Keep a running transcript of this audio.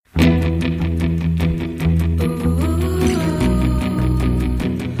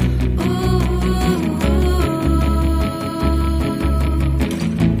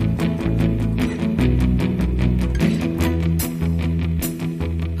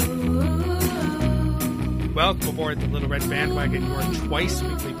Welcome aboard the Little Red Bandwagon, your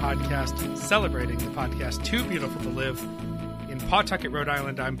twice-weekly podcast celebrating the podcast Too Beautiful to Live. In Pawtucket, Rhode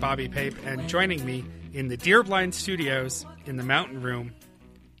Island, I'm Bobby Pape, and joining me in the Deerblind Studios in the Mountain Room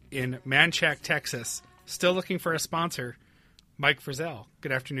in Manchac, Texas, still looking for a sponsor, Mike Frizzell.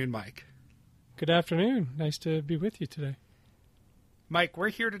 Good afternoon, Mike. Good afternoon. Nice to be with you today. Mike, we're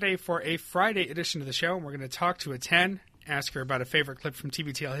here today for a Friday edition of the show, and we're going to talk to a 10, ask her about a favorite clip from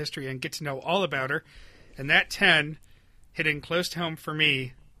TBTL history, and get to know all about her. And that 10 hitting close to home for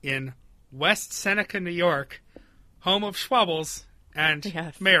me in West Seneca, New York, home of Schwabbles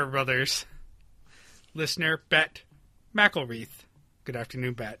and Mayer Brothers. Listener Bet McElreath. Good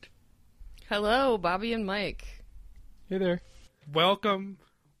afternoon, Bet. Hello, Bobby and Mike. Hey there. Welcome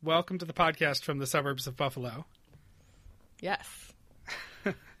to the podcast from the suburbs of Buffalo. Yes.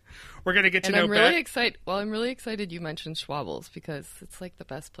 We're going to get to know I'm Bet. really excited. Well, I'm really excited you mentioned Schwabbles because it's like the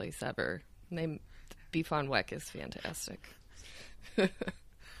best place ever. Beef on Weck is fantastic.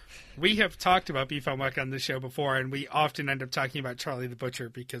 We have talked about Beef on Weck on this show before, and we often end up talking about Charlie the Butcher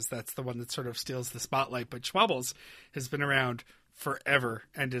because that's the one that sort of steals the spotlight. But Schwabbles has been around forever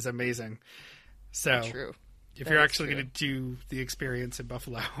and is amazing. So True. If you're actually going to do the experience in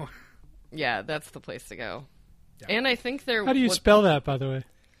Buffalo. Yeah, that's the place to go. Yeah. And I think they're... How do you spell that, by the way?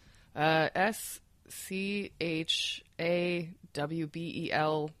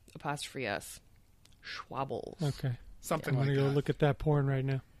 SCHAWBEL''S. Schwabbles. Okay. Something I'm like going to that. go look at that porn right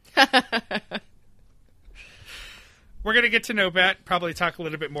now. We're going to get to know Bet, probably talk a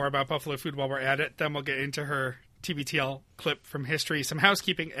little bit more about Buffalo food while we're at it. Then we'll get into her TBTL clip from history, some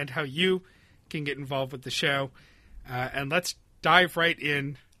housekeeping, and how you can get involved with the show. And let's dive right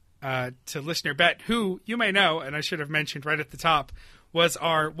in to listener Bet, who you may know, and I should have mentioned right at the top, was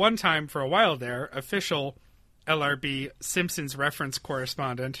our one time for a while there official LRB Simpsons reference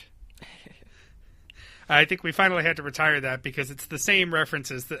correspondent. I think we finally had to retire that because it's the same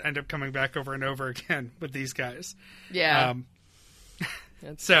references that end up coming back over and over again with these guys. Yeah.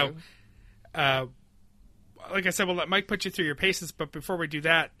 That's so, true. like I said, we'll let Mike put you through your paces. But before we do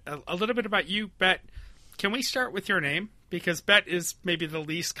that, a little bit about you, Bet. Can we start with your name? Because Bet is maybe the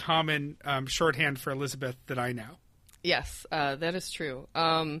least common shorthand for Elizabeth that I know. Yes, that is true.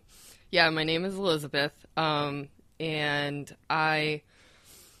 Yeah, my name is Elizabeth. And when I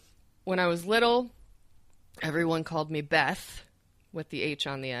was little, everyone called me Beth with the H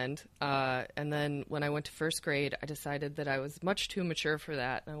on the end. And then when I went to first grade, I decided that I was much too mature for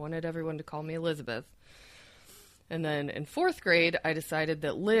that. I wanted everyone to call me Elizabeth. And then in fourth grade, I decided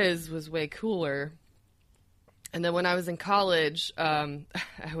that Liz was way cooler. And then when I was in college, I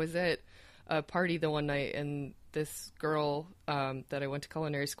was at a party the one night, and this girl that I went to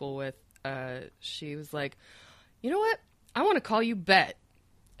culinary school with, she was like, you know what? I want to call you Bet.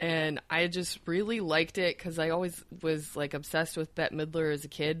 And I just really liked it because I always was like obsessed with Bette Midler as a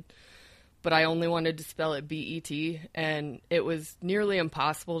kid, but I only wanted to spell it B-E-T. And it was nearly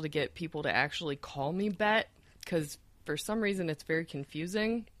impossible to get people to actually call me Bet because for some reason it's very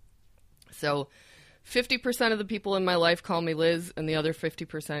confusing. So 50% of the people in my life call me Liz, and the other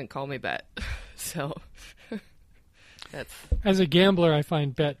 50% call me Bet. So that's... As a gambler, I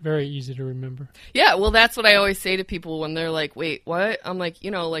find Bet very easy to remember. Yeah, well, that's what I always say to people when they're like, wait, what? I'm like,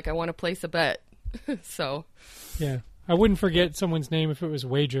 I want to place a bet. So... Yeah. I wouldn't forget someone's name if it was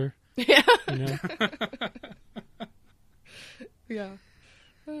Wager. Yeah. You know? Yeah.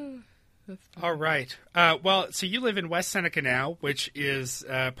 All right. Well, so you live in West Seneca now, which is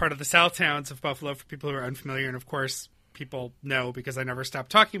part of the South Towns of Buffalo for people who are unfamiliar. And, of course, people know because I never stopped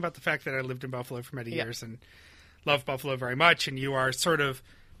talking about the fact that I lived in Buffalo for many years and love Buffalo very much. And you are sort of,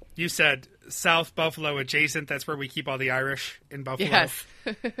 you said South Buffalo adjacent. That's where we keep all the Irish in Buffalo. Yes.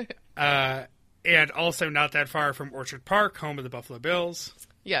 And also not that far from Orchard Park, home of the Buffalo Bills.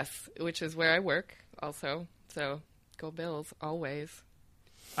 Yes, which is where I work also. So go Bills, always.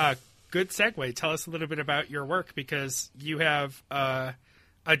 Good segue. Tell us a little bit about your work because you have a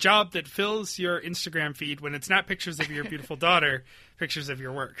job that fills your Instagram feed when it's not pictures of your beautiful daughter, pictures of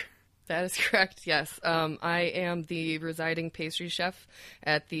your work. That is correct, yes. I am the residing pastry chef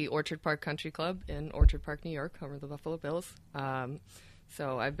at the Orchard Park Country Club in Orchard Park, New York, home of the Buffalo Bills.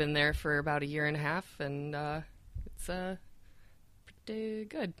 So I've been there for about a year and a half, and it's pretty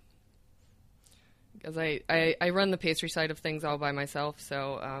good. Because I run the pastry side of things all by myself,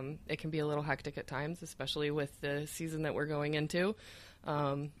 so it can be a little hectic at times, especially with the season that we're going into.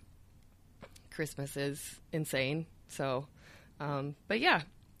 Christmas is insane, so, but yeah,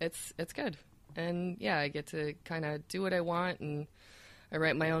 it's good. And yeah, I get to kind of do what I want, and I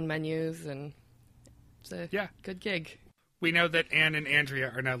write my own menus, and it's a good gig. We know that Anne and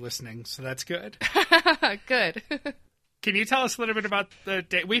Andrea are now listening, so that's good. Good. Can you tell us a little bit about the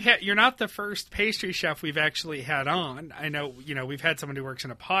day? You're not the first pastry chef we've actually had on. I know, we've had someone who works in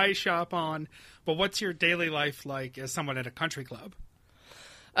a pie shop on, but what's your daily life like as someone at a country club?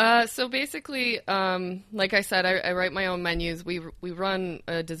 So basically, like I said, I write my own menus. We run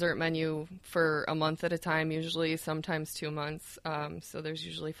a dessert menu for a month at a time, usually, sometimes 2 months. So there's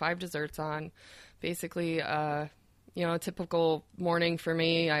usually 5 desserts on. Basically, a typical morning for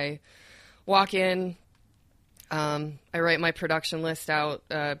me, I walk in, I write my production list out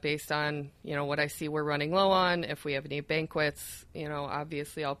based on, what I see we're running low on. If we have any banquets,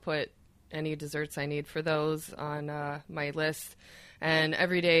 obviously I'll put any desserts I need for those on my list. And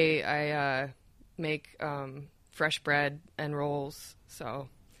every day I make fresh bread and rolls. So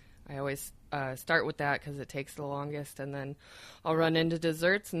I always start with that because it takes the longest. And then I'll run into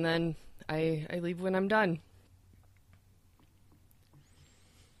desserts, and then I leave when I'm done.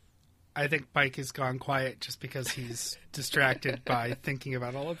 I think Mike has gone quiet just because he's distracted by thinking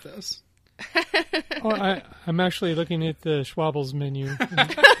about all of this. I'm actually looking at the Schwabel's menu.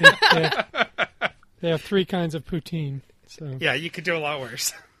 They have 3 kinds of poutine. So. Yeah, you could do a lot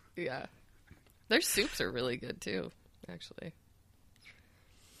worse. Yeah. Their soups are really good, too, actually.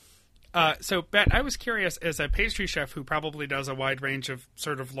 So, Bet, I was curious, as a pastry chef who probably does a wide range of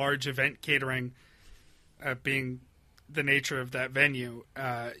sort of large event catering, being the nature of that venue,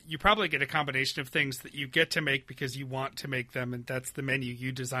 you probably get a combination of things that you get to make because you want to make them, and that's the menu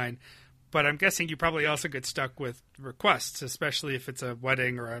you design. But I'm guessing you probably also get stuck with requests, especially if it's a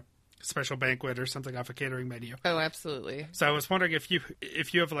wedding or a special banquet or something off a catering menu. Oh, absolutely. So I was wondering if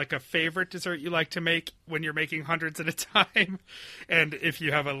you have like a favorite dessert you like to make when you're making hundreds at a time, and if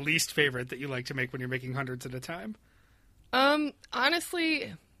you have a least favorite that you like to make when you're making hundreds at a time.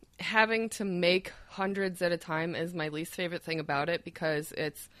 Honestly, having to make hundreds at a time is my least favorite thing about it, because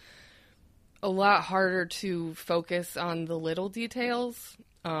it's a lot harder to focus on the little details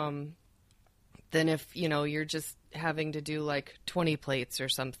than if, you're just having to do like 20 plates or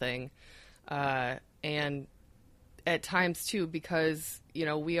something. And at times too, because,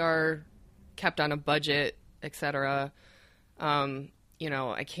 we are kept on a budget, etc.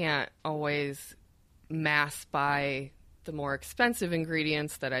 I can't always mass buy the more expensive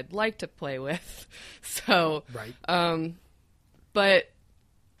ingredients that I'd like to play with. So, right. But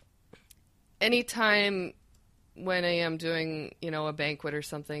anytime when I am doing, a banquet or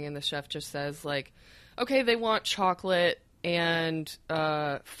something, and the chef just says like, okay, they want chocolate and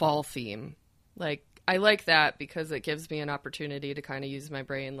fall theme. Like, I like that because it gives me an opportunity to kind of use my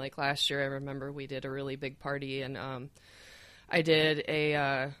brain. Like last year, I remember we did a really big party, and I did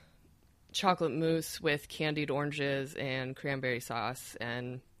a chocolate mousse with candied oranges and cranberry sauce,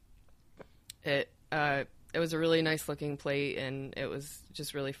 and it was a really nice looking plate, and it was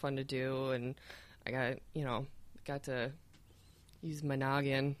just really fun to do, and I got to use my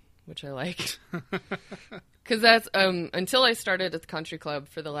noggin, which I liked. Because that's, until I started at the country club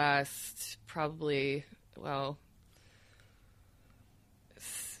for the last probably,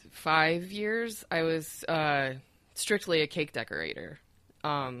 5 years, I was strictly a cake decorator.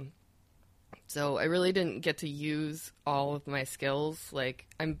 So I really didn't get to use all of my skills. Like,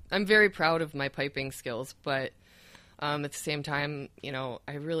 I'm very proud of my piping skills, but at the same time,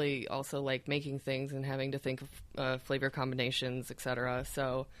 I really also like making things and having to think of flavor combinations, etc.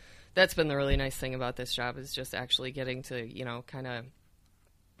 So that's been the really nice thing about this job, is just actually getting to, kind of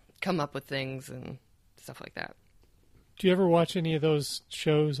come up with things and stuff like that. Do you ever watch any of those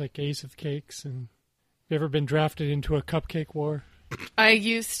shows like Ace of Cakes? And have you ever been drafted into a cupcake war? I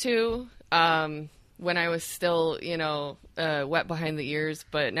used to, when I was still, wet behind the ears.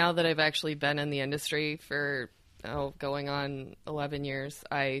 But now that I've actually been in the industry for going on 11 years,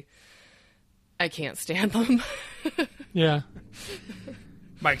 I can't stand them. Yeah.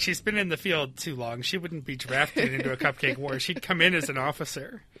 Mike, she's been in the field too long. She wouldn't be drafted into a cupcake war. She'd come in as an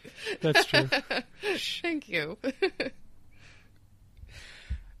officer. That's true. Thank you.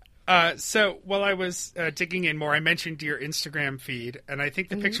 So while I was digging in more, I mentioned your Instagram feed, and I think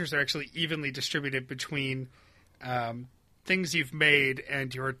the pictures are actually evenly distributed between things you've made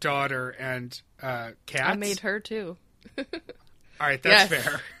and your daughter and cats. I made her too. All right, that's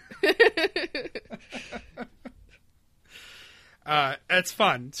fair. It's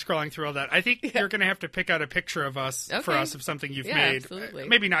fun scrolling through all that. I think you're going to have to pick out a picture of us for us of something you've made. Absolutely.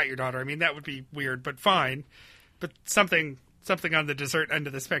 Maybe not your daughter. I mean, that would be weird, but fine. But something on the dessert end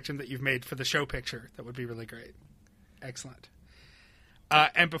of the spectrum that you've made for the show picture. That would be really great. Excellent.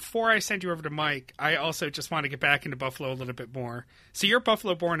 And before I send you over to Mike, I also just want to get back into Buffalo a little bit more. So you're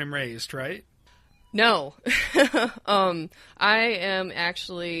Buffalo born and raised, right? No. I am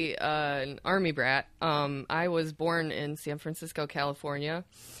actually an Army brat. I was born in San Francisco, California,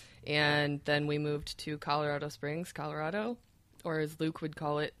 and then we moved to Colorado Springs, Colorado, or as Luke would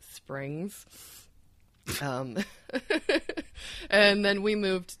call it, Springs. And then we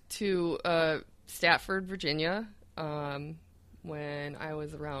moved to Stafford, Virginia, when I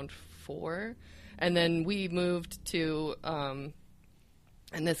was around 4. And then we moved to...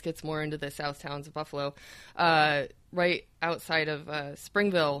 and this gets more into the south towns of Buffalo, right outside of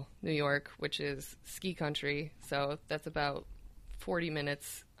Springville, New York, which is ski country. So that's about 40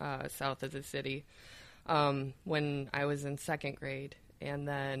 minutes south of the city, when I was in 2nd grade. And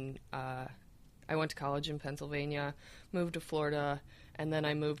then I went to college in Pennsylvania, moved to Florida, and then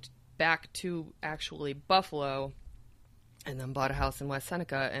I moved back to actually Buffalo, and then bought a house in West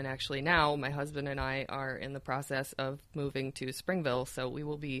Seneca. And actually now my husband and I are in the process of moving to Springville, so we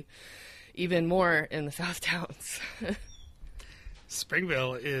will be even more in the south towns.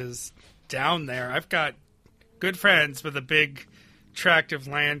 Springville is down there. I've got good friends with a big tract of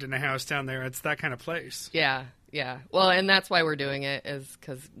land and a house down there. It's that kind of place. Yeah. Well, and that's why we're doing it, is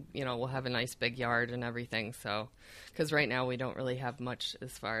because, we'll have a nice big yard and everything. So, because right now we don't really have much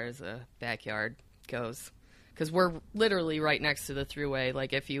as far as a backyard goes. Because we're literally right next to the thruway.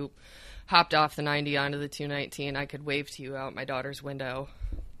 Like, if you hopped off the 90 onto the 219, I could wave to you out my daughter's window.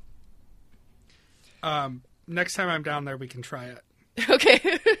 Next time I'm down there, we can try it. Okay.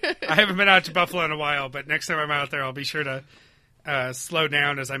 I haven't been out to Buffalo in a while, but next time I'm out there, I'll be sure to slow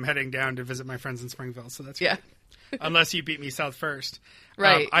down as I'm heading down to visit my friends in Springville. So that's yeah. Great. Unless you beat me south first.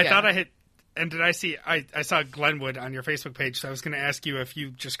 Right. I thought I hit... And did I see... I saw Glenwood on your Facebook page, so I was going to ask you if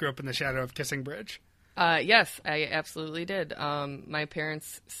you just grew up in the shadow of Kissing Bridge. Yes, I absolutely did. My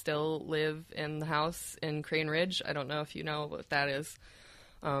parents still live in the house in Crane Ridge. I don't know if you know what that is.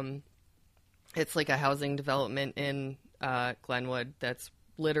 It's like a housing development in Glenwood that's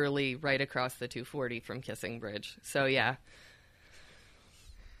literally right across the 240 from Kissing Bridge. So, yeah.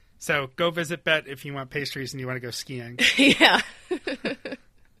 So, go visit Bet if you want pastries and you want to go skiing. Yeah.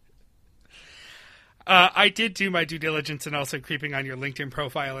 I did do my due diligence and also creeping on your LinkedIn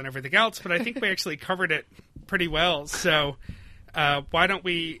profile and everything else, but I think we actually covered it pretty well. So why don't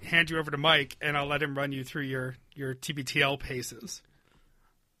we hand you over to Mike, and I'll let him run you through your TBTL paces.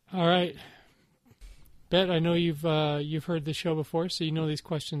 All right. Bet, I know you've heard the show before, so you know these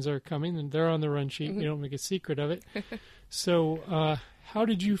questions are coming, and they're on the run sheet. Mm-hmm. We don't make a secret of it. So how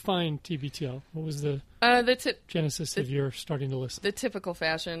did you find TBTL? What was the genesis of your starting to listen? The typical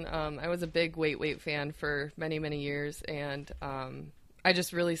fashion. I was a big Wait fan for many, many years, and I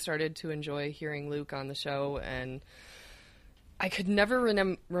just really started to enjoy hearing Luke on the show, and I could never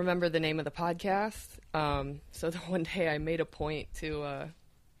remember the name of the podcast. So the one day I made a point to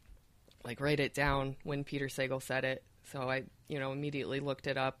write it down when Peter Sagal said it. So I immediately looked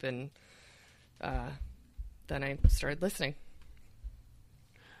it up, and then I started listening.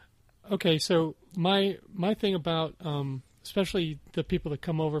 Okay, so my thing about especially the people that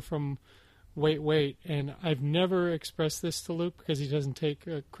come over from Wait, and I've never expressed this to Luke because he doesn't take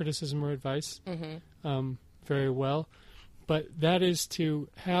criticism or advice very well, but that is to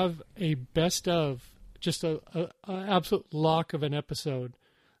have a best of, just a absolute lock of an episode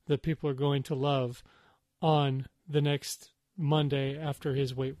that people are going to love on the next Monday after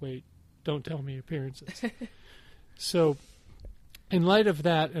his Wait, Don't Tell Me appearances. So... in light of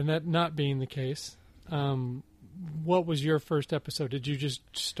that, and that not being the case, what was your first episode? Did you just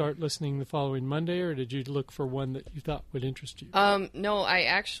start listening the following Monday, or did you look for one that you thought would interest you? No, I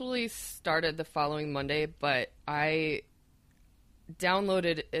actually started the following Monday, but I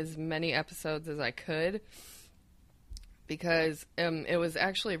downloaded as many episodes as I could because it was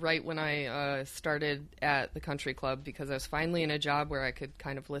actually right when I started at the country club, because I was finally in a job where I could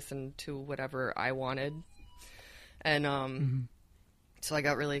kind of listen to whatever I wanted. And so I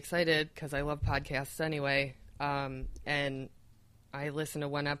got really excited because I love podcasts anyway. And I listened to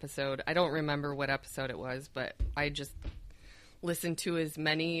one episode. I don't remember what episode it was, but I just listened to as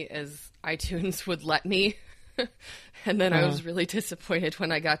many as iTunes would let me. And then I was really disappointed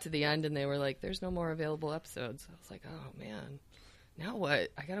when I got to the end and they were like, there's no more available episodes. I was like, oh man, now what?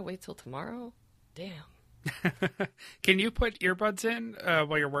 I got to wait till tomorrow? Damn. Can you put earbuds in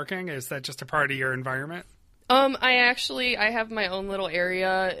while you're working? Is that just a part of your environment? I have my own little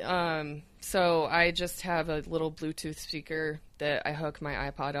area. So I just have a little Bluetooth speaker that I hook my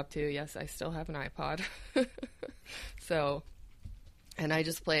iPod up to. Yes, I still have an iPod. So, and I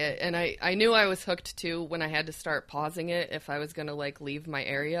just play it. And I knew I was hooked too when I had to start pausing it. If I was going to leave my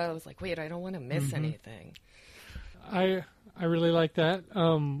area, I was like, wait, I don't want to miss anything. I really like that.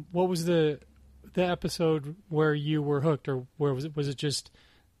 What was the the episode where you were hooked, or where was it? Was it just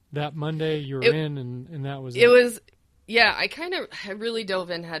that Monday you were in, and that was it? It was, yeah. I really dove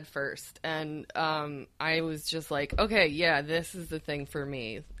in head first, and I was just like, okay, yeah, this is the thing for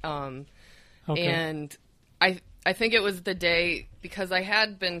me. Okay. And I think it was the day, because I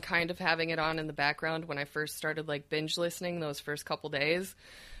had been kind of having it on in the background when I first started like binge listening those first couple days.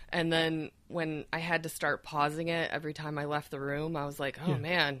 And then when I had to start pausing it every time I left the room, I was like, oh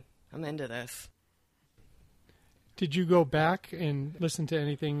man, I'm into this. Did you go back and listen to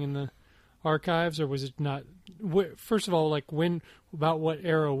anything in the archives, or was it not? First of all, like about what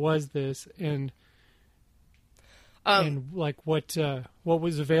era was this, and like what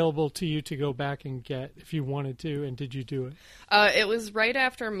was available to you to go back and get if you wanted to, and did you do it? It was right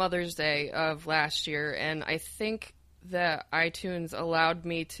after Mother's Day of last year, and I think that iTunes allowed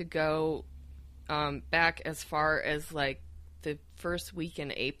me to go back as far as like the first week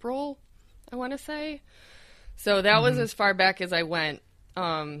in April, I want to say. So that was as far back as I went,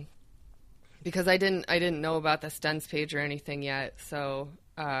 because I didn't know about the Stens page or anything yet. So,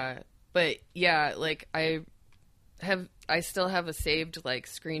 but yeah, like I still have a saved like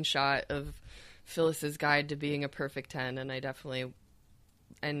screenshot of Phyllis's guide to being a perfect 10, and I definitely,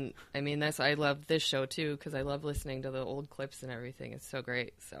 and I mean I love this show too because I love listening to the old clips and everything. It's so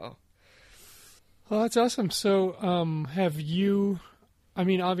great. So, well, that's awesome. So, have you? I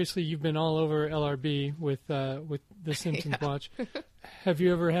mean, obviously you've been all over LRB with the Simpsons Watch. Have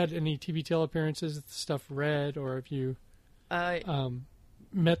you ever had any TBTL appearances, stuff read, or have you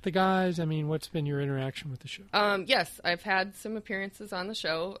met the guys? I mean, what's been your interaction with the show? Yes, I've had some appearances on the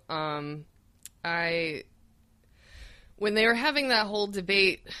show. When they were having that whole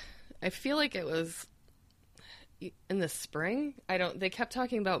debate, I feel like it was in the spring. They kept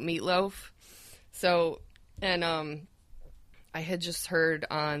talking about Meatloaf. So, and I had just heard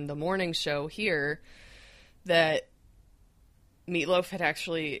on the morning show here that Meatloaf had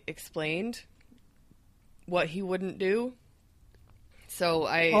actually explained what he wouldn't do. So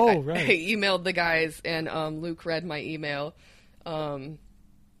I emailed the guys, and Luke read my email. And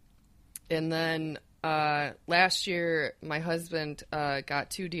then last year, my husband got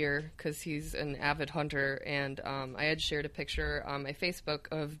 2 deer because he's an avid hunter, and I had shared a picture on my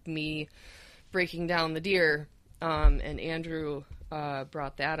Facebook of me breaking down the deer. And Andrew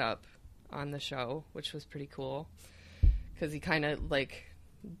brought that up on the show, which was pretty cool because he kind of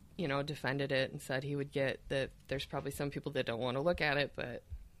defended it and said he would get that there's probably some people that don't want to look at it, but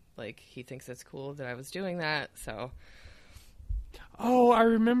like he thinks it's cool that I was doing that. So, oh, I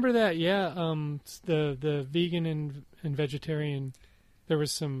remember that. Yeah, the vegan and vegetarian. There were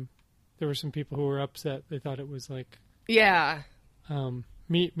some people who were upset. They thought it was like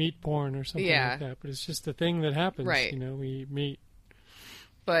meat porn or something like that, but it's just a thing that happens, right? You know, we eat meat.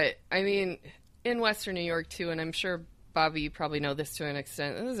 But I mean, in Western New York too, and I'm sure Bobby, you probably know this to an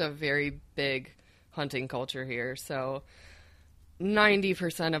extent, this is a very big hunting culture here. So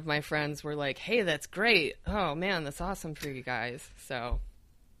 90% of my friends were like, hey, that's great. Oh man, that's awesome for you guys. So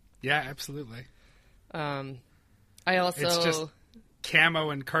yeah, absolutely. I also, it's just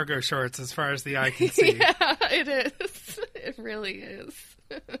camo and cargo shorts as far as the eye can see. Yeah, it is. It really is.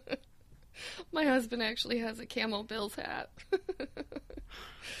 My husband actually has a camo Bills hat.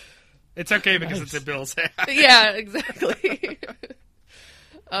 It's okay because it's a Bills hat. Yeah, exactly.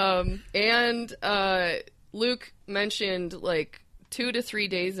 And Luke mentioned like 2 to 3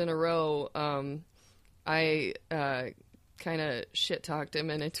 days in a row. I kind of shit talked him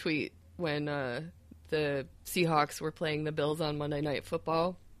in a tweet when the Seahawks were playing the Bills on Monday Night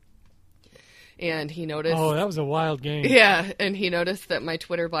Football. And he noticed... Oh, that was a wild game. Yeah, and he noticed that my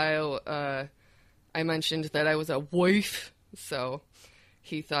Twitter bio, I mentioned that I was a wife, so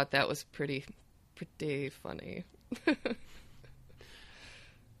he thought that was pretty funny.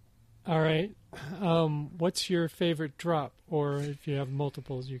 All right. What's your favorite drop? Or if you have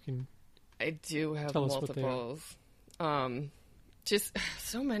multiples, you can... I do have multiples. Just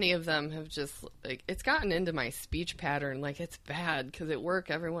so many of them have just like it's gotten into my speech pattern. Like it's bad because at work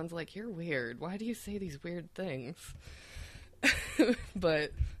everyone's like, "You're weird. Why do you say these weird things?"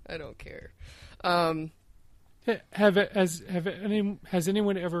 But I don't care. Has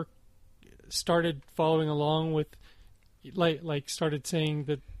anyone ever started following along with like started saying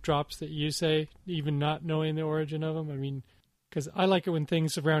the drops that you say, even not knowing the origin of them? I mean, because I like it when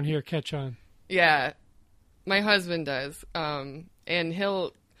things around here catch on. Yeah. My husband does, and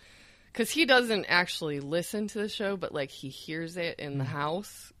because he doesn't actually listen to the show, but like he hears it in the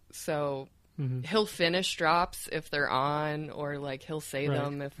house, so he'll finish drops if they're on, or like he'll say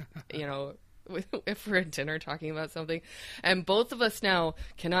them if if we're at dinner talking about something. And both of us now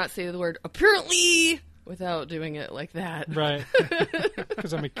cannot say the word apparently without doing it like that. Right.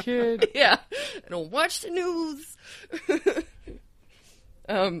 Because I'm a kid. Yeah. I don't watch the news.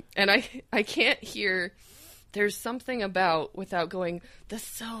 And I can't hear, there's something about without going, the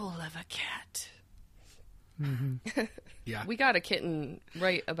soul of a cat. Mm-hmm. Yeah. We got a kitten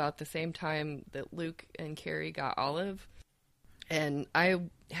right about the same time that Luke and Carrie got Olive. And I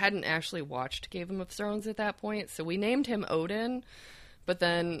hadn't actually watched Game of Thrones at that point, so we named him Odin. But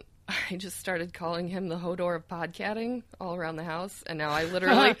then I just started calling him the Hodor of podcatting all around the house. And now I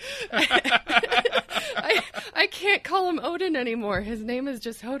literally... I can't call him Odin anymore. His name is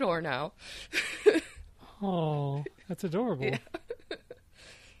just Hodor now. Oh, that's adorable. Yeah.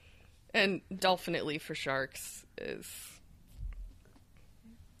 And Dolphinately for sharks is...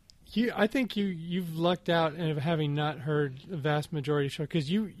 I think you've lucked out of having not heard the vast majority of show,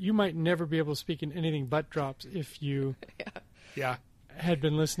 because you might never be able to speak in anything but drops if you Yeah. had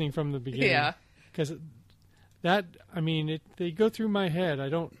been listening from the beginning. Yeah. Because that, I mean, they go through my head. I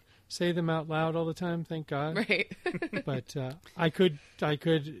don't say them out loud all the time, thank God. Right. But I could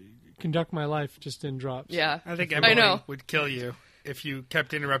conduct my life just in drops. Yeah. I think I Emily know. would kill you if you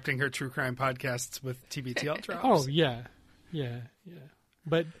kept interrupting her true crime podcasts with TBTL drops. Oh, yeah.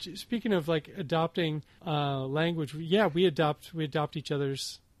 But speaking of like adopting language, we adopt each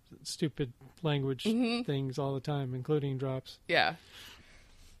other's stupid language things all the time, including drops. Yeah.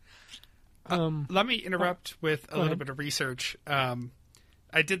 Let me interrupt with a little bit of research.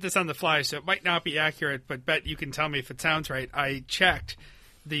 I did this on the fly, so it might not be accurate, but bet you can tell me if it sounds right. I checked.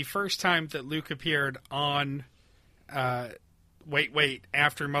 The first time that Luke appeared on Wait,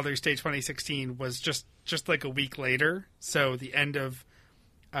 after Mother's Day 2016 was just like a week later. So the end of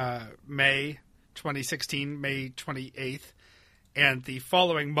May 2016, May 28th. And the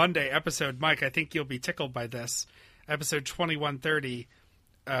following Monday episode, Mike, I think you'll be tickled by this. Episode 2130,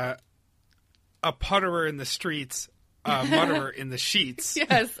 a putterer in the streets, a mutterer in the sheets.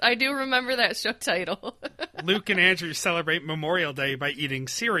 Yes, I do remember that show title. Luke and Andrew celebrate Memorial Day by eating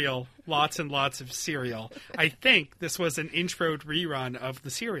cereal, lots and lots of cereal. I think this was an introed rerun of the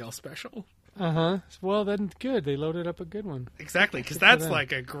cereal special. Uh-huh. Well, then good. They loaded up a good one. Exactly, because that's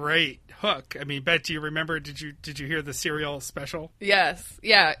like a great hook. I mean, Bet, do you remember, did you hear the cereal special? Yes,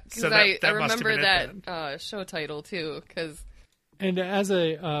 yeah, because So I that must have remember been it that show title, too, because... And as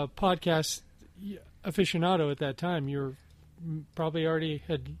a podcast aficionado at that time, you probably already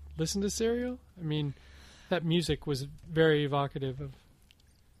had listened to Serial? I mean, that music was very evocative of...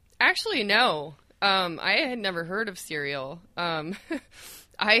 Actually, no. I had never heard of Serial.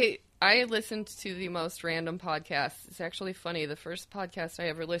 I listened to the most random podcasts. It's actually funny. The first podcast I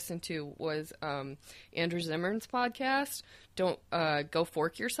ever listened to was Andrew Zimmern's podcast, Don't Go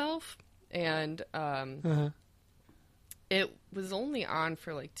Fork Yourself. And it was only on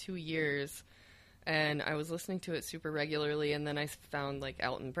for like 2 years. And I was listening to it super regularly. And then I found like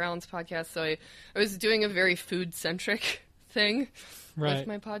Alton Brown's podcast. So I was doing a very food-centric thing with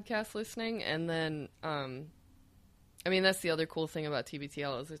my podcast listening. And then... I mean, that's the other cool thing about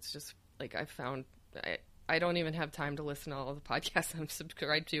TBTL is it's just, like, I found, I don't even have time to listen to all the podcasts I'm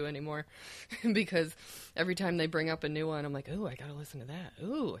subscribed to anymore because every time they bring up a new one, I'm like, ooh, I gotta listen to that.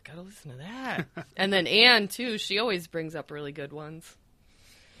 Ooh, I gotta listen to that. And then Anne, too, she always brings up really good ones.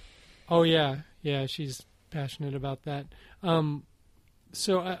 Oh, yeah. Yeah, she's passionate about that.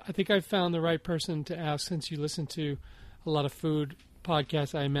 So I think I found the right person to ask, since you listen to a lot of food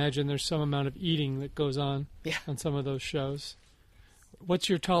podcasts. I imagine there's some amount of eating that goes on on some of those shows. What's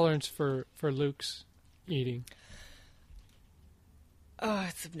your tolerance for Luke's eating? Oh,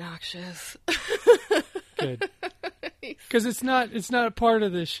 it's obnoxious. Good. Because it's not a part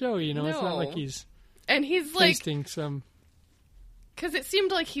of the show, you know. No. It's not like he's tasting some. Because it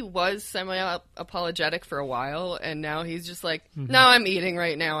seemed like he was semi-apologetic for a while, and now he's just like, no, I'm eating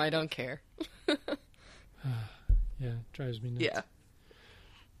right now. I don't care. Yeah, it drives me nuts. Yeah.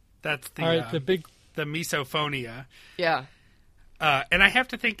 That's the, all right, the misophonia. Yeah. And I have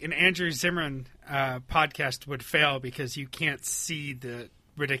to think an Andrew Zimmern podcast would fail because you can't see the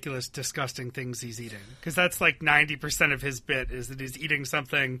ridiculous, disgusting things he's eating. Because that's like 90% of his bit is that he's eating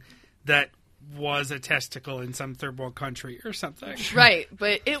something that was a testicle in some third world country or something. Right,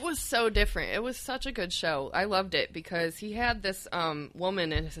 but it was so different. It was such a good show. I loved it because he had this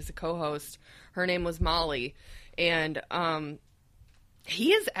woman as a co-host. Her name was Molly. And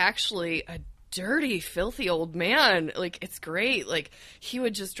he is actually a dirty, filthy old man. Like, it's great. Like, he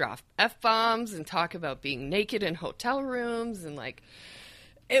would just drop F-bombs and talk about being naked in hotel rooms and, like,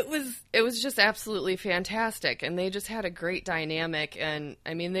 It was just absolutely fantastic, and they just had a great dynamic. And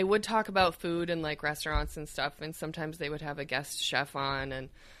I mean, they would talk about food and like restaurants and stuff, and sometimes they would have a guest chef on, and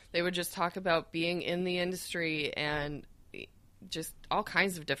they would just talk about being in the industry and just all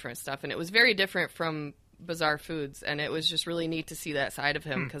kinds of different stuff. And it was very different from Bizarre Foods, and it was just really neat to see that side of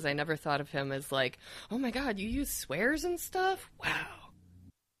him, because I never thought of him as like, oh my god, you use swears and stuff? Wow.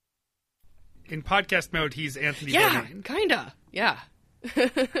 In podcast mode, he's Anthony Yeah, Bourdain. kinda. Yeah.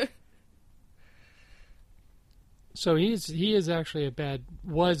 So he is actually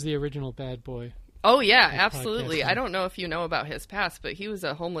was the original bad boy. Oh yeah, Of absolutely. podcasting. I don't know if you know about his past, but he was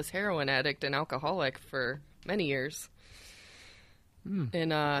a homeless heroin addict and alcoholic for many years in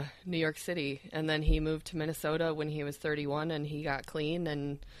New York City. And then he moved to Minnesota when he was 31, and he got clean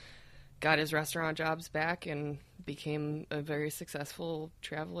and got his restaurant jobs back and became a very successful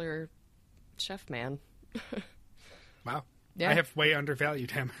traveler chef man. Wow. Yeah. I have way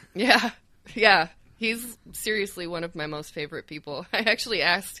undervalued him. Yeah. He's seriously one of my most favorite people. I actually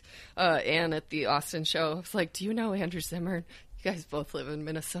asked Anne at the Austin show, I was like, do you know Andrew Zimmern? You guys both live in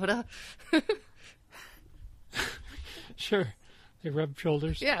Minnesota. Sure, they rub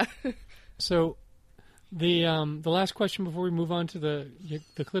shoulders. Yeah. So the last question before we move on to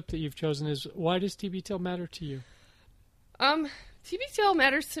the clip that you've chosen is, why does TBTL matter to you? TBTL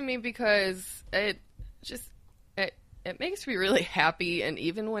matters to me because it makes me really happy, and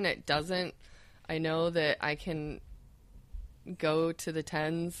even when it doesn't, I know that I can go to the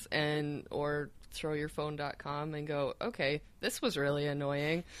tens or throwyourphone.com and go, okay, this was really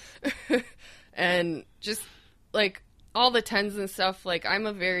annoying. And just like all the tens and stuff, like I'm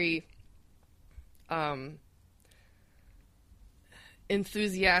a very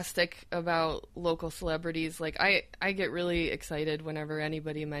enthusiastic about local celebrities. Like I get really excited whenever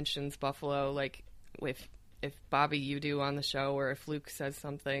anybody mentions Buffalo, like if Bobby you do on the show, or if Luke says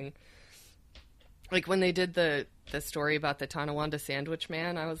something. Like when they did the story about the Tonawanda Sandwich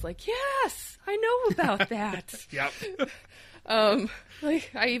Man, I was like, yes, I know about that. Yep. Like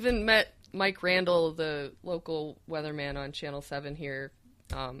I even met Mike Randall, the local weatherman on Channel 7 here,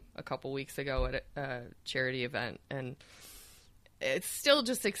 a couple weeks ago at a charity event, and it's still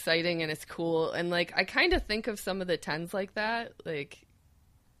just exciting and it's cool. And like I kind of think of some of the tens like that. Like,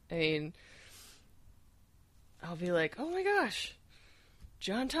 I mean, I'll be like, oh my gosh,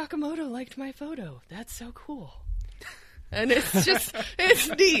 John Takamoto liked my photo. That's so cool. And it's just, it's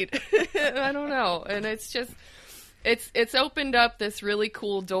neat. I don't know. And it's just, it's opened up this really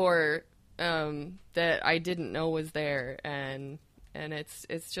cool door that I didn't know was there. And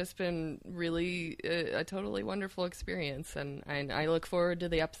it's just been really a totally wonderful experience. And I look forward to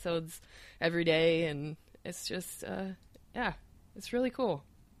the episodes every day. And it's just, yeah, it's really cool.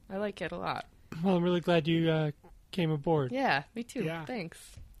 I like it a lot. Well, I'm really glad you came aboard. Yeah, me too. Yeah. Thanks.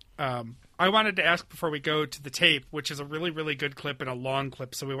 I wanted to ask before we go to the tape, which is a really, really good clip and a long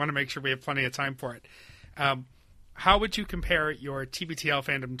clip, so we want to make sure we have plenty of time for it. How would you compare your TBTL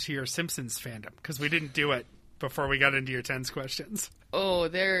fandom to your Simpsons fandom? Because we didn't do it before we got into your tens questions. Oh,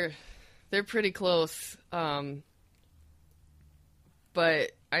 they're pretty close. But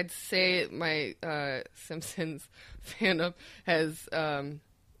I'd say my Simpsons fandom has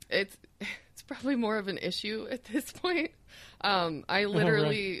it's probably more of an issue at this point. I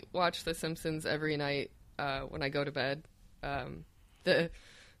literally watch The Simpsons every night when I go to bed. The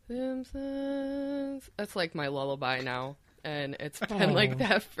Simpsons, that's like my lullaby now, and it's been like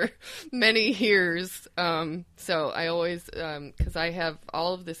that for many years. So I always, because I have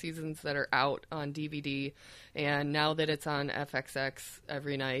all of the seasons that are out on DVD, and now that it's on FXX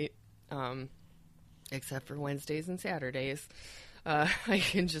every night, except for Wednesdays and Saturdays, I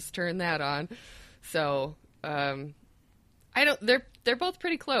can just turn that on. So I don't. They're both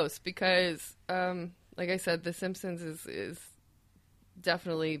pretty close because, like I said, The Simpsons is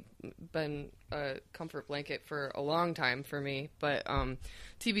definitely been a comfort blanket for a long time for me. But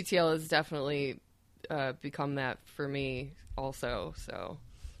TBTL has definitely become that for me also. So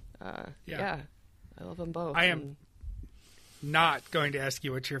yeah, I love them both. I am not going to ask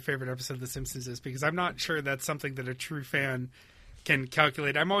you what your favorite episode of The Simpsons is, because I'm not sure that's something that a true fan can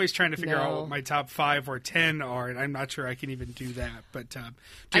calculate. I'm always trying to figure out what my top 5 or 10 are, and I'm not sure I can even do that. But do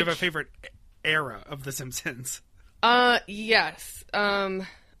you have a favorite era of The Simpsons? Yes.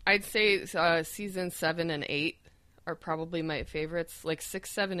 I'd say season 7 and 8 are probably my favorites. Like 6,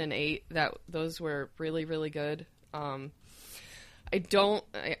 7, and 8, those were really, really good. I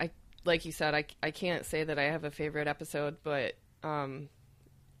like you said, I can't say that I have a favorite episode, but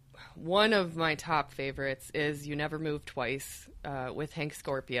one of my top favorites is You Never Move Twice with Hank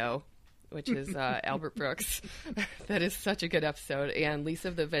Scorpio. which is Albert Brooks. That is such a good episode. And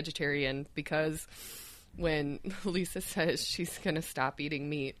Lisa the Vegetarian, because when Lisa says she's going to stop eating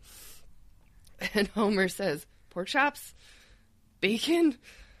meat, and Homer says, pork chops? Bacon?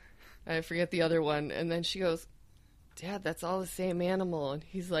 I forget the other one. And then she goes, Dad, that's all the same animal. And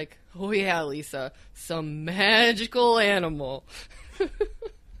he's like, oh yeah, Lisa, some magical animal.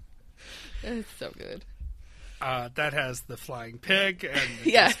 It's so good. That has the flying pig and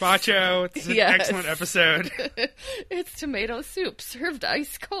the Yes. gazpacho. It's an Yes. excellent episode. It's tomato soup served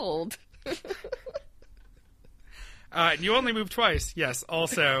ice cold. And you only move twice. Yes.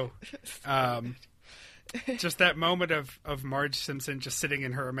 Also, just that moment of Marge Simpson just sitting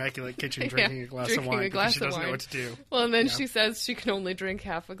in her immaculate kitchen drinking a glass of drinking wine a glass because she of doesn't know wine. what to do. Well, and then she says she can only drink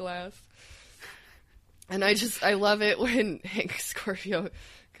half a glass. And I love it when Hank Scorpio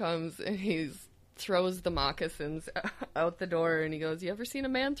comes and he throws the moccasins out the door and he goes, you ever seen a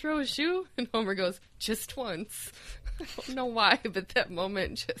man throw a shoe? And Homer goes, just once. I don't know why, but that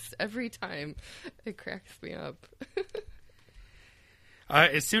moment just every time it cracks me up.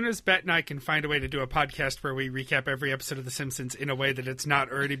 As soon as Bet and I can find a way to do a podcast where we recap every episode of The Simpsons in a way that it's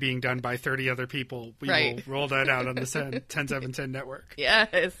not already being done by 30 other people, we Right. will roll that out on the 10710 network.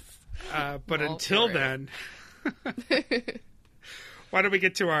 Yes. But All until for it. then, why don't we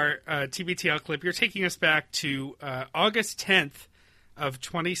get to our TBTL clip? You're taking us back to August 10th of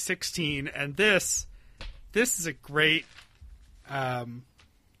 2016, and this is a great out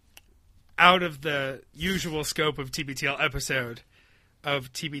of the usual scope of TBTL episode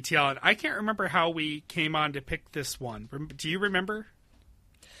of TBTL, and I can't remember how we came on to pick this one. Do you remember?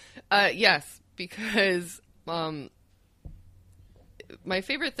 Yes, because my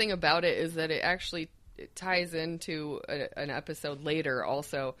favorite thing about it is that it ties into an episode later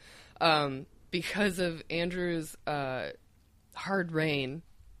also, because of Andrew's Hard Rain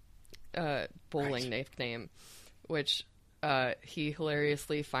bowling nickname, which he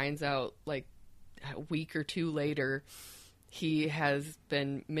hilariously finds out like a week or two later. He has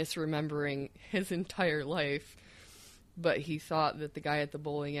been misremembering his entire life, but he thought that the guy at the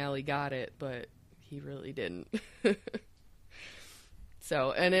bowling alley got it, but he really didn't.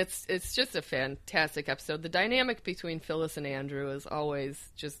 So, and it's just a fantastic episode. The dynamic between Phyllis and Andrew is always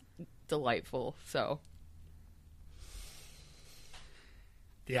just delightful. So,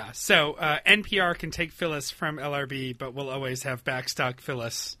 Yeah. So NPR can take Phyllis from LRB, but we'll always have backstock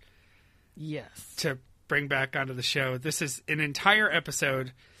Phyllis yes. to bring back onto the show. This is an entire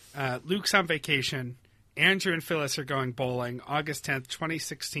episode. Luke's on vacation. Andrew and Phyllis are going bowling. August 10th,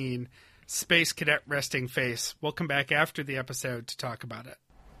 2016. Space Cadet resting face. We'll come back after the episode to talk about it.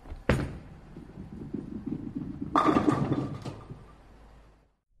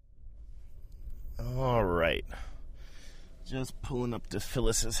 All right. Just pulling up to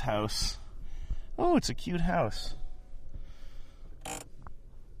Phyllis's house. Oh, it's a cute house.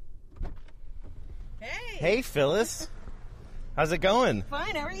 Hey, Phyllis. How's it going?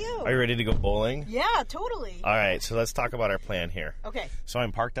 Fine, how are you? Are you ready to go bowling? Yeah, totally. All right, so let's talk about our plan here. Okay. So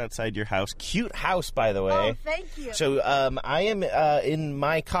I'm parked outside your house. Cute house, by the way. Oh, thank you. So I am in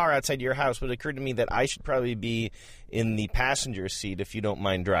my car outside your house, but it occurred to me that I should probably be in the passenger seat if you don't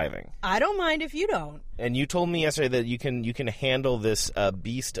mind driving. I don't mind if you don't. And you told me yesterday that you can handle this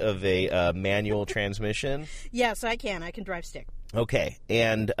beast of a manual transmission. Yes, I can. I can drive stick. Okay,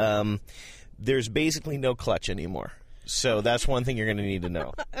 and there's basically no clutch anymore. So that's one thing you're going to need to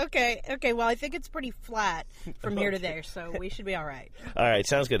know. Okay. Well, I think it's pretty flat from here to there, so we should be all right. All right,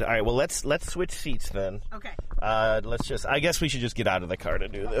 sounds good. All right, well, let's switch seats then. Okay. I guess we should just get out of the car to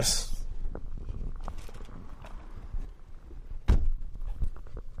do this.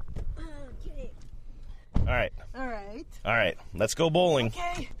 Okay. All All right, let's go bowling.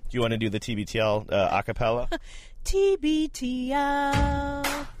 Okay. Do you want to do the TBTL a cappella?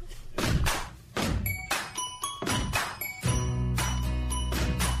 TBTL.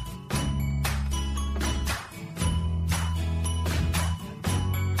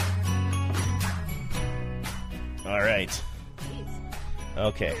 All right.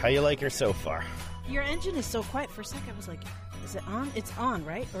 Okay, how you like her so far? Your engine is so quiet. For a second, I was like, is it on? It's on,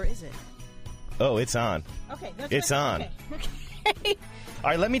 right? Or is it? Oh, it's on. Okay. That's It's good. on. Okay. All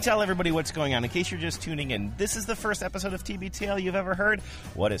right, let me tell everybody what's going on. In case you're just tuning in, this is the first episode of TBTL you've ever heard.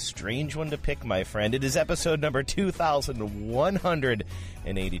 What a strange one to pick, my friend. It is episode number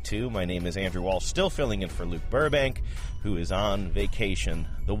 2182. My name is Andrew Walsh, still filling in for Luke Burbank, who is on vacation.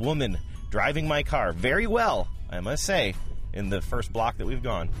 The woman driving my car very well, I must say, in the first block that we've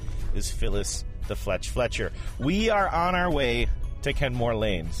gone, is Phyllis the Fletcher. We are on our way to Kenmore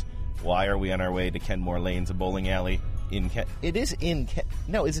Lanes. Why are we on our way to Kenmore Lanes, a bowling alley It is in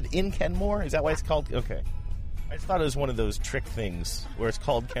No, is it in Kenmore? Is that why it's called? Okay. I just thought it was one of those trick things where it's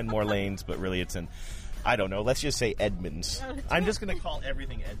called Kenmore Lanes, but really it's in, I don't know, let's just say Edmonds. I'm just going to call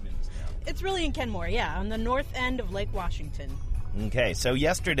everything Edmonds now. It's really in Kenmore, yeah, on the north end of Lake Washington. Okay, so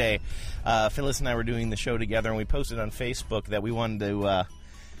yesterday, Phyllis and I were doing the show together, and we posted on Facebook that we wanted to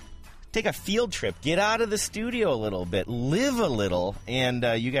take a field trip, get out of the studio a little bit, live a little, and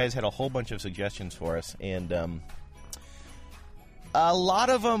you guys had a whole bunch of suggestions for us, and a lot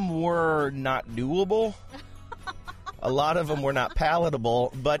of them were not doable. A lot of them were not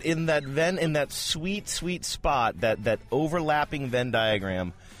palatable, but in that sweet spot, that overlapping Venn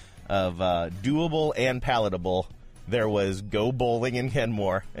diagram of doable and palatable, there was go bowling in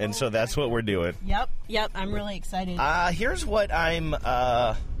Kenmore, and so that's what we're doing. Yep, I'm really excited. Here's what I'm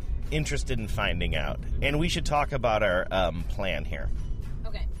interested in finding out, and we should talk about our plan here.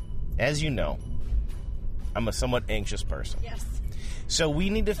 Okay. As you know, I'm a somewhat anxious person. Yes. So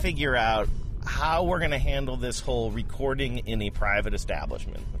we need to figure out how we're going to handle this whole recording in a private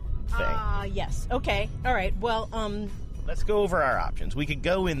establishment thing. Yes. Okay. All right. Well, let's go over our options. We could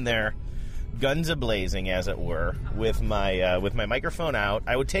go in there guns a-blazing, as it were, with my microphone out.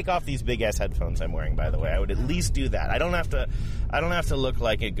 I would take off these big-ass headphones I'm wearing, by the way. I would at least do that. I don't have to look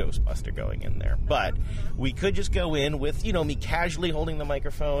like a Ghostbuster going in there. But we could just go in with, me casually holding the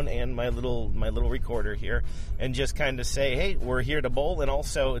microphone and my little recorder here and just kind of say, hey, we're here to bowl, and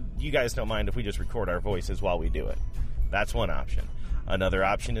also, you guys don't mind if we just record our voices while we do it. That's one option. Another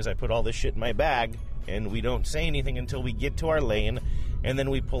option is I put all this shit in my bag, and we don't say anything until we get to our lane, and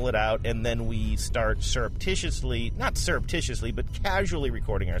then we pull it out, and then we start not surreptitiously, but casually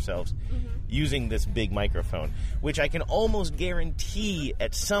recording ourselves using this big microphone, which I can almost guarantee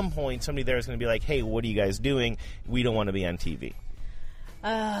at some point somebody there is going to be like, hey, what are you guys doing? We don't want to be on TV.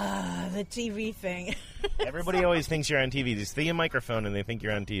 The TV thing. Everybody always thinks you're on TV. They see a microphone and they think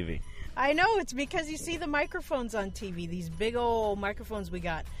you're on TV. I know, it's because you see the microphones on TV, these big old microphones we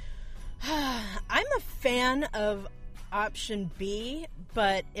got. I'm a fan of option B,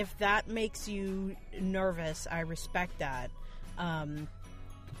 but if that makes you nervous, I respect that.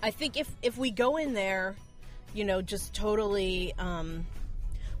 I think if we go in there, just totally... well,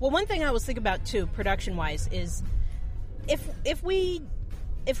 one thing I was thinking about, too, production-wise, is if we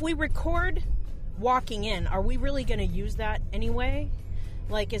record walking in, are we really going to use that anyway?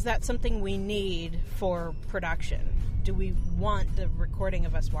 Like, is that something we need for production? Do we want the recording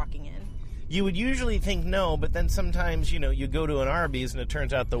of us walking in? You would usually think no, but then sometimes, you go to an Arby's and it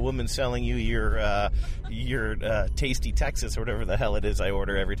turns out the woman selling you your Tasty Texas or whatever the hell it is I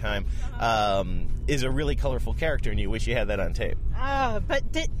order every time is a really colorful character, and you wish you had that on tape. But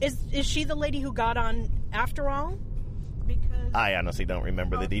is she the lady who got on after all? Because I honestly don't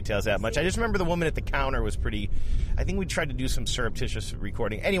remember the details that much. I just remember the woman at the counter was pretty... I think we tried to do some surreptitious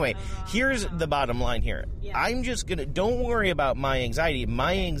recording. Anyway, here's the bottom line here. Yeah. I'm just going to... Don't worry about my anxiety.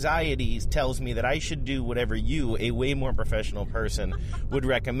 My anxiety tells me that I should do whatever you, a way more professional person, would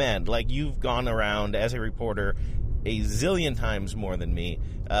recommend. Like, you've gone around as a reporter a zillion times more than me.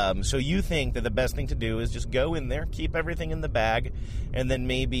 So you think that the best thing to do is just go in there, keep everything in the bag, and then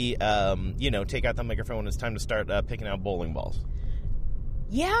maybe, take out the microphone when it's time to start picking out bowling balls.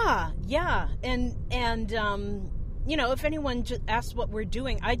 Yeah. And if anyone asks what we're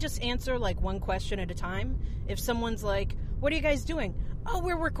doing, I just answer, like, one question at a time. If someone's like, what are you guys doing? Oh,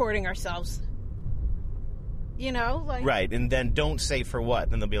 we're recording ourselves. Right, and then don't say for what.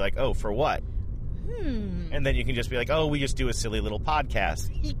 Then they'll be like, oh, for what? And then you can just be like, oh, we just do a silly little podcast.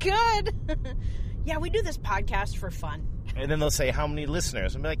 You could. Yeah, we do this podcast for fun. And then they'll say, how many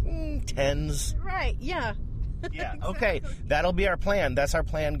listeners? And be like, tens. Right, yeah. Yeah, Exactly. Okay, that'll be our plan. That's our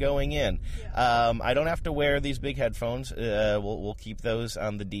plan going in. Yeah. I don't have to wear these big headphones. We'll keep those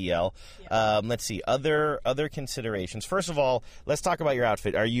on the DL. Yeah. Let's see, other considerations. First of all, let's talk about your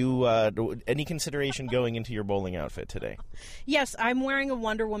outfit. Are you any consideration going into your bowling outfit today? Yes, I'm wearing a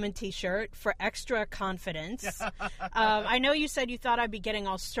Wonder Woman t-shirt for extra confidence. I know you said you thought I'd be getting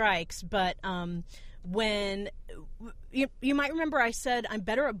all strikes, but when... You might remember I said I'm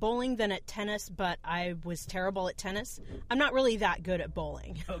better at bowling than at tennis, but I was terrible at tennis. I'm not really that good at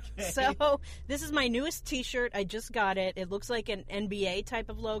bowling. Okay. So this is my newest t-shirt. I just got it. It looks like an NBA type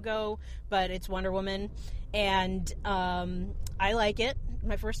of logo, but it's Wonder Woman. And I like it.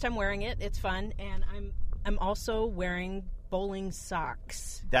 My first time wearing it. It's fun. And I'm also wearing bowling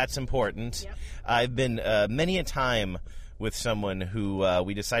socks. That's important. Yep. I've been many a time with someone who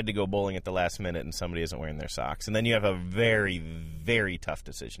we decide to go bowling at the last minute and somebody isn't wearing their socks. And then you have a very, very tough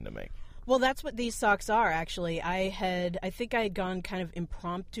decision to make. Well, that's what these socks are, actually. I think I had gone kind of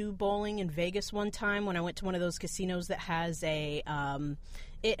impromptu bowling in Vegas one time when I went to one of those casinos that has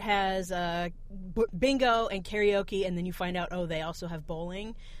it has bingo and karaoke, and then you find out, they also have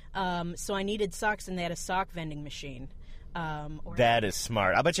bowling. So I needed socks, and they had a sock vending machine. That is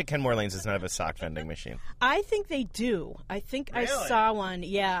smart. I bet you Kenmore Lanes does not have a sock vending machine. I think they do. I think Really? I saw one.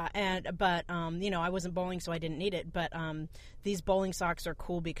 Yeah, but I wasn't bowling, so I didn't need it. But these bowling socks are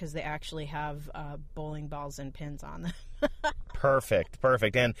cool because they actually have bowling balls and pins on them. Perfect.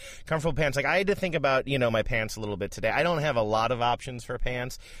 And comfortable pants. Like, I had to think about, my pants a little bit today. I don't have a lot of options for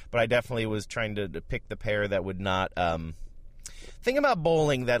pants, but I definitely was trying to pick the pair that would not. Thing about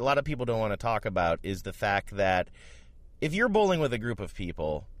bowling that a lot of people don't want to talk about is the fact that if you're bowling with a group of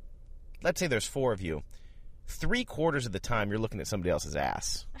people, let's say there's 4 of you, 3/4 of the time you're looking at somebody else's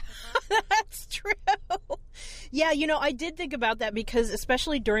ass. That's true. Yeah, I did think about that because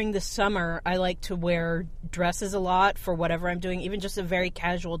especially during the summer, I like to wear dresses a lot for whatever I'm doing. Even just a very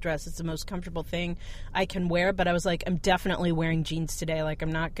casual dress. It's the most comfortable thing I can wear. But I was like, I'm definitely wearing jeans today. Like,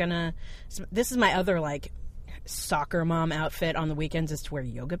 I'm not gonna... This is my other, soccer mom outfit on the weekends is to wear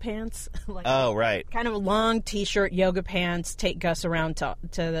yoga pants. Oh, right. Kind of a long t-shirt, yoga pants, take Gus around to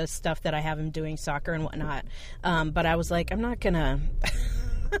the stuff that I have him doing, soccer and whatnot. But I was like, I'm not gonna...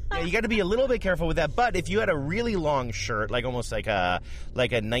 Yeah, you got to be a little bit careful with that. But if you had a really long shirt, almost like a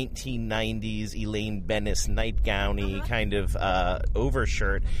 1990s Elaine Bennis nightgowny kind of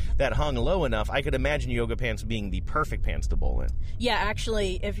overshirt that hung low enough, I could imagine yoga pants being the perfect pants to bowl in. Yeah,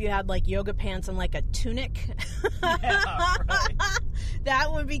 actually, if you had yoga pants and a tunic, that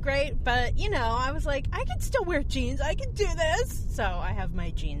would be great. But I was like, I can still wear jeans. I can do this. So I have my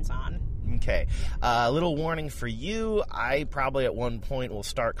jeans on. Okay. A little warning for you. I probably at one point will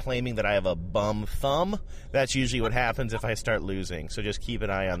start claiming that I have a bum thumb. That's usually what happens if I start losing. So just keep an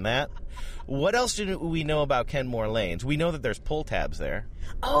eye on that. What else do we know about Kenmore Lanes? We know that there's pull tabs there.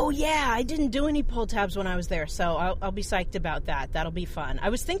 Oh, yeah. I didn't do any pull tabs when I was there, so I'll be psyched about that. That'll be fun. I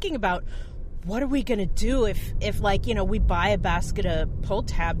was thinking about what are we going to do if we buy a basket of pull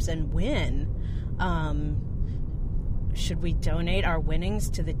tabs and win? Should we donate our winnings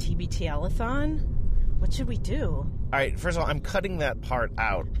to the TBTL-a-thon? What should we do? All right, first of all, I'm cutting that part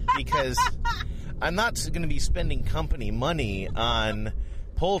out because I'm not going to be spending company money on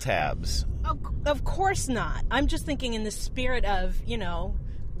pull tabs. Of course not. I'm just thinking in the spirit of,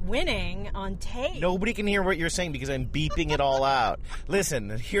 winning on tape. Nobody can hear what you're saying because I'm beeping it all out.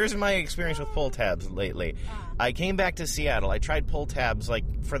 Listen, here's my experience with pull tabs lately. I came back to Seattle. I tried pull tabs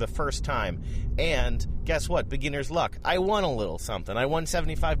for the first time. And guess what? Beginner's luck. I won a little something. I won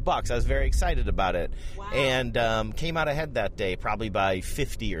 $75. I was very excited about it. Wow. And came out ahead that day, probably by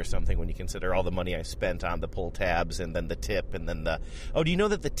 50 or something when you consider all the money I spent on the pull tabs and then the tip and then the... Oh, do you know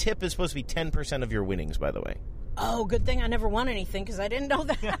that the tip is supposed to be 10% of your winnings, by the way? Oh, good thing I never won anything because I didn't know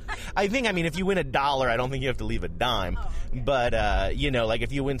that. If you win $1, I don't think you have to leave a dime. Oh, okay. But,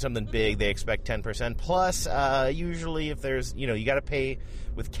 if you win something big, they expect 10%. Plus, usually if there's, you got to pay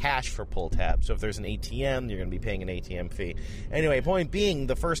with cash for pull tabs. So if there's an ATM, you're going to be paying an ATM fee. Anyway, point being,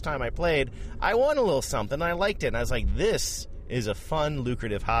 the first time I played, I won a little something. And I liked it. And I was like, this is a fun,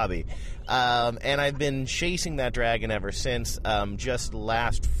 lucrative hobby. And I've been chasing that dragon ever since. Just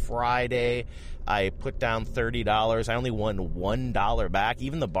last Friday, I put down $30. I only won $1 back.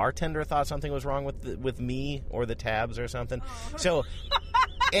 Even the bartender thought something was wrong with me or the tabs or something. So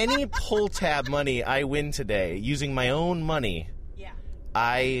any pull tab money I win today using my own money, Yeah.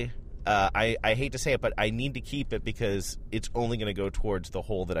 I hate to say it, but I need to keep it because it's only going to go towards the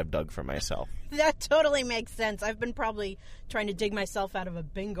hole that I've dug for myself. That totally makes sense. I've been probably trying to dig myself out of a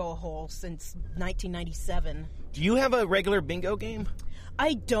bingo hole since 1997. Do you have a regular bingo game?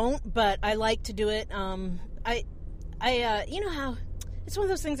 I don't, but I like to do it. You know how it's one of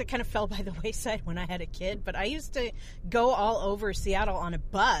those things that kind of fell by the wayside when I had a kid, but I used to go all over Seattle on a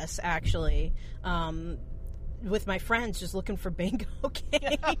bus, actually, with my friends, just looking for bingo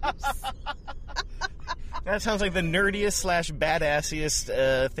games. That sounds like the nerdiest /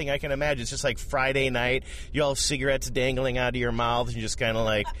 badassiest thing I can imagine. It's just like Friday night, you all have cigarettes dangling out of your mouth, and you're just kind of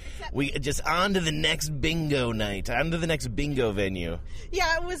like, we just on to the next bingo night, on to the next bingo venue.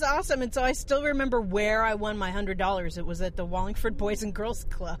 Yeah, it was awesome, and so I still remember where I won my $100. It was at the Wallingford Boys and Girls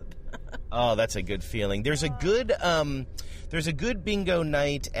Club. Oh, that's a good feeling. There's a good bingo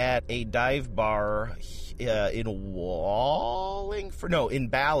night at a dive bar in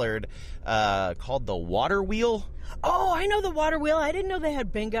Ballard, called the Water Wheel. Oh, I know the Water Wheel. I didn't know they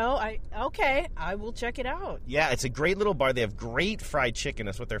had bingo. Okay, I will check it out. Yeah, it's a great little bar. They have great fried chicken.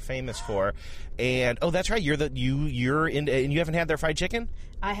 That's what they're famous for. And oh, that's right. You're in, and you haven't had their fried chicken?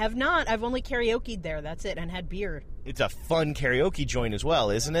 I have not. I've only karaoke'd there. That's it, and had beer. It's a fun karaoke joint as well,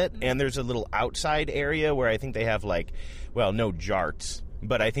 isn't it? And there's a little outside area where I think they have no jarts,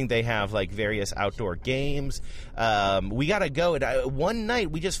 but I think they have various outdoor games. We got to go. One night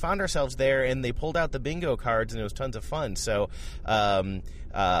we just found ourselves there, and they pulled out the bingo cards, and it was tons of fun. So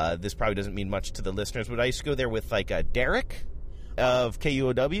this probably doesn't mean much to the listeners, but I used to go there with Derek of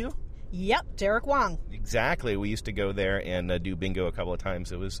KUOW. Yep, Derek Wong. Exactly. We used to go there and do bingo a couple of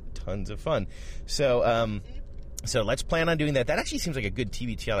times. It was tons of fun. So let's plan on doing that. That actually seems like a good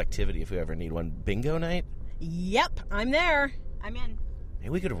TBTL activity if we ever need one. Bingo night? Yep, I'm there. I'm in. Maybe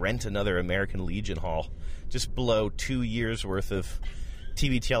we could rent another American Legion Hall. Just blow 2 years' worth of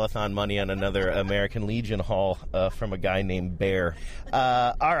TBTL-a-thon money on another American Legion Hall from a guy named Bear.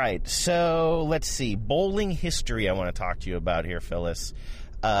 All right, so let's see. Bowling history I want to talk to you about here, Phyllis.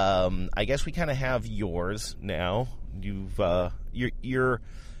 I guess we kind of have yours now. You're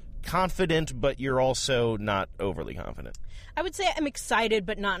confident, but you're also not overly confident. I would say I'm excited,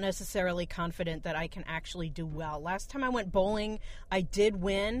 but not necessarily confident that I can actually do well. Last time I went bowling, I did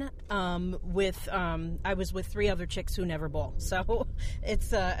win. I was with 3 other chicks who never bowl, so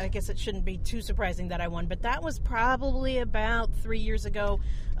it's. I guess it shouldn't be too surprising that I won. But that was probably about 3 years ago,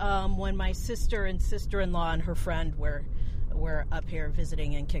 when my sister and sister-in-law and her friend were up here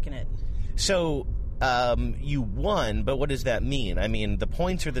visiting and kicking it. So. You won, but what does that mean? I mean, the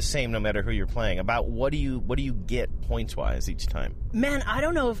points are the same no matter who you're playing. About what do you get points-wise each time? Man, I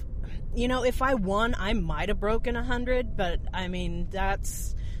don't know if I won, I might have broken 100, but I mean,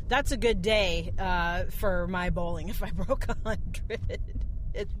 that's a good day for my bowling if I broke 100,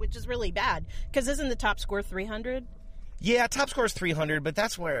 which is really bad, because isn't the top score 300? Yeah, top score is 300, but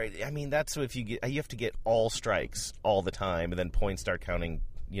that's where, that's if you have to get all strikes all the time, and then points start counting,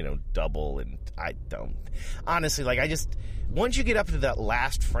 double, and I don't. Honestly, once you get up to that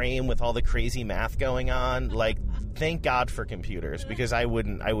last frame with all the crazy math going on, thank God for computers, because I would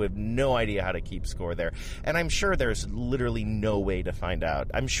have no idea how to keep score there. And I'm sure there's literally no way to find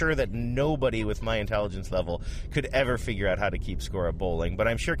out. I'm sure that nobody with my intelligence level could ever figure out how to keep score at bowling, but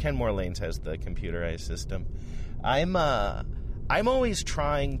I'm sure Kenmore Lanes has the computerized system. I'm always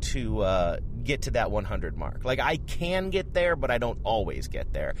trying to get to that 100 mark. I can get there, but I don't always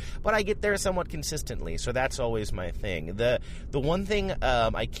get there. But I get there somewhat consistently, so that's always my thing. The one thing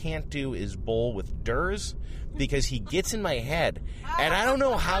I can't do is bowl with Durs, because he gets in my head, and I don't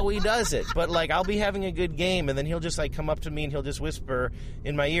know how he does it. But I'll be having a good game, and then he'll just come up to me and he'll just whisper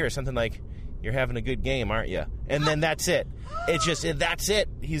in my ear something like, "You're having a good game, aren't you?" And then that's it. That's it.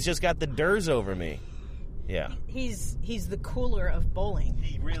 He's just got the Durs over me. Yeah. He's the cooler of bowling.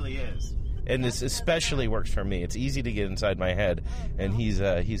 He really is. And this especially works for me. It's easy to get inside my head, and he's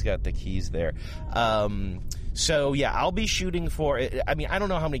got the keys there. So, yeah, I'll be shooting for... I don't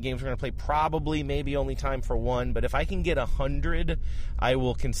know how many games we're going to play. Probably, maybe only time for one. But if I can get 100, I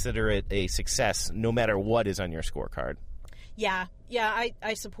will consider it a success, no matter what is on your scorecard. Yeah,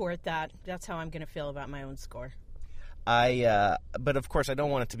 I support that. That's how I'm going to feel about my own score. But, of course, I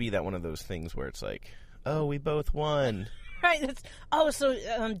don't want it to be that one of those things where it's like... Oh, we both won. Right. So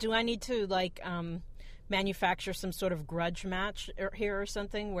do I need to manufacture some sort of grudge match here or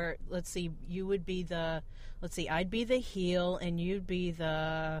something? Where I'd be the heel and you'd be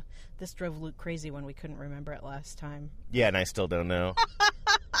the. This drove Luke crazy when we couldn't remember it last time. Yeah, and I still don't know.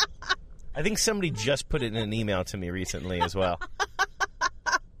 I think somebody just put it in an email to me recently as well.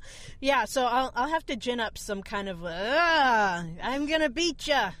 Yeah, so I'll have to gin up some kind of I'm gonna beat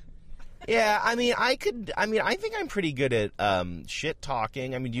ya. Yeah, I think I'm pretty good at shit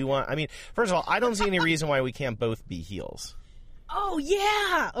talking. First of all, I don't see any reason why we can't both be heels. Oh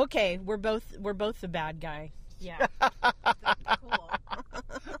yeah. Okay, we're both the bad guy. Yeah. Cool.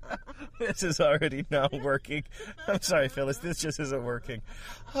 This is already not working. I'm sorry, Phyllis. This just isn't working.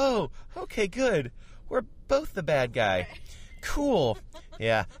 Oh, okay, good. We're both the bad guy. Cool.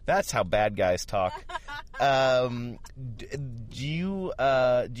 Yeah, that's how bad guys talk. Do you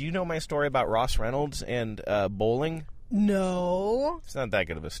know my story about Ross Reynolds and bowling? No. It's not that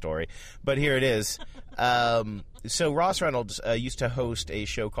good of a story, but here it is. So Ross Reynolds used to host a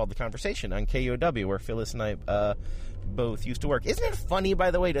show called The Conversation on KUOW, where Phyllis and I both used to work. Isn't it funny, by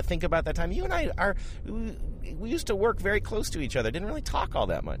the way, to think about that time? You and I we used to work very close to each other. Didn't really talk all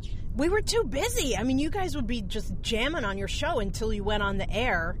that much. We were too busy. You guys would be just jamming on your show until you went on the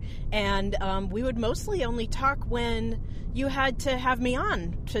air, and we would mostly only talk when you had to have me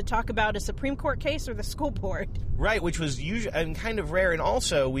on to talk about a Supreme Court case or the school board. Right, which was usually and kind of rare. And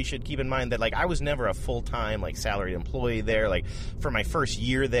also, we should keep in mind that, like, I was never a full-time, like, salaried employee there. Like, for my first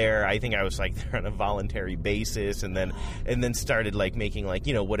year there, I think I was, like, there on a voluntary basis, and then started, like, making, like,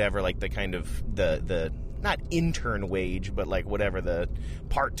 you know, whatever, like, the kind of the not intern wage, but like whatever the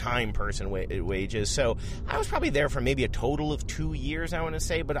part-time person wage is. So I was probably there for maybe a total of 2 years, I want to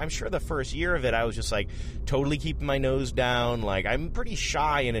say, but I'm sure the first year of it, I was just like totally keeping my nose down. Like, I'm pretty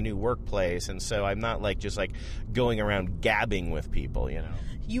shy in a new workplace, and so I'm not like just like going around gabbing with people, you know.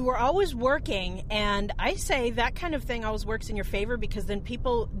 You were always working, and I say that kind of thing always works in your favor, because then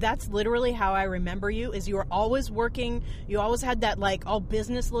people, that's literally how I remember you, is you were always working. You always had that, like, all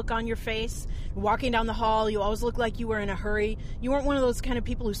business look on your face. Walking down the hall, you always looked like you were in a hurry. You weren't one of those kind of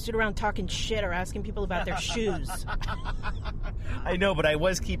people who stood around talking shit or asking people about their shoes. I know, but I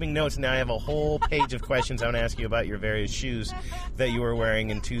was keeping notes. Now I have a whole page of questions I want to ask you about your various shoes that you were wearing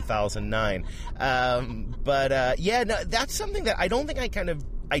in 2009. Yeah, no, that's something that I don't think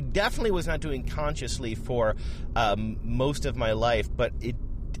I definitely was not doing consciously for most of my life, but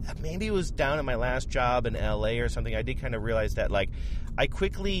maybe it was down at my last job in LA or something. I did kind of realize that, like, I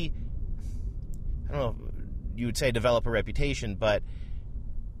quickly, I don't know if you would say develop a reputation, but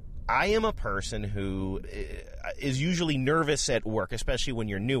I am a person who is usually nervous at work, especially when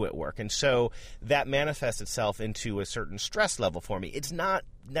you're new at work. And so that manifests itself into a certain stress level for me. It's not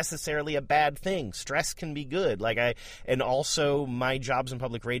necessarily a bad thing. Stress can be good. And also my jobs in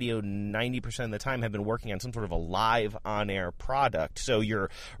public radio 90% of the time have been working on some sort of a live on-air product. So you're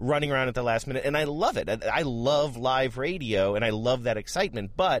running around at the last minute, and I love it. I love live radio, and I love that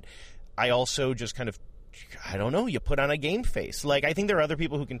excitement. But I also just kind of, I don't know, you put on a game face. Like, I think there are other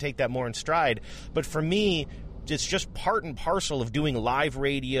people who can take that more in stride. But for me, it's just part and parcel of doing live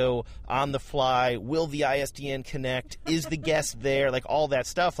radio on the fly. Will the ISDN connect? Is the guest there? Like, all that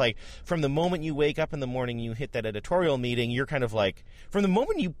stuff. Like, from the moment you wake up in the morning, you hit that editorial meeting, you're kind of like, from the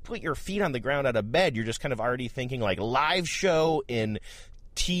moment you put your feet on the ground out of bed, you're just kind of already thinking, like, live show in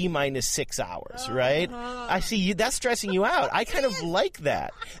T-6 hours, right? I see you. That's stressing you out. I kind of like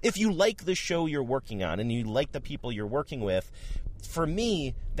that. If you like the show you're working on and you like the people you're working with, for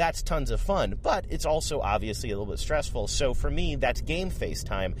me, that's tons of fun. But it's also obviously a little bit stressful. So for me, that's game face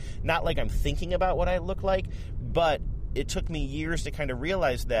time. Not like I'm thinking about what I look like, but it took me years to kind of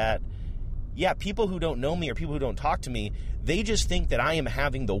realize that, yeah, people who don't know me or people who don't talk to me, they just think that I am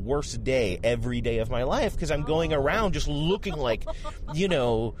having the worst day every day of my life because I'm going around just looking like, you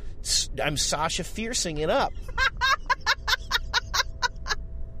know, I'm Sasha Fiercing it up.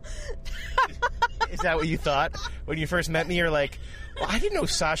 Is that what you thought? When you first met me, you're like, well, I didn't know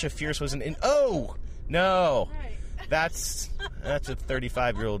Sasha Fierce was oh, no. That's a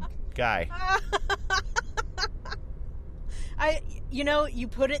 35-year-old guy. You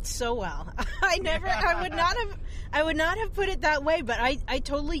put it so well. I would not have put it that way, but I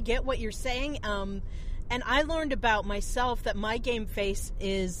totally get what you're saying. And I learned about myself that my game face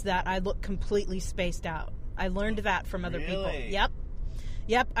is that I look completely spaced out. I learned that from other people.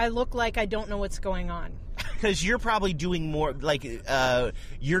 Yep. I look like I don't know what's going on. Because you're probably doing more, like,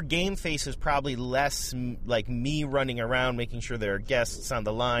 your game face is probably less like me running around making sure there are guests on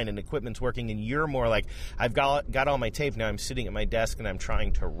the line and equipment's working, and you're more like, I've got all my tape, now I'm sitting at my desk and I'm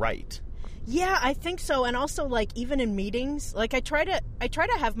trying to write. Yeah, I think so. And also, like, even in meetings, like, I try to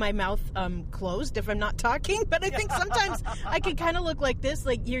have my mouth closed if I'm not talking, but I think sometimes I can kind of look like this.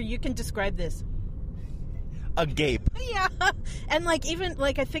 Like, you can describe this. A gape. Yeah. And, like, even,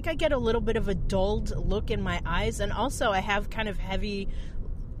 like, I think I get a little bit of a dulled look in my eyes. And also I have kind of heavy,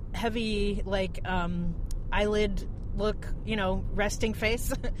 like, eyelid look, resting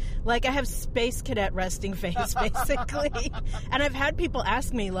face. Like, I have Space Cadet resting face, basically. And I've had people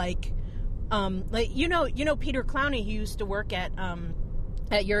ask me, like, Peter Clowney, who used to work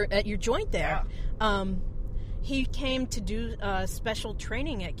at your joint there. Yeah. He came to do special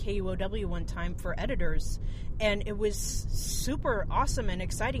training at KUOW one time for editors, and it was super awesome and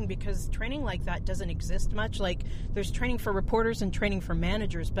exciting because training like that doesn't exist much. Like, there's training for reporters and training for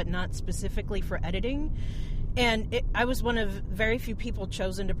managers, but not specifically for editing. And I was one of very few people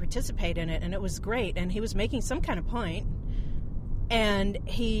chosen to participate in it, and it was great. And he was making some kind of point, and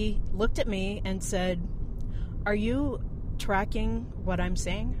he looked at me and said, "Are you tracking what I'm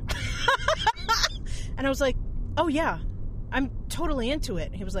saying?" And I was like, "Oh, yeah, I'm totally into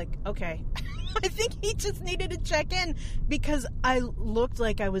it." He was like, "Okay." I think he just needed to check in because I looked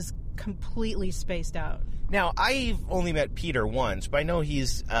like I was completely spaced out. Now, I've only met Peter once, but I know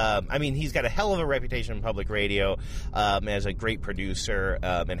he's got a hell of a reputation in public radio as a great producer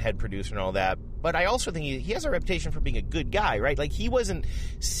and head producer and all that. But I also think he has a reputation for being a good guy, right? Like, he wasn't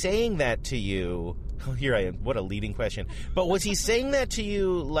saying that to you. Oh, here I am. What a leading question. But was he saying that to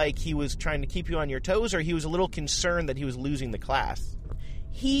you like he was trying to keep you on your toes, or he was a little concerned that he was losing the class?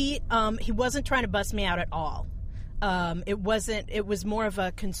 He wasn't trying to bust me out at all. It was more of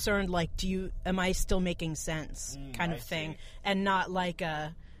a concern, like, am I still making sense kind of thing, and not like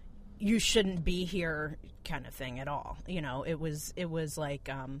a you shouldn't be here kind of thing at all. You know, it was like,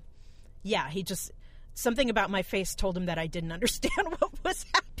 he just, something about my face told him that I didn't understand what was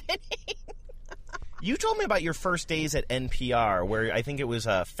happening. You told me about your first days at NPR, where I think it was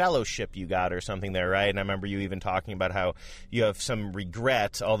a fellowship you got or something there, right? And I remember you even talking about how you have some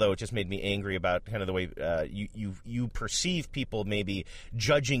regret, although it just made me angry about kind of the way you perceive people maybe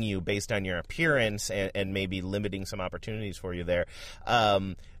judging you based on your appearance and maybe limiting some opportunities for you there.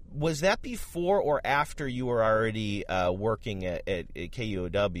 Was that before or after you were already working at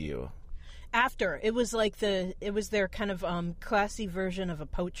KUOW? After. It was like their kind of classy version of a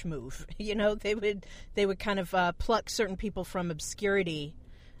poach move. You know, they would kind of pluck certain people from obscurity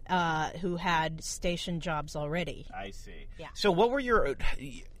who had station jobs already. I see. Yeah. So what were your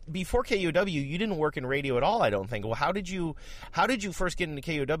before KUOW? You didn't work in radio at all, I don't think. Well, how did you first get into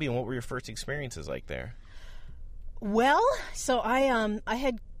KUOW, and what were your first experiences like there? Well, so I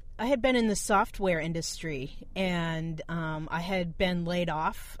had been in the software industry, and I had been laid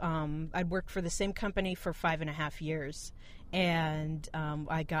off. I'd worked for the same company for 5.5 years, and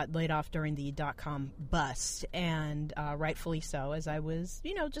I got laid off during the dot-com bust, and rightfully so, as I was,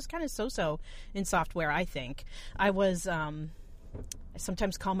 just kind of so-so in software, I think. I was... I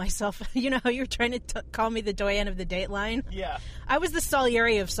sometimes call myself, how you're trying to call me the doyen of the Dateline? Yeah. I was the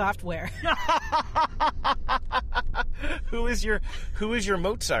Salieri of software. Who is your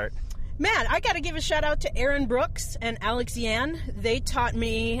Mozart? Man, I got to give a shout out to Aaron Brooks and Alex Yan. They taught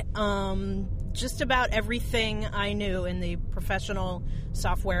me just about everything I knew in the professional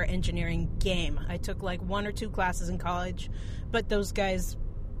software engineering game. I took like 1 or 2 classes in college, but those guys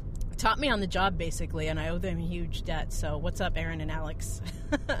taught me on the job, basically, and I owe them a huge debt. So what's up, Aaron and Alex?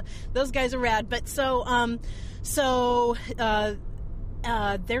 Those guys are rad. But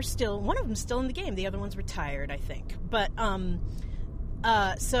they're still, one of them's still in the game. The other one's retired, I think. But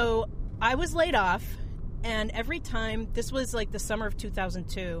so I was laid off, and every time, this was like the summer of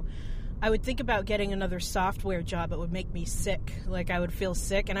 2002, I would think about getting another software job. It would make me sick. Like, I would feel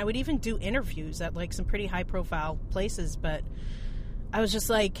sick, and I would even do interviews at like some pretty high profile places, but I was just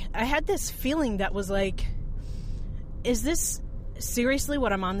like, I had this feeling that was like, is this seriously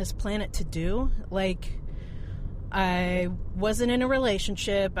what I'm on this planet to do? Like, I wasn't in a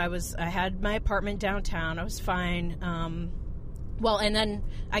relationship. I had my apartment downtown. I was fine. And then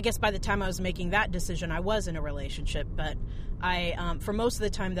I guess by the time I was making that decision, I was in a relationship. But for most of the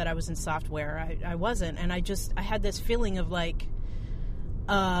time that I was in software, I wasn't. And I had this feeling of like,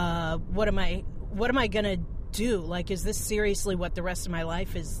 what am I going to do? Like, is this seriously what the rest of my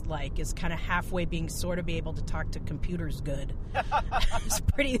life is like? Is kind of halfway be able to talk to computers good. It's a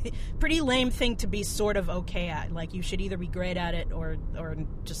pretty lame thing to be sort of okay at. Like, you should either be great at it or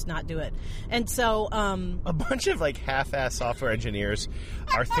just not do it. And so a bunch of like half-ass software engineers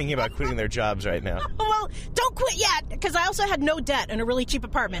are thinking about quitting their jobs right now. Well, don't quit yet, because I also had no debt and a really cheap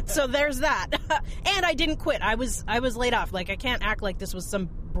apartment. So there's that. And I didn't quit. I was laid off. Like, I can't act like this was some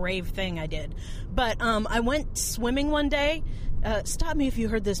brave thing I did. But I went swimming one day. Stop me if you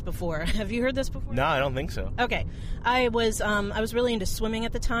heard this before. Have you heard this before? No, I don't think so. Okay. I was really into swimming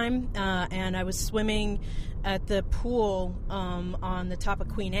at the time, and I was swimming at the pool on the top of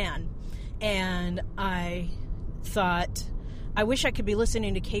Queen Anne. And I thought, I wish I could be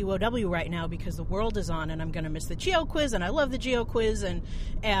listening to KUOW right now, because the world is on and I'm going to miss the Geo Quiz, and I love the Geo Quiz, and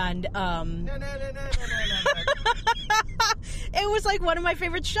it was like one of my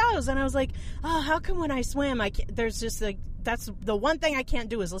favorite shows, and I was like, oh, how come when I swim, there's just like, that's the one thing I can't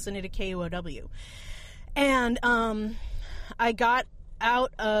do is listening to KUOW. And I got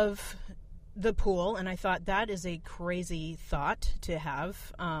out of the pool, and I thought, that is a crazy thought to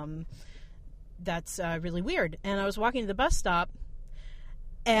have. That's really weird. And I was walking to the bus stop,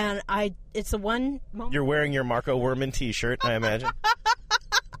 and it's the one moment. You're wearing your Marco Werman t-shirt, I imagine.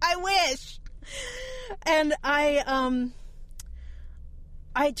 I wish. And I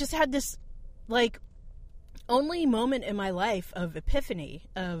just had this, like, only moment in my life of epiphany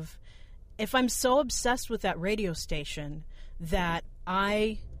of, if I'm so obsessed with that radio station that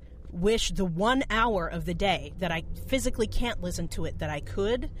I wish the 1 hour of the day that I physically can't listen to it that I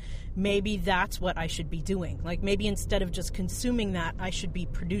could. Maybe that's what I should be doing. Like, maybe instead of just consuming that, I should be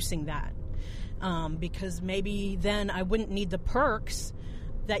producing that. Because maybe then I wouldn't need the perks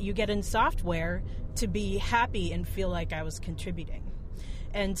that you get in software to be happy and feel like I was contributing.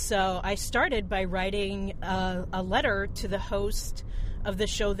 And so I started by writing a letter to the host of the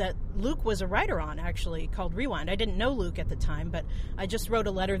show that Luke was a writer on, actually, called Rewind. I didn't know Luke at the time, but I just wrote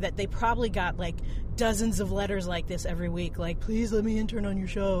a letter that they probably got like dozens of letters like this every week, like, please let me intern on your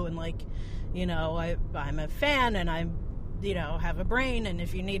show, and like, you know, I'm a fan, and I'm, you know, have a brain, and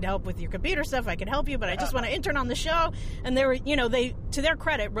if you need help with your computer stuff, I can help you, but I just want to intern on the show. And they were, you know, they, to their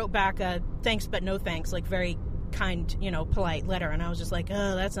credit, wrote back a thanks but no thanks, like very kind, you know, polite letter. And I was just like,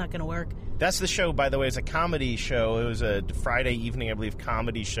 oh, that's not going to work. That's the show, by the way, is a comedy show. It was a Friday evening, I believe,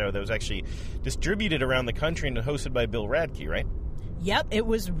 comedy show that was actually distributed around the country and hosted by Bill Radke, right? Yep, it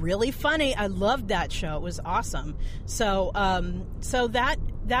was really funny. I loved that show. It was awesome. So that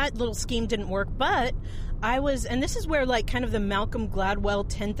little scheme didn't work, but I was, and this is where like kind of the Malcolm Gladwell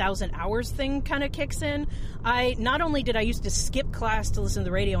 10,000 hours thing kind of kicks in. Not only did I used to skip class to listen to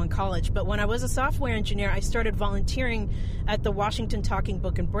the radio in college, but when I was a software engineer, I started volunteering at the Washington Talking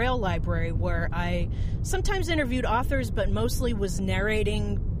Book and Braille Library, where I sometimes interviewed authors, but mostly was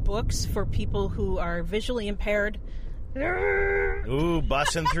narrating books for people who are visually impaired. Ooh,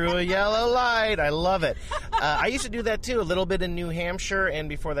 busting through a yellow light. I love it. I used to do that, too, a little bit in New Hampshire, and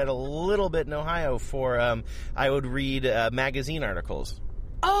before that, a little bit in Ohio for, I would read magazine articles.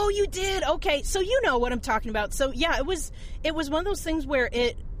 Oh, you did? Okay, so you know what I'm talking about. So, yeah, it was one of those things where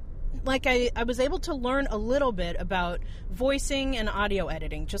it, like, I was able to learn a little bit about voicing and audio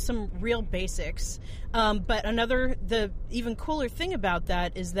editing, just some real basics. But the even cooler thing about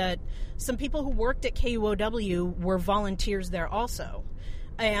that is that some people who worked at KUOW were volunteers there also.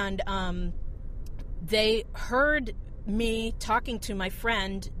 And they heard me talking to my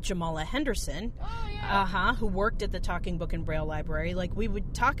friend Jamala Henderson, who worked at the Talking Book and Braille Library. Like, we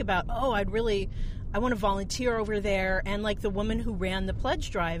would talk about, I want to volunteer over there. And like the woman who ran the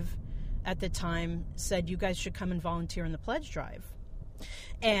pledge drive at the time said, you guys should come and volunteer in the pledge drive.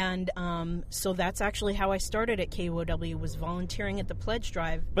 And so that's actually how I started at KUOW, was volunteering at the pledge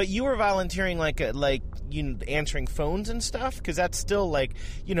drive. But you were volunteering like answering phones and stuff? Because that's still like,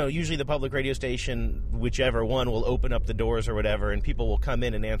 you know, usually the public radio station, whichever one, will open up the doors or whatever, and people will come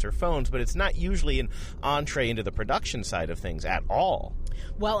in and answer phones, but it's not usually an entree into the production side of things at all.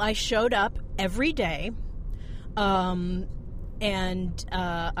 Well, I showed up every day. And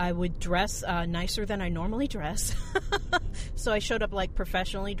I would dress nicer than I normally dress. So I showed up like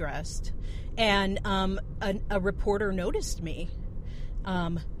professionally dressed. And a reporter noticed me.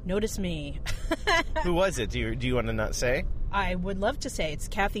 Who was it? Do you want to not say? I would love to say. It's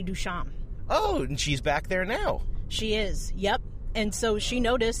Kathy Duchamp. Oh, and she's back there now. She is, yep. And so she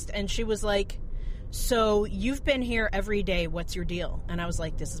noticed, and she was like, so you've been here every day. What's your deal? And I was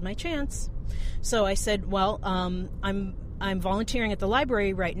like, this is my chance. So I said, well, I'm volunteering at the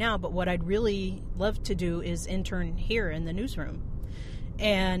library right now, but what I'd really love to do is intern here in the newsroom.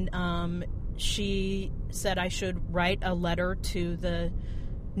 And she said I should write a letter to the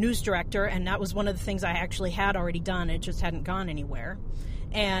news director, and that was one of the things I actually had already done. It just hadn't gone anywhere.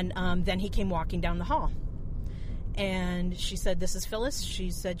 And then he came walking down the hall. And she said, this is Phyllis. She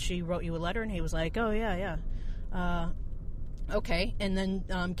said she wrote you a letter, and he was like, oh, yeah. Okay, and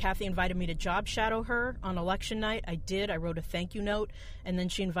then Kathy invited me to job shadow her on election night. I did. I wrote a thank you note, and then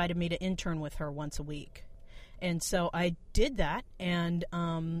she invited me to intern with her once a week. And so I did that, and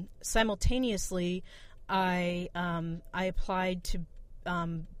simultaneously I applied to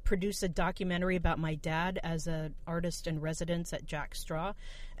produce a documentary about my dad as an artist in residence at Jack Straw.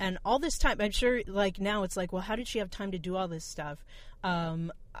 And all this time, I'm sure, like, now it's like, well, how did she have time to do all this stuff?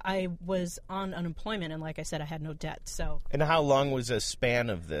 I was on unemployment, and like I said, I had no debt. So. And how long was a span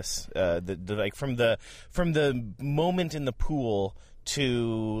of this? Like from the moment in the pool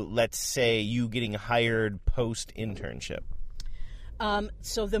to, let's say, you getting hired post internship?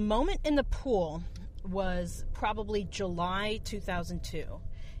 So the moment in the pool was probably July 2002,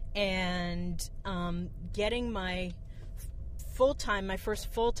 and getting my first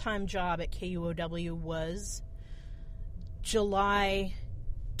full-time job at KUOW was July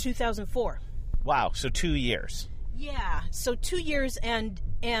 2004. Wow, so 2 years. Yeah, so 2 years, and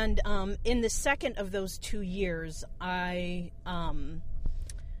in the second of those 2 years, I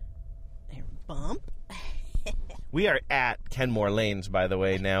bump. We are at Kenmore Lanes, by the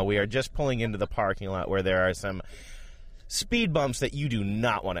way, now. We are just pulling into the parking lot where there are some speed bumps that you do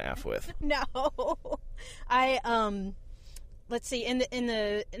not want to F with. No. let's see, in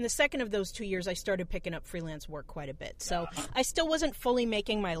the second of those 2 years, I started picking up freelance work quite a bit. So I still wasn't fully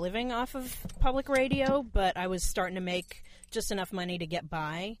making my living off of public radio, but I was starting to make just enough money to get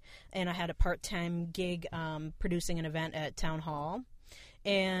by. And I had a part-time gig producing an event at Town Hall.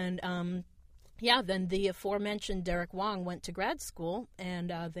 And then the aforementioned Derek Wong went to grad school,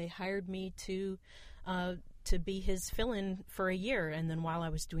 and they hired me to be his fill-in for a year. And then while I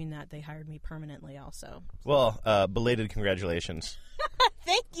was doing that, they hired me permanently also. Well, belated congratulations.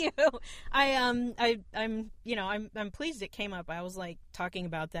 Thank you. I'm pleased it came up. I was like talking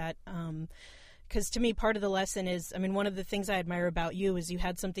about that because to me, part of the lesson is, I mean, one of the things I admire about you is you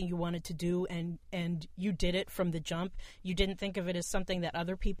had something you wanted to do and you did it from the jump. You didn't think of it as something that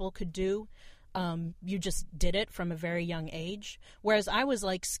other people could do. You just did it from a very young age. Whereas I was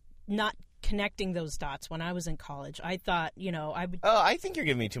like not connecting those dots when I was in college. I thought, I would. Oh, I think you're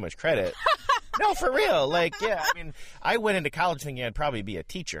giving me too much credit. No, for real. Like, yeah, I mean, I went into college thinking I'd probably be a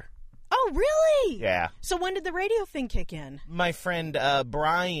teacher. Oh, really? Yeah. So when did the radio thing kick in? My friend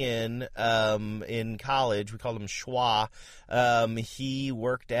Brian in college, we called him Schwa, he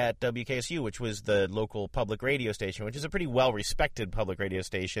worked at WKSU, which was the local public radio station, which is a pretty well-respected public radio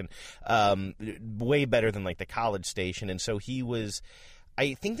station, way better than, like, the college station. And so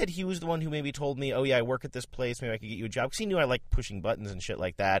I think that he was the one who maybe told me, oh, yeah, I work at this place. Maybe I could get you a job. Because he knew I liked pushing buttons and shit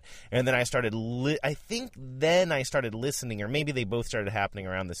like that. And then I started listening, or maybe they both started happening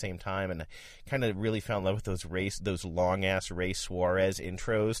around the same time. And I kind of really fell in love with those long-ass Ray Suarez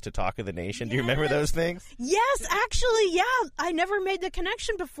intros to Talk of the Nation. Do you remember those things? Yes, actually, yeah. I never made the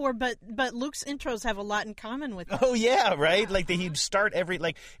connection before, but Luke's intros have a lot in common with that. Oh, yeah, right? Like, he'd start it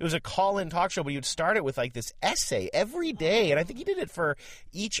was a call-in talk show, but he'd start it with, like, this essay every day. And I think he did it for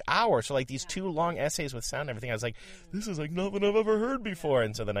each hour, so like these 2 long essays with sound and everything. I was like, this is like nothing I've ever heard before.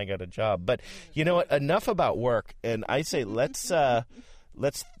 And so then I got a job. But you know what, enough about work. And I say let's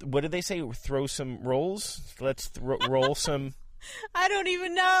what did they say, throw some rolls? Let's roll some. I don't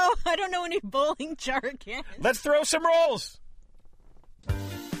even know. I don't know any bowling jargon. Let's throw some rolls.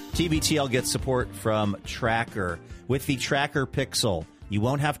 TBTL gets support from Tracker. With the Tracker Pixel, you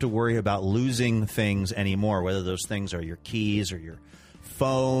won't have to worry about losing things anymore, whether those things are your keys or your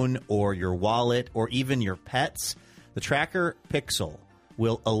phone or your wallet or even your pets. The Tracker Pixel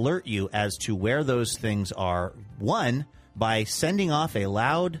will alert you as to where those things are, one, by sending off a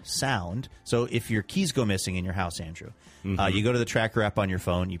loud sound. So if your keys go missing in your house, Andrew, you go to the Tracker app on your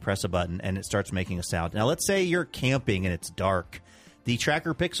phone, you press a button, and it starts making a sound. Now, let's say you're camping and it's dark. The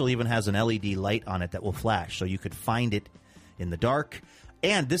Tracker Pixel even has an LED light on it that will flash, so you could find it in the dark.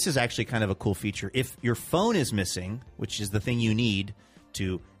 And this is actually kind of a cool feature. If your phone is missing, which is the thing you need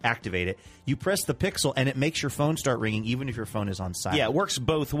to activate it, you press the Pixel and it makes your phone start ringing even if your phone is on silent. Yeah, it works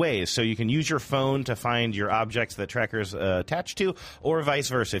both ways. So you can use your phone to find your objects that Tracker's attached to, or vice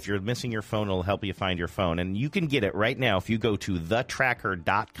versa. If you're missing your phone, it'll help you find your phone. And you can get it right now if you go to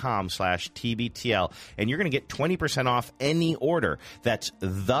thetracker.com/TBTL, and you're going to get 20% off any order. That's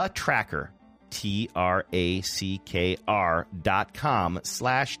thetracker,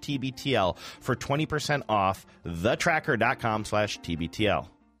 TRACKR.com/TBTL for 20% off, thetracker.com/TBTL.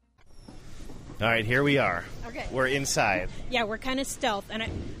 All right, here we are. Okay. We're inside. Yeah, we're kind of stealth, and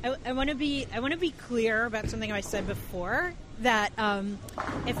I want to be clear about something I said before, that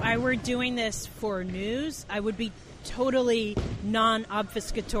if I were doing this for news, I would be totally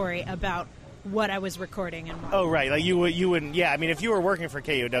non-obfuscatory about what I was recording and why. Oh, right. Like you wouldn't. Yeah, I mean, if you were working for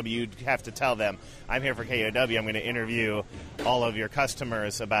KOW, you'd have to tell them, I'm here for KOW. I'm going to interview all of your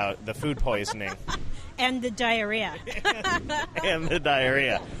customers about the food poisoning. And the diarrhea. And the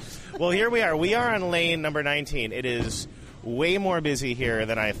diarrhea. Well, here we are. We are on lane number 19. It is way more busy here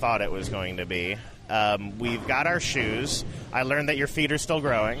than I thought it was going to be. We've got our shoes. I learned that your feet are still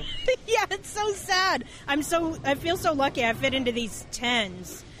growing. Yeah, it's so sad. I feel so lucky I fit into these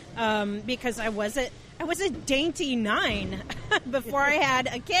 10s. Because I was a dainty 9 before I had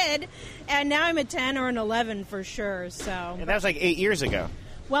a kid, and now I'm a 10 or an 11 for sure. So, and that was like 8 years ago.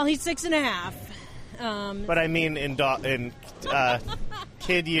 Well, he's 6.5. But I mean, in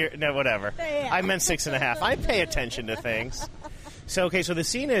kid year, no, whatever. Yeah. I meant 6.5. I pay attention to things. So, okay, so the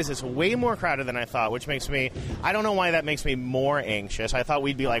scene is it's way more crowded than I thought, which makes me, I don't know why that makes me more anxious. I thought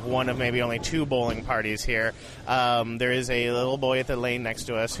we'd be like one of maybe only 2 bowling parties here. There is a little boy at the lane next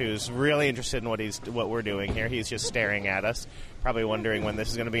to us who's really interested in what we're doing here. He's just staring at us, probably wondering when this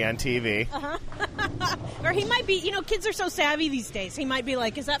is going to be on TV. Or he might be, kids are so savvy these days. He might be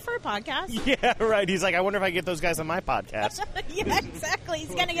like, is that for a podcast? Yeah, right. He's like, I wonder if I can get those guys on my podcast. Yeah, exactly.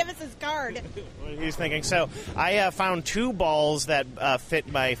 He's going to give us his card. He's thinking. So I found 2 balls that that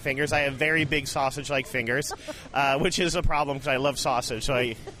fit my fingers. I have very big sausage-like fingers, which is a problem because I love sausage, so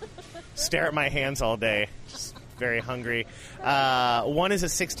I stare at my hands all day. Just very hungry. One is a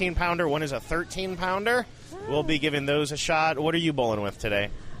 16-pounder, one is a 13-pounder. We'll be giving those a shot. What are you bowling with today?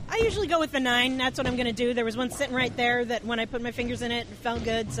 I usually go with the 9. That's what I'm going to do. There was one sitting right there that when I put my fingers in it, it felt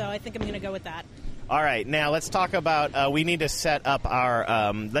good, so I think I'm going to go with that. All right, now let's talk about, we need to set up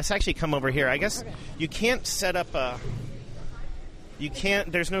our, let's actually come over here. I guess you can't set up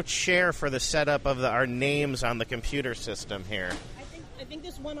there's no chair for the setup of our names on the computer system here. I think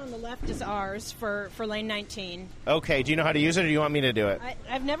this one on the left is ours for lane 19. Okay, do you know how to use it, or do you want me to do it?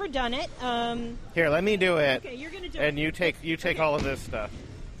 I've never done it. Here, let me do it. Okay, you're going to do it. And you take all of this stuff.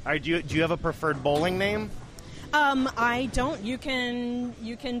 All right, do you have a preferred bowling name? I don't. You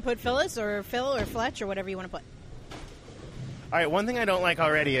can put Phyllis or Phil or Fletch or whatever you want to put. All right, one thing I don't like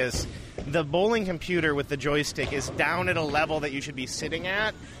already is the bowling computer with the joystick is down at a level that you should be sitting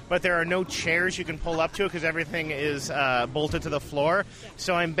at, but there are no chairs you can pull up to because everything is bolted to the floor.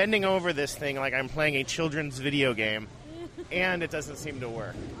 So I'm bending over this thing like I'm playing a children's video game, and it doesn't seem to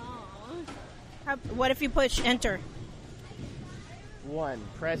work. What if you push enter? 1,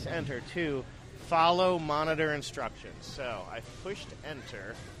 press enter. 2, follow monitor instructions. So I've pushed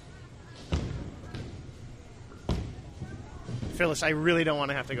enter. Phyllis, I really don't want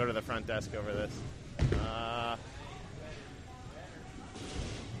to have to go to the front desk over this.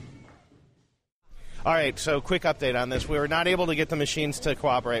 All right, so quick update on this. We were not able to get the machines to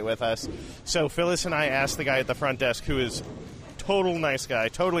cooperate with us. So Phyllis and I asked the guy at the front desk, who is totally nice guy,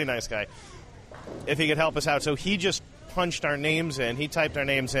 if he could help us out. So he just punched our names in. He typed our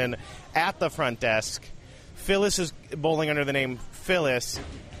names in at the front desk. Phyllis is bowling under the name Phyllis.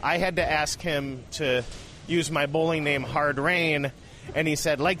 I had to ask him to use my bowling name Hard Rain, and he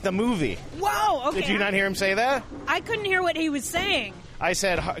said, like the movie. Whoa, okay. Did you not hear him say that? I couldn't hear what he was saying. I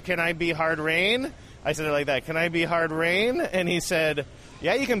said, can I be Hard Rain? I said it like that. Can I be Hard Rain? And he said,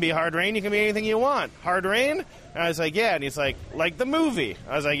 yeah, you can be Hard Rain. You can be anything you want. Hard Rain? And I was like, yeah. And he's like the movie.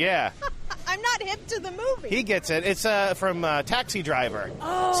 I was like, yeah. I'm not hip to the movie. He gets it. It's from Taxi Driver.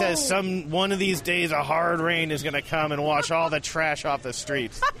 Oh. It says one of these days a hard rain is going to come and wash all the trash off the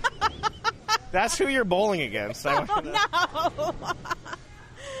streets. That's who you're bowling against. No.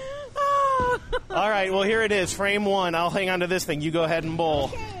 All right, well, here it is, frame 1. I'll hang on to this thing. You go ahead and bowl.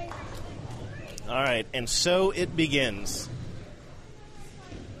 Okay. All right, and so it begins.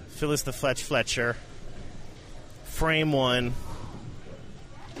 Phyllis the Fletcher. Frame 1.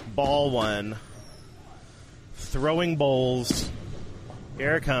 Ball 1. Throwing bowls.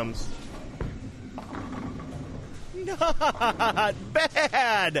 Here it comes. Not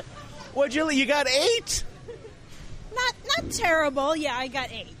bad. You got 8? Not terrible. Yeah, I got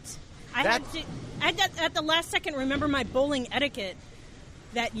 8. I had to, at the last second, remember my bowling etiquette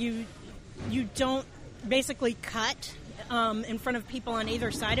that you don't basically cut in front of people on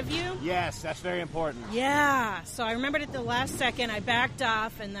either side of you. Yes, that's very important. Yeah, so I remembered at the last second, I backed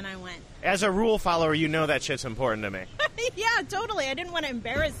off, and then I went. As a rule follower, you know that shit's important to me. Yeah, totally. I didn't want to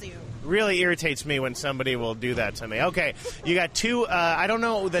embarrass you. Really irritates me when somebody will do that to me. Okay, you got 2, I don't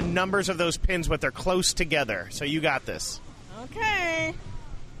know the numbers of those pins, but they're close together, so you got this. Okay.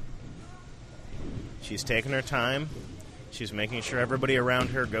 She's taking her time. She's making sure everybody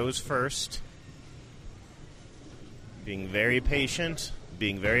around her goes first. Being very patient,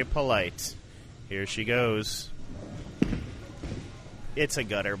 being very polite. Here she goes. It's a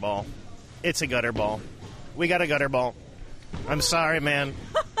gutter ball. It's a gutter ball. We got a gutter ball. I'm sorry, man.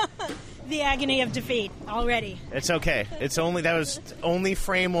 The agony of defeat already. It's okay. That was only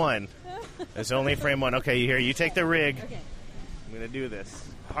frame 1. It's only frame 1. Okay, here, you take the rig. Okay. I'm going to do this.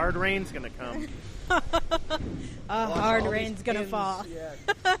 Hard rain's going to come. Hard rain's going to fall. Yeah.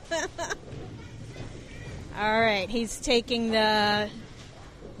 All right, he's taking the,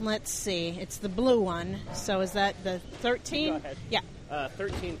 let's see, it's the blue one. So is that the 13? Go ahead. Yeah.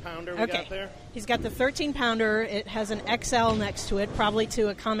 13-pounder we got there. He's got the 13-pounder. It has an XL next to it, probably to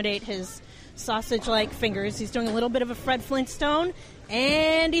accommodate his sausage-like fingers. He's doing a little bit of a Fred Flintstone,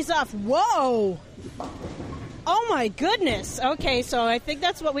 and he's off. Whoa! Oh, my goodness. Okay, so I think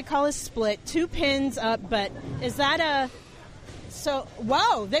that's what we call a split. 2 pins up, but is that a... So,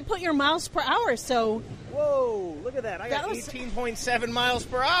 wow, they put your miles per hour, so... Whoa, look at that. I got 18.7 miles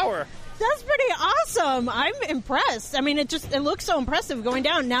per hour. That's pretty awesome. I'm impressed. I mean, it looks so impressive going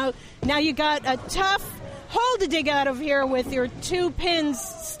down. Now you got a tough hole to dig out of here with your 2 pins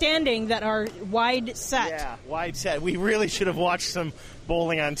standing that are wide set. Yeah, wide set. We really should have watched some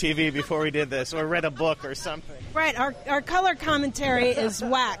bowling on TV before we did this, or read a book or something. Right, our color commentary is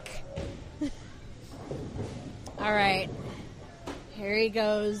whack. All right. Here he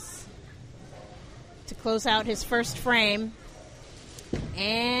goes to close out his first frame.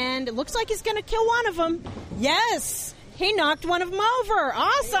 And it looks like he's going to kill one of them. Yes! He knocked one of them over.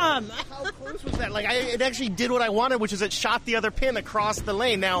 Awesome! How close was that? Like, it actually did what I wanted, which is it shot the other pin across the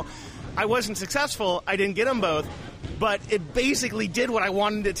lane. Now, I wasn't successful. I didn't get them both. But it basically did what I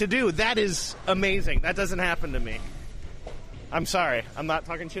wanted it to do. That is amazing. That doesn't happen to me. I'm sorry. I'm not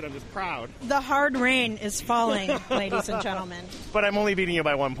talking shit. I'm just proud. The hard rain is falling, ladies and gentlemen. But I'm only beating you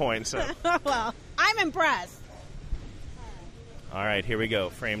by 1 point, so. Well, I'm impressed. All right, here we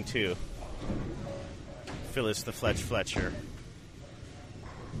go. Frame 2. Phyllis the Fletcher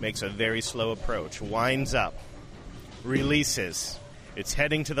makes a very slow approach, winds up, releases. It's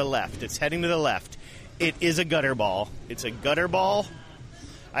heading to the left. It is a gutter ball. It's a gutter ball.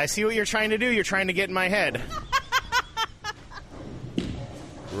 I see what you're trying to do. You're trying to get in my head.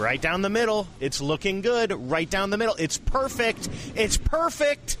 Right down the middle. It's looking good. Right down the middle. It's perfect.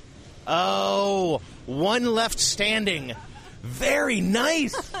 Oh, one left standing. Very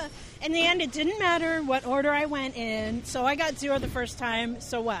nice. In the end, it didn't matter what order I went in, so I got 0 the first time.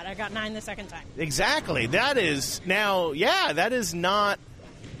 So what? I got 9 the second time. Exactly. That is not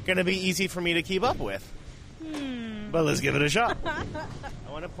going to be easy for me to keep up with. But let's give it a shot.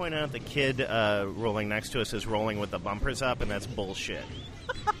 I want to point out the kid rolling next to us is rolling with the bumpers up, and that's bullshit.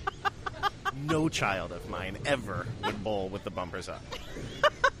 No child of mine ever would bowl with the bumpers up.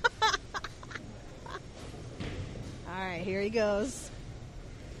 All right, here he goes.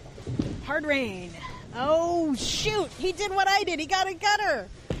 Hard rain. Oh, shoot. He did what I did. He got a gutter.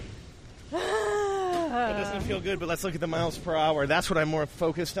 That doesn't feel good, but let's look at the miles per hour. That's what I'm more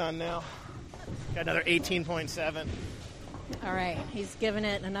focused on now. Got another 18.7. All right, he's giving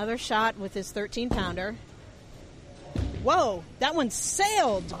it another shot with his 13-pounder. Whoa, that one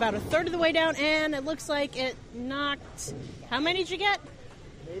sailed about a third of the way down, and it looks like it knocked... How many did you get?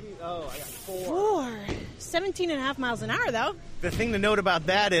 I got 4. 17.5 miles an hour, though. The thing to note about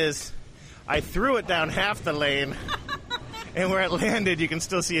that is I threw it down half the lane, and where it landed, you can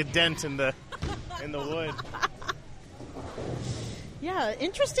still see a dent in the wood. Yeah,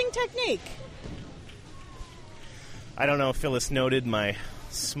 interesting technique. I don't know if Phyllis noted my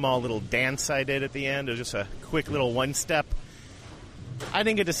small little dance I did at the end. It was just a quick little one-step. I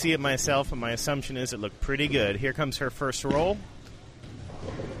didn't get to see it myself, but my assumption is it looked pretty good. Here comes her first roll.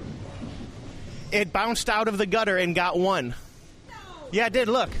 It bounced out of the gutter and got 1. No. Yeah, it did.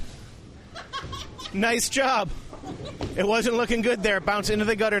 Look. Nice job. It wasn't looking good there. It bounced into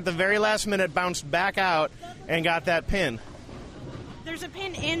the gutter at the very last minute, bounced back out, and got that pin. There's a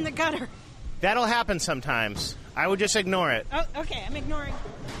pin in the gutter. That'll happen sometimes. I would just ignore it. Oh, okay. I'm ignoring.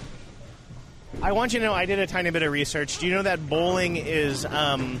 I want you to know I did a tiny bit of research. Do you know that bowling is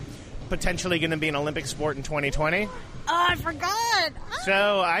potentially going to be an Olympic sport in 2020? Oh, I forgot.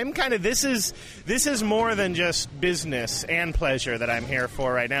 So I'm kind of this is more than just business and pleasure that I'm here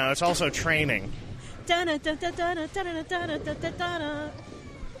for right now. It's also training. All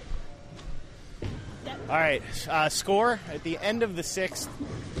right, score at the end of the sixth.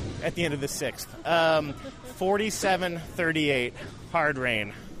 47-38, hard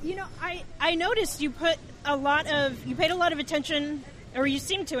rain. You know, I noticed you paid a lot of attention, or you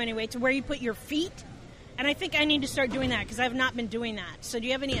seem to anyway, to where you put your feet. And I think I need to start doing that because I've not been doing that. So do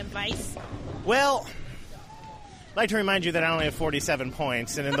you have any advice? Well, I'd like to remind you that I only have 47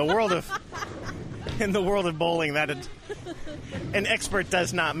 points, and in the world of bowling, that an expert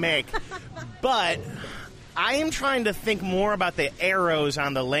does not make. But I am trying to think more about the arrows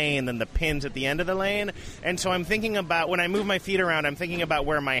on the lane than the pins at the end of the lane. And so I'm thinking about, when I move my feet around, I'm thinking about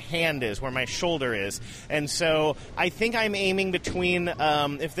where my hand is, where my shoulder is. And so I think I'm aiming between,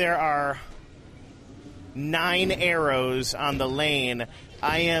 if there are 9 arrows on the lane,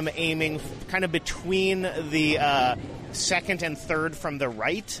 I am aiming kind of between the second and third from the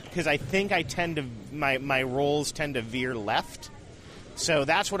right, because I think my rolls tend to veer left. So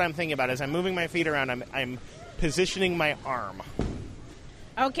that's what I'm thinking about. As I'm moving my feet around, I'm positioning my arm.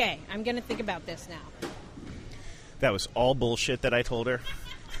 Okay, I'm going to think about this now. That was all bullshit that I told her.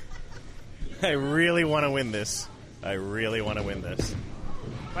 I really want to win this. By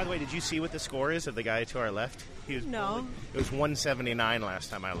the way, did you see what the score is of the guy to our left? No. It was 179 last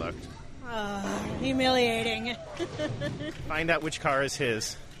time I looked. Humiliating. Find out which car is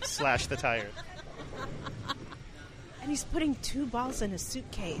his. Slash the tires. And he's putting 2 balls in a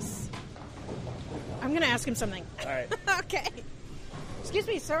suitcase. I'm going to ask him something. All right. Okay. Excuse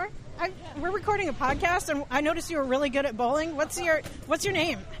me, sir. We're recording a podcast, and I noticed you were really good at bowling. What's your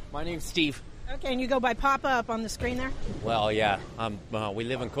name? My name's Steve. Okay, and you go by Papa up on the screen there? Well, yeah. We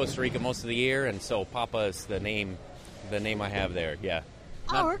live in Costa Rica most of the year, and so Papa is the name the name I have there. Yeah.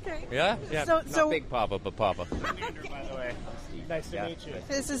 Oh, okay. Yeah. So- Not Big Papa, but Papa. Andrew, by the way. Nice to meet you.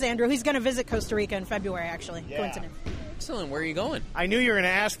 This is Andrew. He's going to visit Costa Rica in February, actually. Yeah. Coincidence. Excellent. Where are you going? I knew you were going to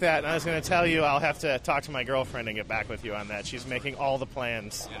ask that, and I was going to tell you I'll have to talk to my girlfriend and get back with you on that. She's making all the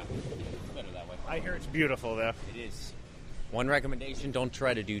plans. Yeah. It's better that way. I hear it's beautiful, though. It is. One recommendation: don't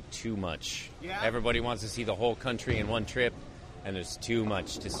try to do too much. Yeah. Everybody wants to see the whole country in one trip, and there's too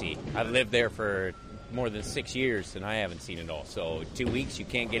much to see. I've lived there for more than 6 years, and I haven't seen it all. So 2 weeks, you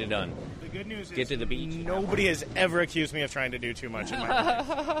can't get it done. The good news is Get to the beach. nobody has ever accused me of trying to do too much in my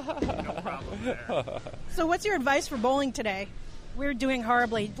life. No problem there. So what's your advice for bowling today? We're doing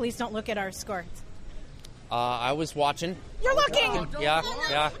horribly. Please don't look at our scores. I was watching. You're looking!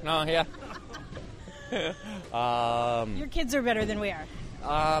 Your kids are better than we are.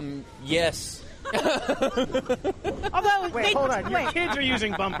 Yes. Although, Wait, hold on. Your kids are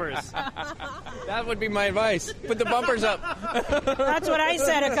using bumpers. That would be my advice. Put the bumpers up. That's what I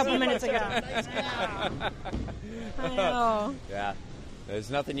said a couple minutes ago. I know. Yeah.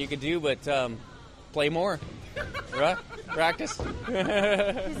 There's nothing you can do but play more. Right? Practice.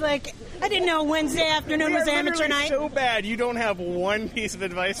 He's like, I didn't know Wednesday afternoon was amateur night. So bad. You don't have one piece of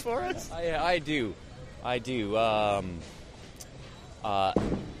advice for us? I do.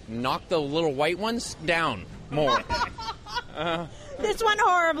 Knock the little white ones down more. This went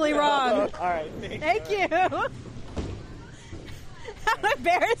horribly wrong. All right. Thank you. How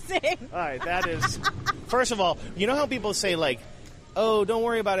embarrassing. All right, that is... First of all, you know how people say, like, oh, don't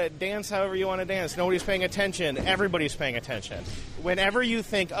worry about it, dance however you want to dance. Nobody's paying attention. Everybody's paying attention. Whenever you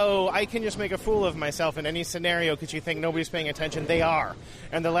think, oh, I can just make a fool of myself in any scenario because you think nobody's paying attention, they are.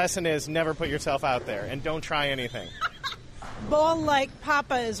 And the lesson is never put yourself out there and don't try anything. Bowl like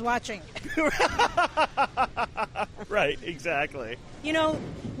Papa is watching. Right, exactly. You know,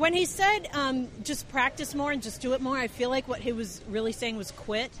 when he said just practice more and just do it more, I feel like what he was really saying was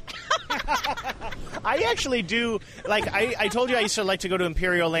quit. I actually do, like, I told you I used to like to go to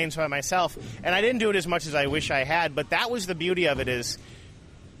Imperial Lanes by myself, and I didn't do it as much as I wish I had, but that was the beauty of it is,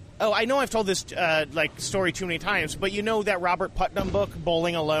 oh, I know I've told this, story too many times, but you know that Robert Putnam book,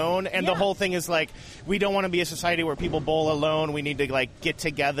 Bowling Alone, and the whole thing is, like, we don't want to be a society where people bowl alone, we need to, like, get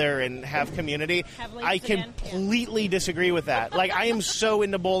together and have community. I completely disagree with that. Like, I am so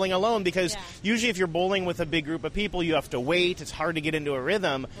into bowling alone because usually if you're bowling with a big group of people, you have to wait, it's hard to get into a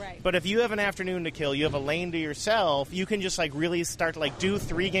rhythm, but if you have an afternoon to kill, you have a lane to yourself, you can just, like, really start to, like, do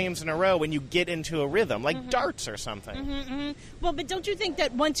 3 games in a row and you get into a rhythm, like darts or something. Well, but don't you think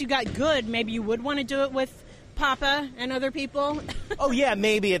that once you got good, maybe you would want to do it with Papa and other people? Oh yeah,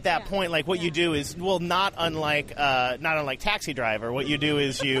 maybe at that point, like what you do is, well, not unlike Taxi Driver. What you do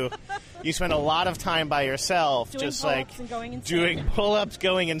is you spend a lot of time by yourself, Doing just pull-ups like and going insane. doing pull-ups,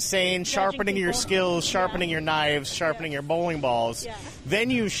 going insane, sharpening your people. skills, sharpening your knives, sharpening your bowling balls. Yeah. Then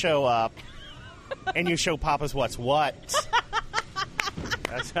you show up and you show Papa's what's what.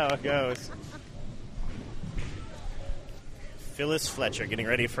 That's how it goes. Phyllis Fletcher getting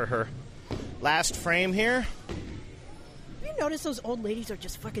ready for her last frame here. Have you noticed those old ladies are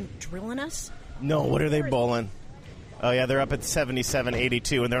just fucking drilling us? No, what are they bowling? Oh, yeah, they're up at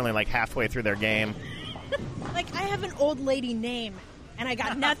 77-82, and they're only like halfway through their game. Like, I have an old lady name, and I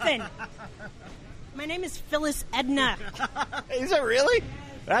got nothing. My name is Phyllis Edna. Is it really?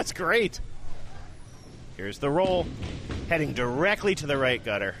 That's great. Here's the roll, heading directly to the right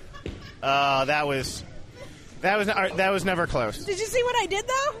gutter. That was never close. Did you see what I did,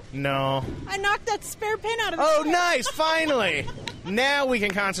 though? No. I knocked that spare pin out of the Oh, stick. nice! Finally, now we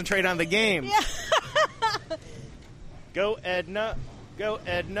can concentrate on the game. Yeah. Go, Edna. Go,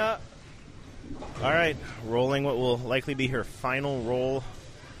 Edna. All right, rolling what will likely be her final roll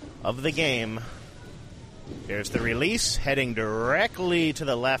of the game. There's the release, heading directly to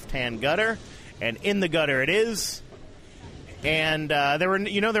the left-hand gutter, and in the gutter it is. And there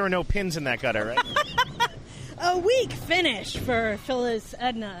were no pins in that gutter, right? A weak finish for Phyllis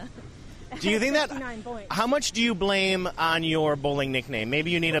Edna. Do you think that? 59 points. How much do you blame on your bowling nickname?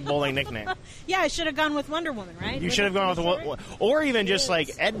 Maybe you need a bowling nickname. Yeah, I should have gone with Wonder Woman, right? You should have gone with or even just like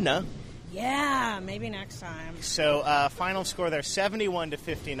Edna. Yeah, maybe next time. So final score there,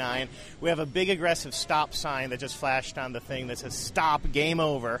 71-59. We have a big aggressive stop sign that just flashed on the thing that says "Stop, game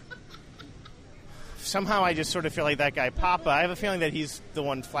over." Somehow I just sort of feel like that guy Papa. I have a feeling that he's the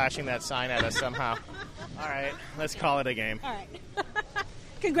one flashing that sign at us somehow. All right, let's call it a game. All right.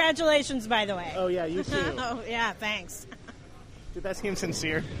 Congratulations, by the way. Oh, yeah, you too. Oh, yeah, thanks. Did that seem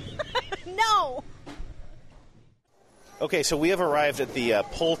sincere? No! Okay, so we have arrived at the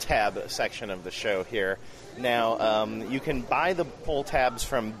pull tab section of the show here. Now, you can buy the pull tabs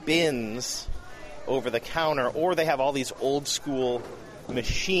from bins over the counter, or they have all these old school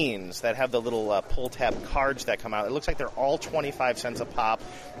machines that have the little pull tab cards that come out. It looks like they're all 25 cents a pop,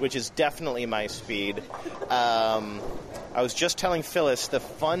 which is definitely my speed. I was just telling Phyllis, the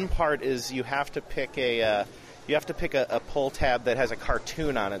fun part is you have to pick a pull tab that has a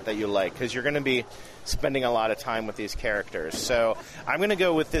cartoon on it that you like, because you're going to be spending a lot of time with these characters. So I'm going to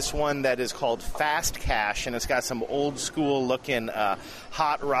go with this one that is called Fast Cash, and it's got some old school looking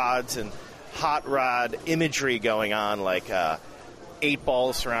hot rods and hot rod imagery going on, like 8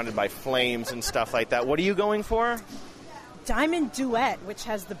 balls surrounded by flames and stuff like that. What are you going for? Diamond Duet, which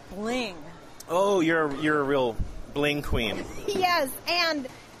has the bling. Oh, you're a real bling queen. Yes, and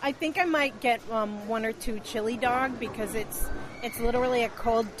I think I might get 1 or 2 chili dog, because it's literally a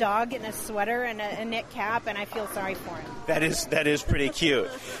cold dog in a sweater and a knit cap, and I feel sorry for him. That is pretty cute.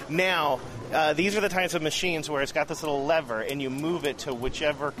 Now, these are the types of machines where it's got this little lever, and you move it to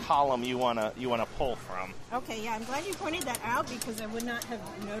whichever column you wanna pull from. Okay, yeah, I'm glad you pointed that out, because I would not have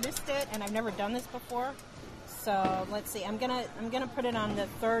noticed it, and I've never done this before. So let's see. I'm gonna put it on the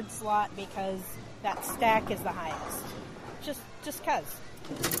 3rd slot, because that stack is the highest. Just 'cause.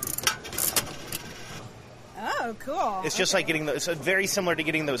 Oh, cool. It's just like it's very similar to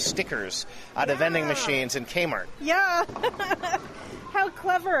getting those stickers out of vending machines in Kmart. Yeah. How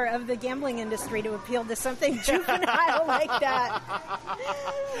clever of the gambling industry to appeal to something juvenile like that.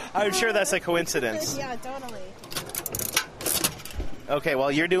 I'm sure that's a coincidence. Yeah, totally. Okay,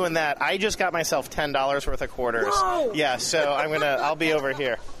 well, you're doing that. I just got myself $10 worth of quarters. Whoa! Yeah, so I'll be over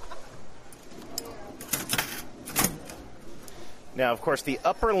here. Now, of course, the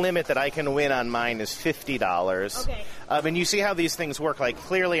upper limit that I can win on mine is $50. Okay. And you see how these things work. Like,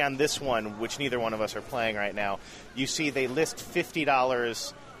 clearly on this one, which neither one of us are playing right now, you see they list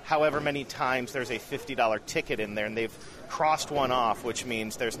 $50 however many times there's a $50 ticket in there, and they've crossed one off, which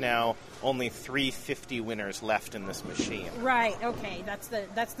means there's now only 350 winners left in this machine. Right, okay. That's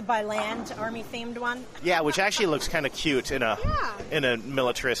the by land army themed one. Yeah, which actually looks kind of cute in a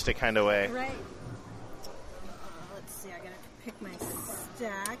militaristic kind of way. Right. Let's see, I gotta pick my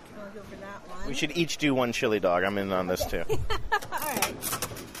stack. I'll go for that one. We should each do 1 chili dog. I'm in on this too. Alright.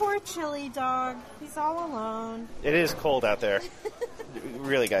 Poor chili dog. He's all alone. It is cold out there.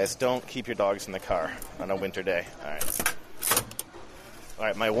 Really, guys, don't keep your dogs in the car on a winter day. All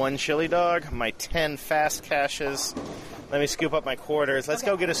right, my 1 chili dog, my 10 fast cashes. Let me scoop up my quarters. Let's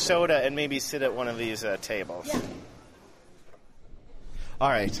go get a soda and maybe sit at one of these tables. Yeah. All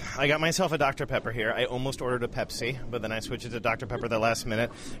right, I got myself a Dr. Pepper here. I almost ordered a Pepsi, but then I switched it to Dr. Pepper the last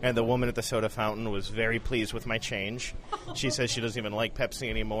minute, and the woman at the soda fountain was very pleased with my change. She says she doesn't even like Pepsi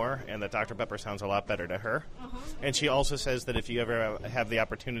anymore, and that Dr. Pepper sounds a lot better to her. And she also says that if you ever have the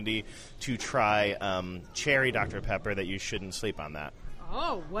opportunity to try cherry Dr. Pepper, that you shouldn't sleep on that.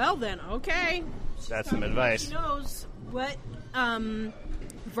 Oh, well then, okay. That's some advice. She knows. What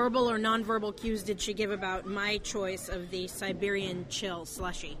verbal or nonverbal cues did she give about my choice of the Siberian Chill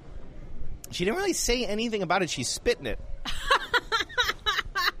slushy? She didn't really say anything about it. She's spitting it.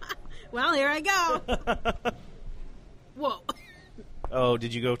 Well, here I go. Whoa. Oh,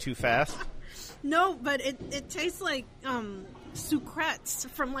 did you go too fast? No, but it tastes like sucrettes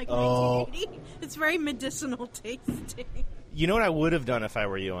from like 1980. It's very medicinal tasting. You know what I would have done if I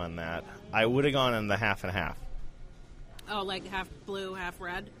were you on that? I would have gone on the half and half. Oh, like half blue, half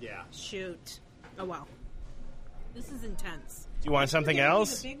red? Yeah. Shoot. Oh, wow. This is intense. Do you want something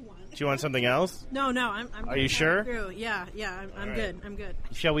else? The big one. Do you want something else? No, I'm Are you sure? through. Yeah, I'm right. good. I'm good.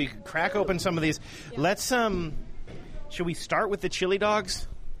 Shall we crack open some of these? Yeah. Let's should we start with the chili dogs?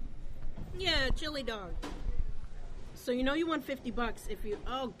 Yeah, chili dog. So you know you won $50 if you...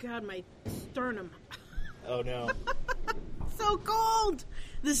 Oh, God, my sternum. Oh, no. So cold!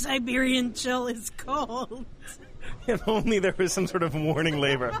 The Siberian Chill is cold. If only there was some sort of warning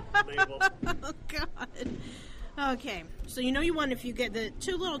label. Oh, God. Okay, so you know you won if you get the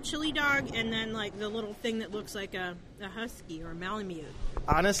 2 little chili dog and then, like, the little thing that looks like a husky or a Malamute.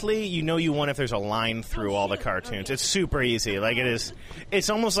 Honestly, you know you won if there's a line through all the cartoons. Okay. It's super easy. Like, it is. It's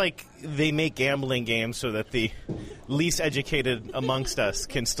almost like they make gambling games so that the least educated amongst us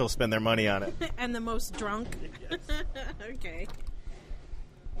can still spend their money on it. And the most drunk? Yes. Okay.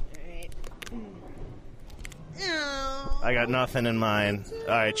 All right. Oh. I got nothing in mine. All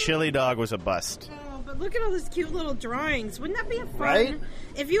right, chili dog was a bust. Oh, but look at all these cute little drawings. Wouldn't that be a fun? Right?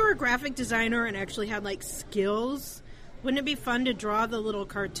 If you were a graphic designer and actually had, like, skills, wouldn't it be fun to draw the little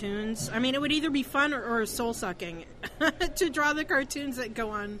cartoons? I mean, it would either be fun or soul-sucking to draw the cartoons that go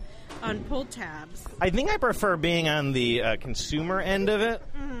on pull tabs. I think I prefer being on the consumer end of it.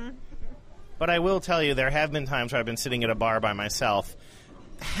 Mm-hmm. But I will tell you, there have been times where I've been sitting at a bar by myself,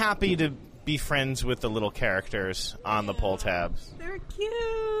 happy to be friends with the little characters on the pull tabs. They're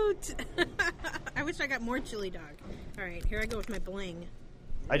cute. I wish I got more chili dog. All right, here I go with my bling.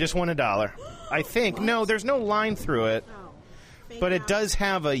 I just won $1. I think. No, there's no line through it. Oh. Fake But it out. does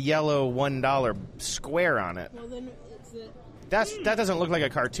have a yellow $1 square on it. Well, then it's the... That doesn't look like a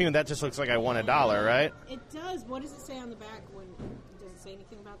cartoon. That just looks like I won $1, right? It does. What does it say on the back? Does it say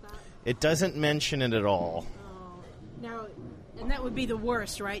anything about that? It doesn't mention it at all. Oh. Now, and that would be the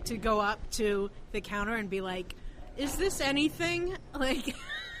worst, right? To go up to the counter and be like, "Is this anything?" Like,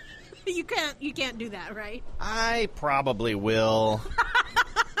 you can't do that, right? I probably will.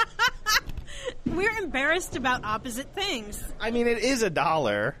 We're embarrassed about opposite things. I mean, it is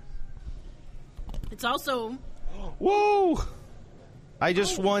 $1. It's also... Whoa! I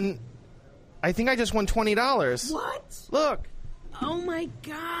just won... I think I just won $20. What? Look. Oh my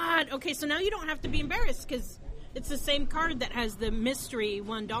god. Okay, so now you don't have to be embarrassed because it's the same card that has the mystery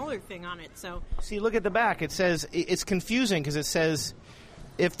 $1 thing on it. So See, look at the back. It says... It's confusing because it says...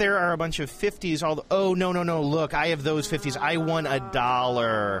 If there are a bunch of 50s, oh, no, look, I have those 50s. I won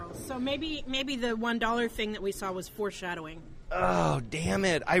 $1. So maybe the $1 thing that we saw was foreshadowing. Oh, damn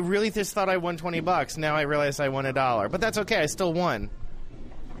it. I really just thought I won $20. Now I realize I won $1. But that's okay. I still won.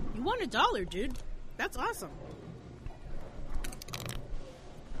 You won $1, dude. That's awesome.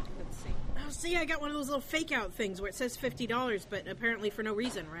 Let's see. Oh, see, I got one of those little fake out things where it says $50, but apparently for no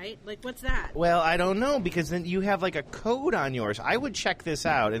reason, right? Like, what's that? Well, I don't know, because then you have like a code on yours. I would check this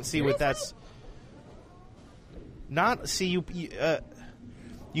out and see what that's... Not... See,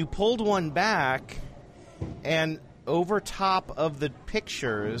 you pulled one back, and over top of the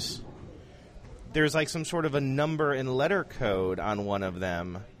pictures, there's like some sort of a number and letter code on one of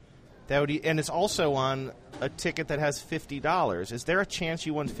them. And it's also on a ticket that has $50. Is there a chance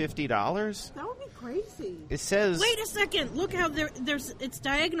you won $50? That would be crazy. It says... Wait a second. Look how there's it's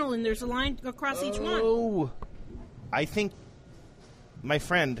diagonal and there's a line across each one. Oh, I think, my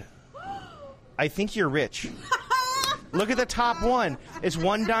friend, I think you're rich. Look at the top one. It's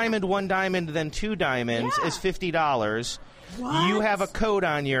one diamond, then two diamonds. Yeah. It's $50. What? You have a code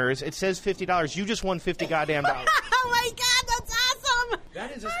on yours. It says $50. You just won $50 goddamn dollars. Oh my god, that's awesome!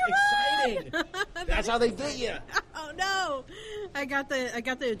 That is just exciting. That's how they get you. Oh no, I got the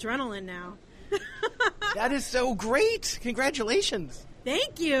adrenaline now. That is so great. Congratulations.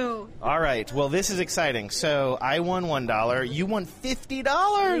 Thank you. All right. Well, this is exciting. So I won $1. You won $50.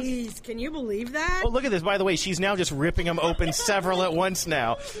 Jeez, can you believe that? Oh, look at this. By the way, she's now just ripping them open several at once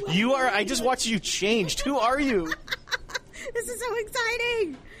now. You are... I just watched you changed. Who are you? This is so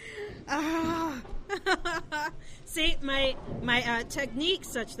exciting. See, my technique,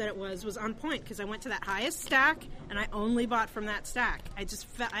 such that it was on point, because I went to that highest stack, and I only bought from that stack. I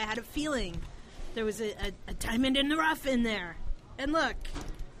had a feeling there was a diamond in the rough in there. And look.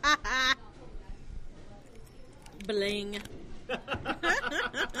 Bling.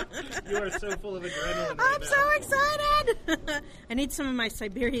 You are so full of adrenaline. I'm so excited. I need some of my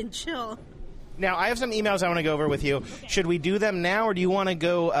Siberian chill. Now, I have some emails I want to go over with you. Okay. Should we do them now, or do you want to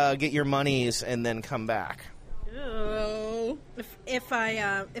go get your monies and then come back? Oh, if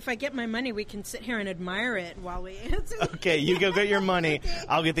I get my money, we can sit here and admire it while we answer. Okay, you go get your money. Okay.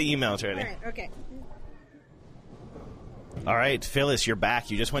 I'll get the emails ready. All right, okay. All right, Phyllis, you're back.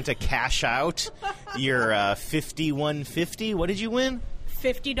 You just went to cash out your $51.50. What did you win?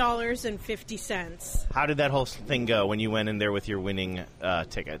 $50.50. How did that whole thing go when you went in there with your winning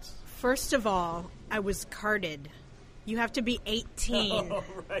tickets? First of all, I was carded. You have to be 18. Oh,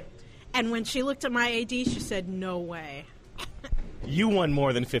 right. And when she looked at my ID, she said, "No way." You won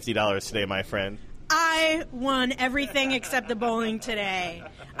more than $50 today, my friend. I won everything except the bowling today.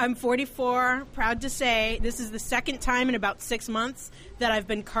 I'm 44, proud to say this is the second time in about 6 months that I've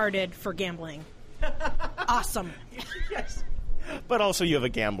been carded for gambling. Awesome. Yes. But also you have a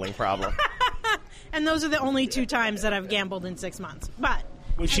gambling problem. And those are the only 2 times that I've gambled in 6 months. But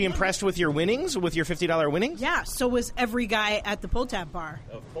was she impressed with your winnings, with your $50 winnings? yeah, so was every guy at the pull tab bar.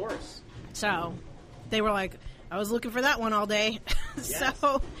 Of course. So they were like, I was looking for that one all day. Yes.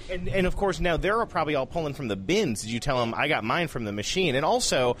 So, and of course, now they're probably all pulling from the bins. Did you tell them, I got mine from the machine? And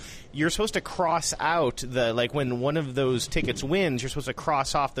also, you're supposed to cross out like when one of those tickets wins, you're supposed to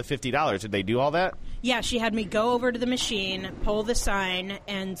cross off the $50. Did they do all that? yeah, she had me go over to the machine, pull the sign,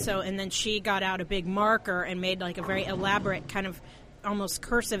 and then she got out a big marker and made like a very elaborate kind of almost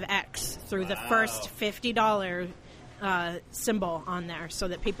cursive X through the first $50 symbol on there so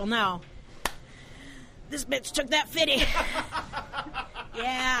that people know. This bitch took that 50.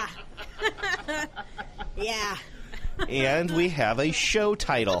 Yeah. Yeah. And we have a show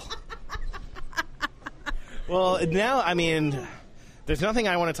title. Well, now, I mean, There's nothing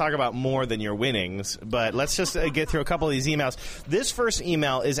I want to talk about more than your winnings, but let's just get through a couple of these emails. This first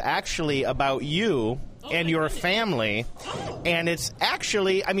email is actually about you and your family, and it's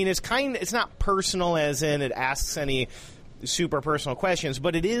actually, I mean, it's not personal as in it asks any super personal questions,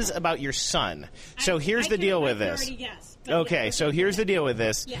 but it is about your son. So here's the deal with this. Okay, so here's the deal with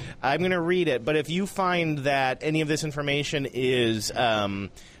this. Yeah. I'm going to read it, but if you find that any of this information is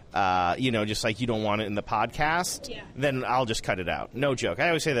just like you don't want it in the podcast, then I'll just cut it out. No joke. I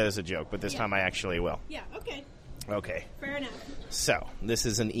always say that as a joke, but this time I actually will. Yeah, okay. Okay. Fair enough. So, this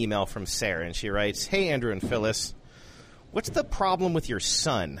is an email from Sarah, and she writes, "Hey, Andrew and Phyllis, what's the problem with your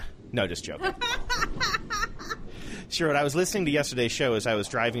son?" No, just joking. She wrote, "I was listening to yesterday's show as I was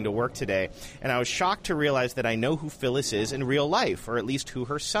driving to work today, and I was shocked to realize that I know who Phyllis is in real life, or at least who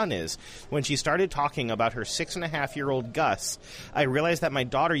her son is. When she started talking about her 6.5-year-old Gus, I realized that my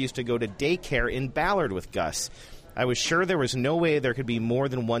daughter used to go to daycare in Ballard with Gus. I was sure there was no way there could be more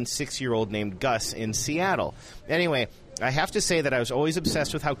than one 6-year-old named Gus in Seattle. Anyway, I have to say that I was always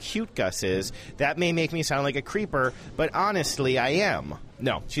obsessed with how cute Gus is. That may make me sound like a creeper, but honestly, I am."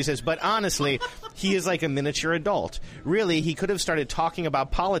 No, she says, "But honestly, he is like a miniature adult. Really, he could have started talking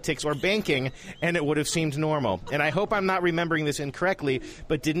about politics or banking, and it would have seemed normal. And I hope I'm not remembering this incorrectly,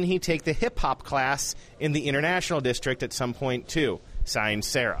 but didn't he take the hip-hop class in the International District at some point, too? Signed,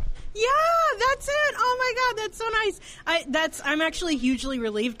 Sarah." Yeah, that's it. Oh my God, that's so nice. I'm actually hugely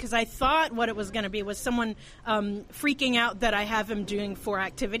relieved because I thought what it was going to be was someone freaking out that I have him doing 4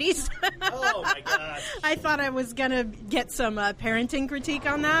 activities. Oh my gosh. I thought I was going to get some parenting critique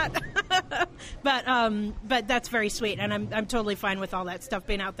on that, but that's very sweet, and I'm totally fine with all that stuff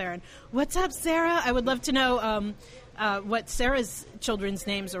being out there. And what's up, Sarah? I would love to know what Sarah's children's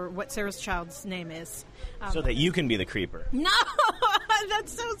names or what Sarah's child's name is. So that you can be the creeper. No,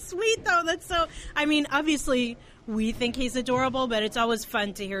 that's so sweet, though. I mean, obviously, we think he's adorable, but it's always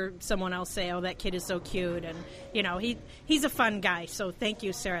fun to hear someone else say, "Oh, that kid is so cute." And, he's a fun guy. So thank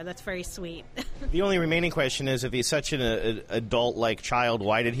you, Sarah. That's very sweet. The only remaining question is, if he's such an adult-like child,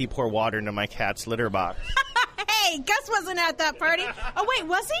 why did he pour water into my cat's litter box? Hey, Gus wasn't at that party. Oh, wait,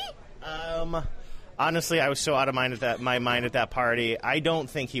 was he? Honestly, I was so out of my mind at that party. I don't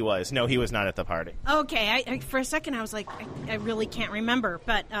think he was. No, he was not at the party. Okay, I for a second I was like, I really can't remember,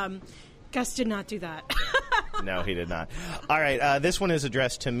 but Gus did not do that. No, he did not. All right, this one is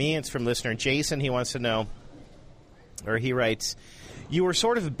addressed to me. It's from listener Jason. He wants to know, or he writes, "You were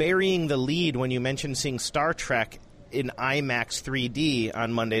sort of burying the lead when you mentioned seeing Star Trek in IMAX 3D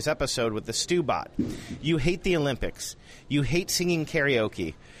on Monday's episode with the Stewbot. You hate the Olympics. You hate singing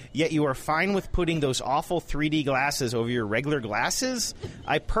karaoke. Yet you are fine with putting those awful 3D glasses over your regular glasses?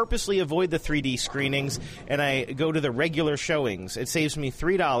 I purposely avoid the 3D screenings, and I go to the regular showings. It saves me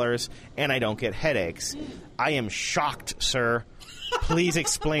 $3, and I don't get headaches. I am shocked, sir. Please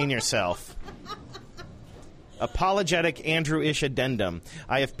explain yourself." Apologetic Andrew-ish addendum.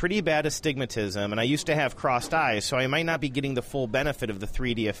 "I have pretty bad astigmatism, and I used to have crossed eyes, so I might not be getting the full benefit of the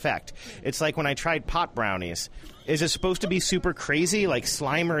 3D effect. It's like when I tried pot brownies. Is it supposed to be super crazy, like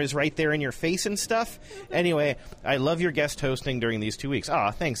Slimer is right there in your face and stuff? Anyway, I love your guest hosting during these 2 weeks." Aw,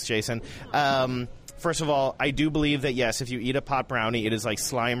 thanks, Jason. First of all, I do believe that, yes, if you eat a pot brownie, it is like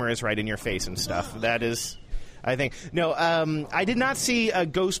Slimer is right in your face and stuff. That is... I think. No, I did not see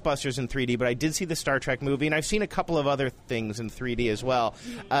Ghostbusters in 3D, but I did see the Star Trek movie, and I've seen a couple of other things in 3D as well.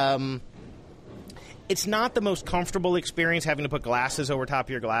 It's not the most comfortable experience having to put glasses over top of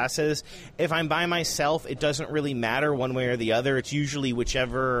your glasses. If I'm by myself, it doesn't really matter one way or the other. It's usually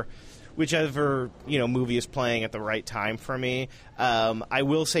whichever movie is playing at the right time for me. I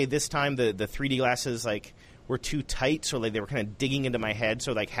will say this time the 3D glasses, were too tight, so they were kind of digging into my head,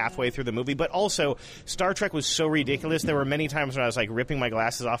 so halfway through the movie. But also, Star Trek was so ridiculous. There were many times when I was ripping my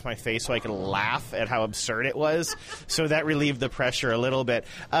glasses off my face so I could laugh at how absurd it was. So that relieved the pressure a little bit.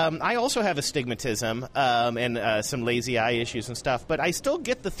 I also have astigmatism and some lazy eye issues and stuff, but I still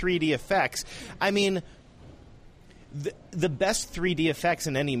get the 3D effects. I mean, the best 3D effects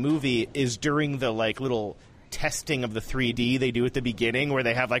in any movie is during the little testing of the 3D they do at the beginning, where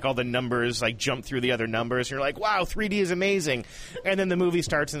they have all the numbers jump through the other numbers. You're like, wow, 3D is amazing. And then the movie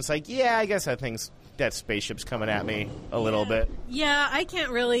starts and it's like, yeah, I guess that spaceship's coming at me a little bit. Yeah, I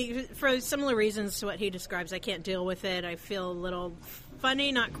can't really, for similar reasons to what he describes, I can't deal with it. I feel a little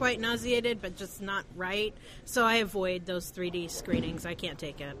funny, not quite nauseated, but just not right. So I avoid those 3D screenings. I can't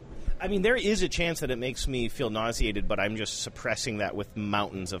take it. I mean, there is a chance that it makes me feel nauseated, but I'm just suppressing that with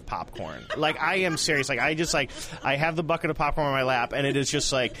mountains of popcorn. Like, I am serious. Like, I have the bucket of popcorn on my lap, and it is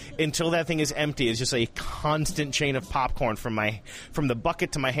just like, until that thing is empty, it's just a constant chain of popcorn from the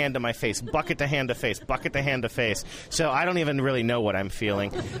bucket to my hand to my face, bucket to hand to face, bucket to hand to face. So I don't even really know what I'm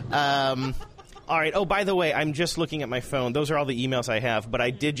feeling. All right. Oh, by the way, I'm just looking at my phone. Those are all the emails I have, but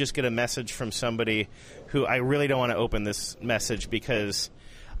I did just get a message from somebody who I really don't want to open this message because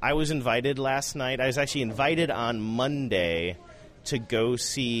I was invited last night. I was actually invited on Monday to go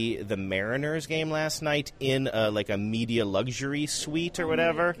see the Mariners game last night in a media luxury suite or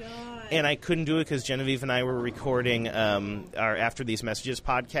whatever. And I couldn't do it because Genevieve and I were recording our After These Messages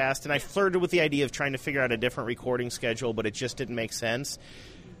podcast, and I flirted with the idea of trying to figure out a different recording schedule, but it just didn't make sense.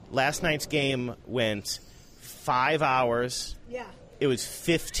 Last night's game went 5 hours. Yeah. It was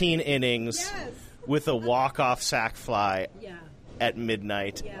 15 innings with a walk-off sac fly. Yeah. At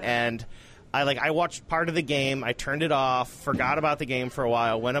midnight, and I watched part of the game. I turned it off, forgot about the game for a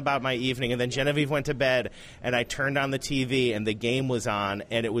while, went about my evening, and then Genevieve went to bed, and I turned on the TV, and the game was on,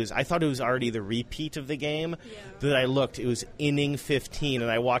 and I thought it was already the repeat of the game. That I looked, it was inning 15, and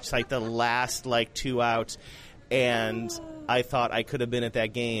I watched the last 2 outs, and I thought I could have been at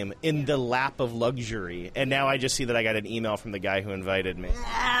that game in the lap of luxury, and now I just see that I got an email from the guy who invited me.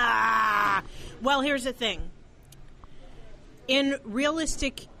 Well, here's the thing. In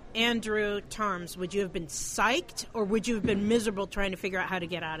realistic Andrew terms, would you have been psyched or would you have been miserable trying to figure out how to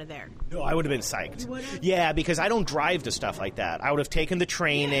get out of there? No, I would have been psyched. Yeah, because I don't drive to stuff like that. I would have taken the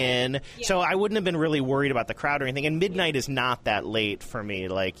train in, so I wouldn't have been really worried about the crowd or anything. And midnight is not that late for me.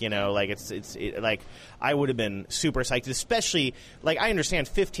 I would have been super psyched, especially, I understand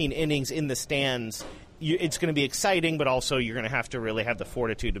 15 innings in the stands. It's going to be exciting, but also you're going to have to really have the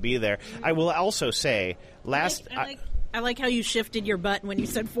fortitude to be there. I will also say, I like how you shifted your butt when you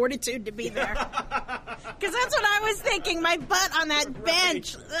said fortitude to be there. Because that's what I was thinking, my butt on that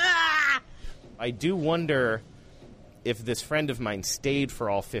bench. Ah! I do wonder if this friend of mine stayed for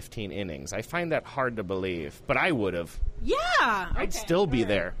all 15 innings. I find that hard to believe, but I would have. Yeah. I'd still be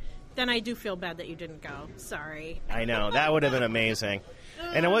there. Then I do feel bad that you didn't go. Sorry. I know. That would have been amazing.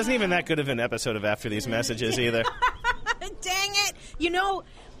 And it wasn't even that good of an episode of After These Messages either. Dang it.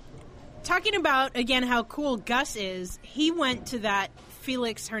 Talking about, again, how cool Gus is, he went to that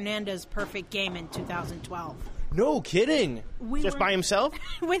Felix Hernandez perfect game in 2012. No kidding. Just by himself?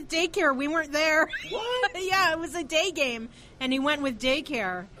 With daycare. We weren't there. What? Yeah, it was a day game, and he went with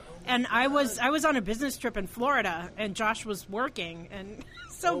daycare. And I was on a business trip in Florida, and Josh was working, and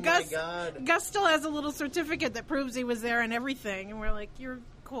so Gus still has a little certificate that proves he was there and everything, and we're like, you're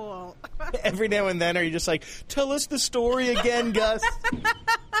cool. Every now and then, are you just like, tell us the story again, Gus?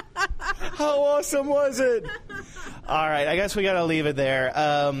 How awesome was it? All right, I guess we got to leave it there.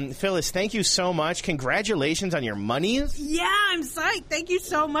 Phyllis, thank you so much. Congratulations on your monies. Yeah, I'm psyched. Thank you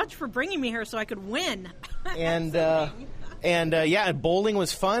so much for bringing me here so I could win. And bowling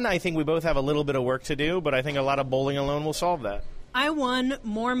was fun. I think we both have a little bit of work to do, but I think a lot of bowling alone will solve that. I won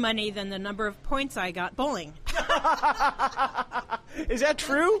more money than the number of points I got bowling. Is that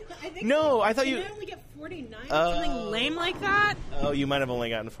true? I thought you... Did I only get 49? Something lame like that? Oh, you might have only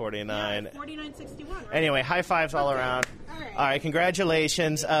gotten 49. Yeah, 49.61. Right? Anyway, high fives all around. All right,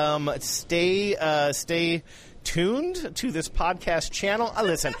 congratulations. Stay tuned to this podcast channel.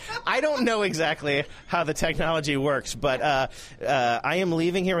 Listen, I don't know exactly how the technology works, but I am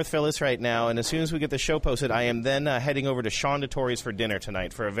leaving here with Phyllis right now, and as soon as we get the show posted, I am then heading over to Sean DeTore's for dinner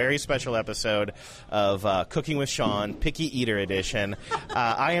tonight for a very special episode of Cooking with Sean, Picky Eater Edition.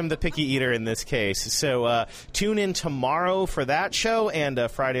 I am the picky eater in this case, so tune in tomorrow for that show, and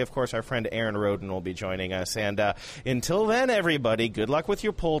Friday, of course, our friend Aaron Roden will be joining us. And until then, everybody, good luck with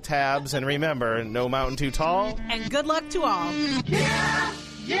your pull tabs, and remember, no mountain too tall. And good luck to all. Yeah,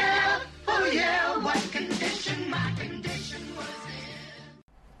 yeah, oh yeah, what condition my condition was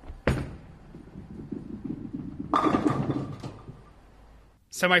in.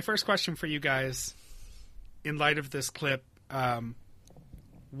 So my first question for you guys, in light of this clip,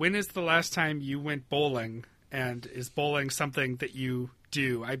 when is the last time you went bowling, and is bowling something that you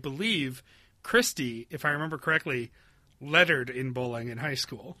do? I believe Christy, if I remember correctly, lettered in bowling in high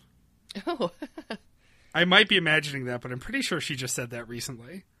school. Oh. I might be imagining that, but I'm pretty sure she just said that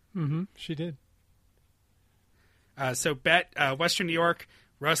recently. Mm-hmm. She did. So Western New York,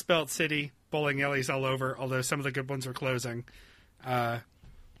 Rust Belt City, bowling alleys all over, although some of the good ones are closing.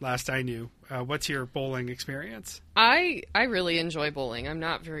 Last I knew. What's your bowling experience? I really enjoy bowling. I'm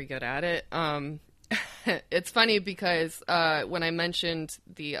not very good at it. It's funny because when I mentioned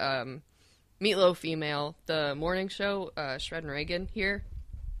the Meatloaf email, the morning show, Shred and Reagan here,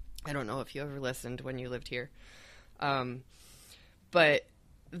 I don't know if you ever listened when you lived here. But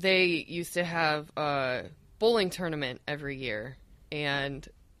they used to have a bowling tournament every year, and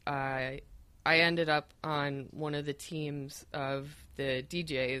I ended up on one of the teams of the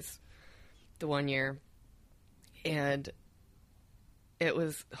DJs the one year, and it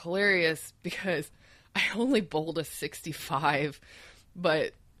was hilarious because I only bowled a 65,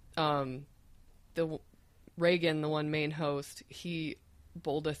 but the Reagan, the one main host, he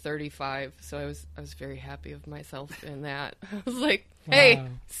bowled a 35, so I was very happy of myself in that. I was like, hey, Wow.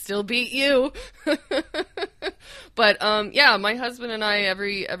 still beat you. But yeah, my husband and I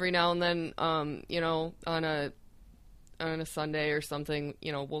every now and then, on a Sunday or something,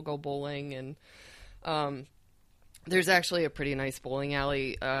 we'll go bowling, and there's actually a pretty nice bowling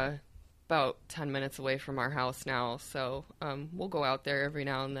alley about 10 minutes away from our house now, so we'll go out there every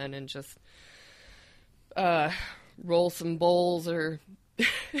now and then and just roll some bowls, or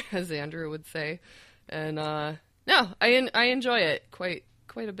as Andrew would say. And no, I enjoy it quite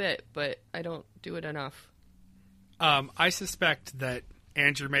a bit, but I don't do it enough. I suspect that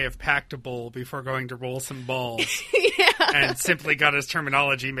Andrew may have packed a bowl before going to roll some balls and simply got his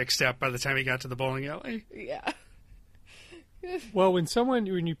terminology mixed up by the time he got to the bowling alley. Yeah. Well, when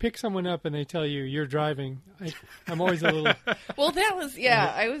you pick someone up and they tell you you're driving, I'm always a little. Well, that was,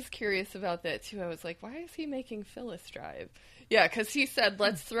 yeah, I was curious about that too. I was like, why is he making Phyllis drive? Yeah, because he said,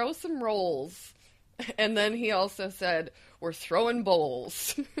 let's throw some rolls. And then he also said, we're throwing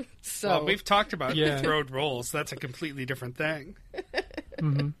bowls. So Well, we've talked about Yeah. throwed rolls. That's a completely different thing.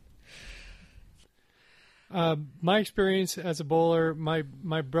 My experience as a bowler,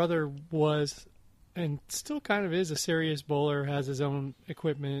 my brother was, and still kind of is, a serious bowler, has his own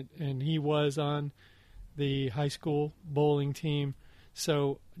equipment, and he was on the high school bowling team.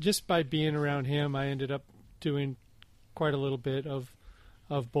 So just by being around him, I ended up doing quite a little bit of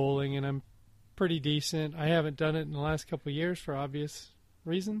bowling, and I'm pretty decent. I haven't done it in the last couple of years for obvious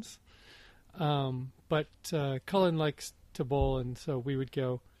reasons. But Cullen likes to bowl, and so we would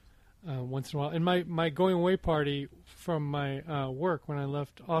go once in a while. And my going away party from my work when I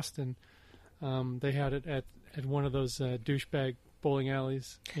left Austin, they had it at one of those douchebag bowling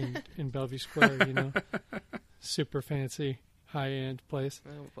alleys in Bellevue Square, super fancy, high-end place.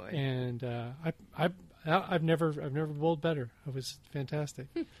 Oh boy. And I've never bowled better. It was fantastic.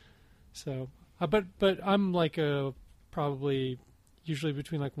 So, but I'm like probably usually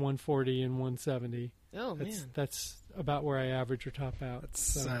between like 140 and 170. Oh man. That's about where I average or top out. It's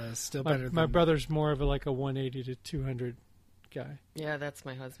So, still my, better than my brother's more of a 180 to 200 guy. Yeah, that's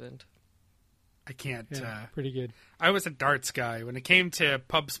my husband. I can't. Yeah, pretty good. I was a darts guy. When it came to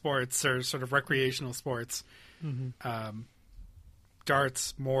pub sports or sort of recreational sports,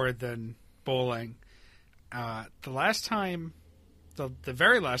 darts more than bowling. The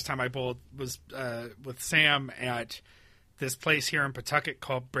very last time I bowled was with Sam at this place here in Pawtucket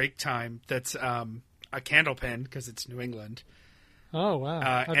called Break Time. That's a candlepin because it's New England. Oh wow!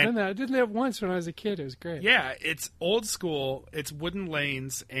 I've done that. I did that once when I was a kid. It was great. Yeah, it's old school. It's wooden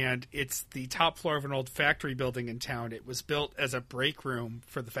lanes, and it's the top floor of an old factory building in town. It was built as a break room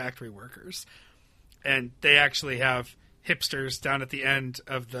for the factory workers, and they actually have hipsters down at the end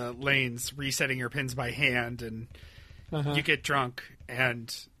of the lanes resetting your pins by hand, and you get drunk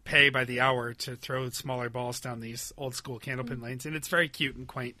and pay by the hour to throw smaller balls down these old school candlepin lanes, and it's very cute and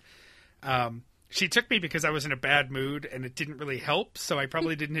quaint. She took me because I was in a bad mood, and it didn't really help, so I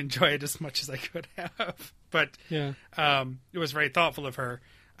probably didn't enjoy it as much as I could have. But Yeah. it was very thoughtful of her.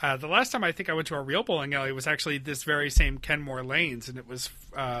 The last time I think I went to a real bowling alley was actually this very same Kenmore Lanes, and it was,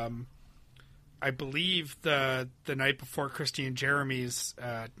 I believe, the night before Christy and Jeremy's,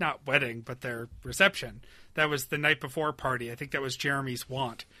 not wedding, but their reception. That was the night before party. I think that was Jeremy's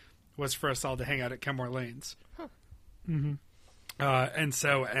want, was for us all to hang out at Kenmore Lanes. And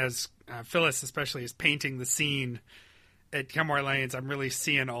so as Phyllis especially is painting the scene at Kenmore Lanes, I'm really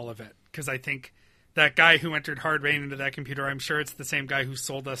seeing all of it. Because I think that guy who entered hard rain into that computer, I'm sure it's the same guy who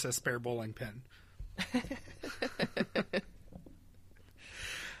sold us a spare bowling pin.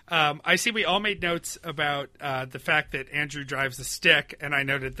 I see we all made notes about the fact that Andrew drives a stick, and I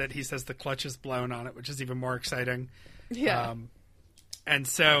noted that he says the clutch is blown on it, which is even more exciting. Yeah. And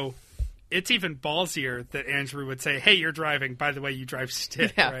so it's even ballsier that Andrew would say, hey, you're driving. By the way, you drive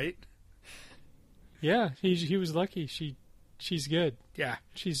stick, Yeah. right? Yeah, he was lucky. She's good. Yeah.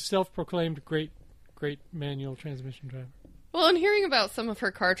 She's self-proclaimed great manual transmission driver. Well, and hearing about some of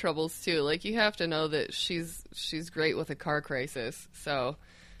her car troubles too, like you have to know that she's great with a car crisis. So,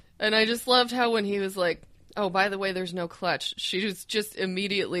 and I just loved how when he was like, "Oh, by the way, there's no clutch," she was just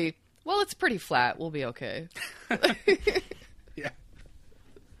immediately, "Well, it's pretty flat. We'll be okay." Yeah.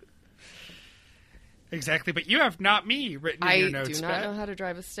 Exactly, but you have not me written in your I notes. do not Bet. know how to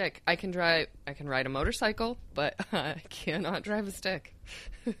drive a stick. I can ride a motorcycle, but I cannot drive a stick.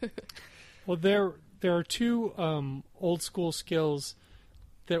 Well, there are two old school skills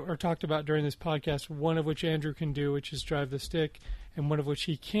that are talked about during this podcast, one of which Andrew can do, which is drive the stick, and one of which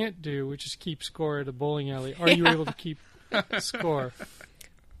he can't do, which is keep score at a bowling alley. Are you able to keep score?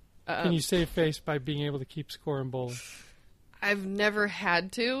 Can you save face by being able to keep score in bowling? I've never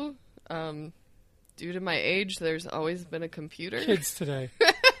had to. Due to my age, there's always been a computer. Kids today.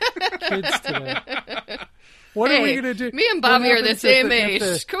 What are we going to do? Me and Bobby are the same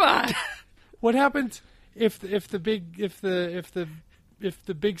age. Come on. What happens if the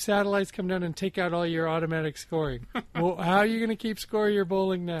big satellites come down and take out all your automatic scoring? Well, how are you going to keep score of your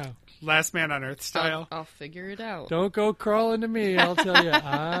bowling now? Last man on earth style. I'll figure it out. Don't go crawling to me. I'll tell you,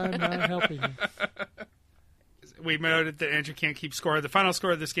 I'm not helping you. We noted that Andrew can't keep score. The final score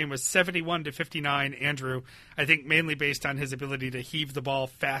of this game was 71-59. Andrew, I think mainly based on his ability to heave the ball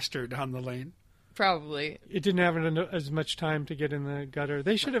faster down the lane. Probably. It didn't have as much time to get in the gutter.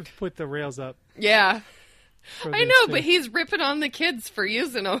 They should have put the rails up. Yeah. for I this know, thing. but he's ripping on the kids for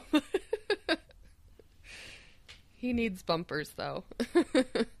using them. He needs bumpers, though.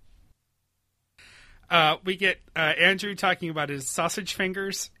 We get Andrew talking about his sausage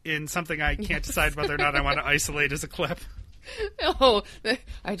fingers in something I can't decide whether or not I want to isolate as a clip. Oh,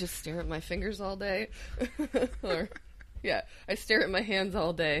 I just stare at my fingers all day. Or, yeah, I stare at my hands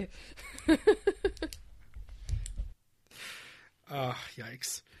all day.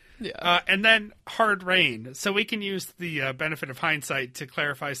 Yikes. Yeah. And then hard rain. So we can use the benefit of hindsight to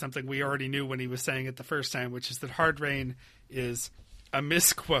clarify something we already knew when he was saying it the first time, which is that hard rain is a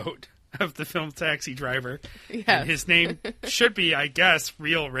misquote of the film Taxi Driver. Yes. And his name should be, I guess,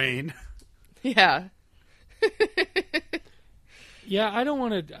 Real Rain. Yeah. Yeah, I don't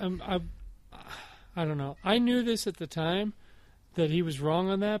want to. I don't know. I knew this at the time that he was wrong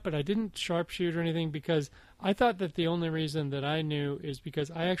on that, but I didn't sharpshoot or anything because I thought that the only reason that I knew is because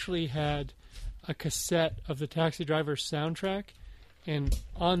I actually had a cassette of the Taxi Driver soundtrack, and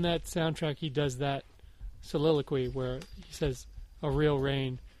on that soundtrack he does that soliloquy where he says "a real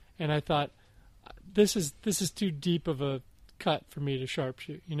rain," and I thought this is too deep of a cut for me to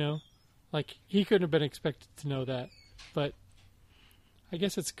sharpshoot. You know, like he couldn't have been expected to know that, but I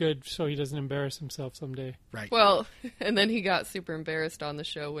guess it's good so he doesn't embarrass himself someday. Right. Well, and then he got super embarrassed on the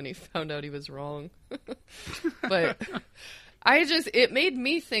show when he found out he was wrong. But it made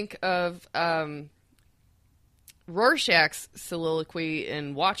me think of Rorschach's soliloquy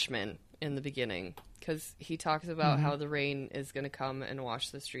in Watchmen in the beginning, because he talks about how the rain is going to come and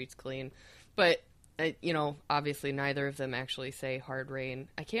wash the streets clean. But, obviously neither of them actually say hard rain.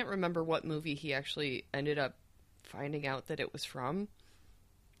 I can't remember what movie he actually ended up finding out that it was from.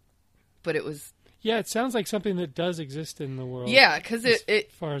 But it was... Yeah, it sounds like something that does exist in the world. Yeah, because as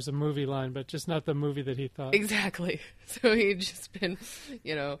far as a movie line, but just not the movie that he thought. Exactly. So he'd just been,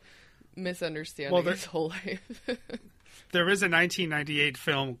 misunderstanding his whole life. There is a 1998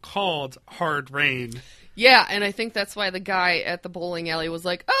 film called Hard Rain. Yeah, and I think that's why the guy at the bowling alley was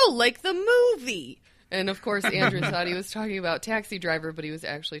like, "Oh, like the movie." And of course, Andrew thought he was talking about Taxi Driver, but he was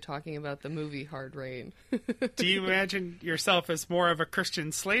actually talking about the movie Hard Rain. Do you imagine yourself as more of a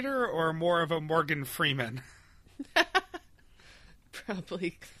Christian Slater or more of a Morgan Freeman?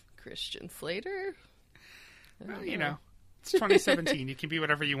 Probably Christian Slater. Well, it's 2017. You can be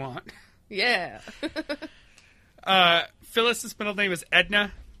whatever you want. Yeah. Phyllis's middle name is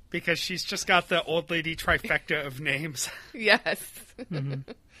Edna because she's just got the old lady trifecta of names. Yes.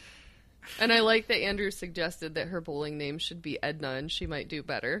 Mm-hmm. And I like that Andrew suggested that her bowling name should be Edna, and she might do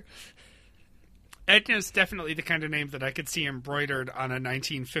better. Edna is definitely the kind of name that I could see embroidered on a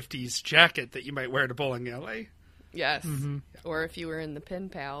 1950s jacket that you might wear to bowling alley. Yes. Mm-hmm. Or if you were in the Pen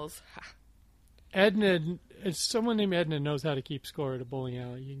Pals. Edna, someone named Edna knows how to keep score at a bowling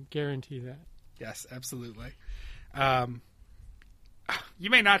alley. You can guarantee that. Yes, absolutely. You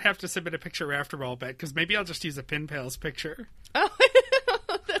may not have to submit a picture after all, Bet, because maybe I'll just use a Pin Pals picture. Oh,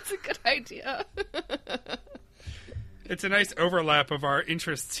 that's a good idea. It's a nice overlap of our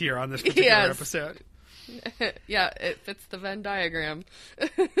interests here on this particular episode. Yeah, it fits the Venn diagram.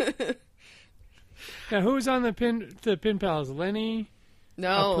 Now, who was on the Pin Pals? Lenny?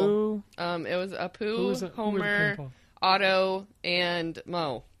 No. Apu? It was Apu, Homer, Otto, and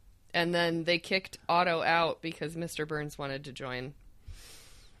Mo. And then they kicked Otto out because Mr. Burns wanted to join.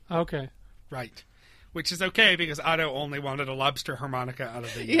 Okay. Right. Which is okay because Otto only wanted a lobster harmonica out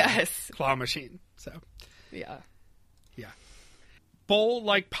of the claw machine. So, yeah. Bowl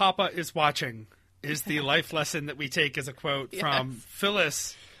like Papa is watching is the life lesson that we take as a quote from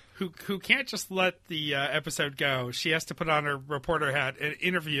Phyllis, who can't just let the episode go. She has to put on her reporter hat and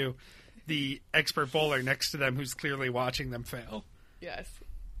interview the expert bowler next to them who's clearly watching them fail. Yes.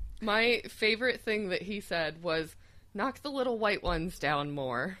 My favorite thing that he said was, knock the little white ones down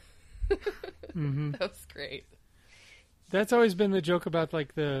more. Mm-hmm. That was great. That's always been the joke about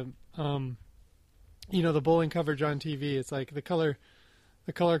like the the bowling coverage on TV. It's like the color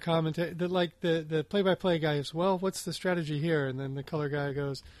commentary, the play-by-play guy is, well, what's the strategy here? And then the color guy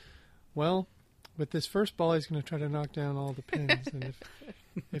goes, well, with this first ball, he's going to try to knock down all the pins, and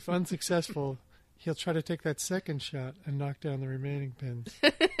if unsuccessful, he'll try to take that second shot and knock down the remaining pins.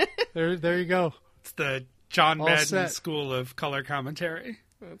 There you go. It's the John All Madden set. school of color commentary.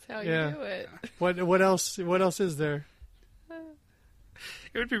 That's how you do it. What else is there?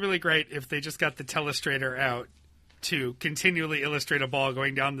 It would be really great if they just got the telestrator out to continually illustrate a ball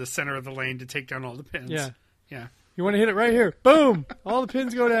going down the center of the lane to take down all the pins. Yeah. Yeah. You want to hit it right here. Boom! All the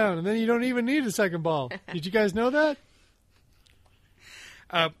pins go down, and then you don't even need a second ball. Did you guys know that?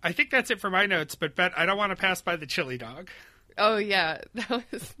 I think that's it for my notes, but Bet, I don't want to pass by the chili dog. Oh, yeah. That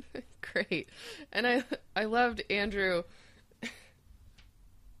was great. And I loved Andrew.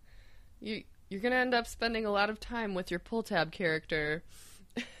 You're going to end up spending a lot of time with your pull tab character.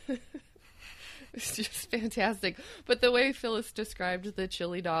 It's just fantastic. But the way Phyllis described the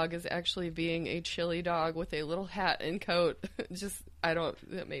chili dog as actually being a chili dog with a little hat and coat,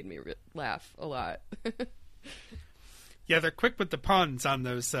 that made me laugh a lot. Yeah, they're quick with the puns on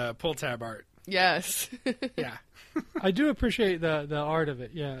those pull tab art. Yes. Yeah. I do appreciate the art of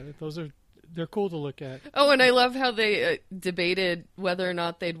it. Yeah, they're cool to look at. Oh, and I love how they debated whether or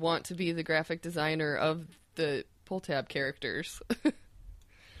not they'd want to be the graphic designer of the pull tab characters.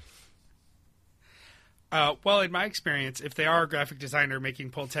 Well, in my experience, if they are a graphic designer making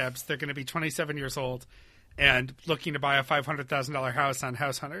pull tabs, they're going to be 27 years old and looking to buy a $500,000 house on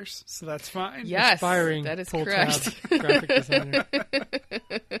House Hunters. So that's fine. Yes, Aspiring that is pull correct. tab graphic designer.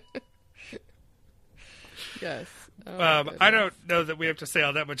 Yes. I don't know that we have to say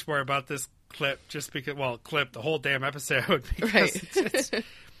all that much more about this clip, just because, the whole damn episode. Because Right.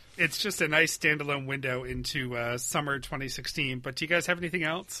 it's just a nice standalone window into summer 2016. But do you guys have anything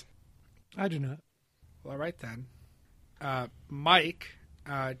else? I do not. Well, all right then. Mike,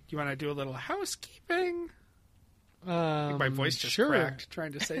 you want to do a little housekeeping? I think my voice just sure. cracked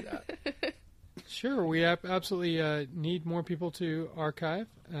trying to say that. Sure, we absolutely need more people to archive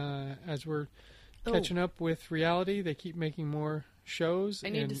as we're catching up with reality. They keep making more shows. I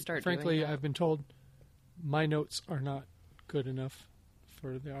need and to start frankly, doing that. I've been told my notes are not good enough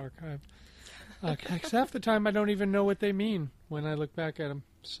for the archive. 'Cause half the time I don't even know what they mean when I look back at them.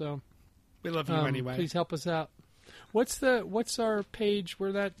 So We love you anyway. please help us out. What's our page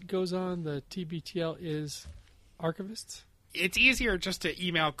where that goes on? The TBTL is archivists? It's easier just to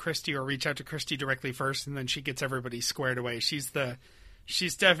email Christy or reach out to Christy directly first, and then she gets everybody squared away. She's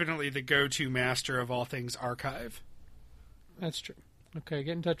definitely the go-to master of all things archive. That's true. Okay,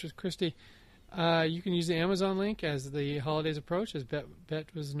 get in touch with Christy. You can use the Amazon link as the holidays approach, as Bet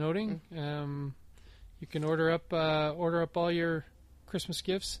was noting. You can order up all your Christmas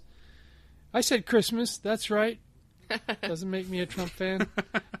gifts. I said Christmas. That's right. Doesn't make me a Trump fan.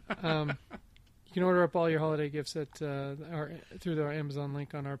 You can order up all your holiday gifts through our Amazon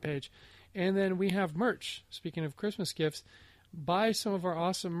link on our page. And then we have merch. Speaking of Christmas gifts, buy some of our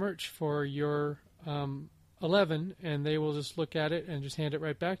awesome merch for your 11, and they will just look at it and just hand it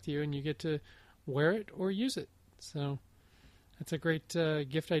right back to you, and you get to wear it or use it. So that's a great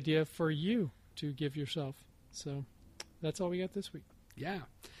gift idea for you to give yourself. So that's all we got this week. Yeah.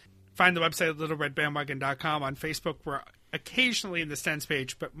 Find the website at littleredbandwagon.com. On Facebook, we're occasionally in the Stens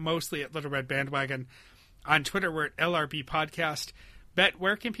page, but mostly at Little Red Bandwagon. On Twitter, we're at LRB Podcast. Bet,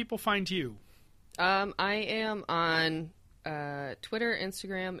 where can people find you? I am on Twitter,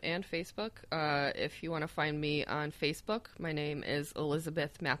 Instagram, and Facebook. If you want to find me on Facebook, my name is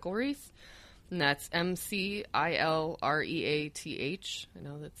Elizabeth McElreath, and that's McIlreath. I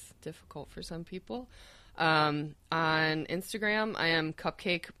know that's difficult for some people. On Instagram, I am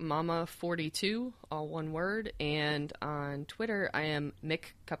Cupcake Mama 42, all one word, and on Twitter, I am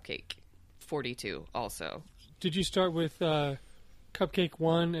McCupcake 42, also. Did you start with Cupcake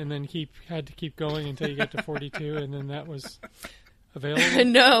 1 and then had to keep going until you got to 42, and then that was available?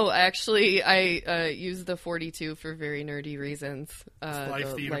 No, actually, I use the 42 for very nerdy reasons.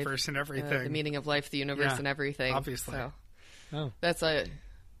 Life, the universe, and everything. The meaning of life, the universe, Yeah, and everything. obviously. So, Oh. that's a...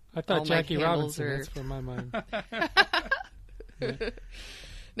 I thought all my Jackie handles Robinson. are- That's where my mind.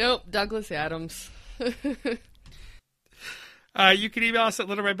 Nope, Douglas Adams. You can email us at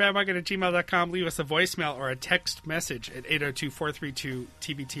littleredbandwagon@gmail.com. Leave us a voicemail or a text message at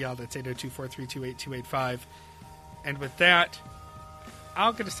 802-432-TBTL. That's 802-432-8285. And with that,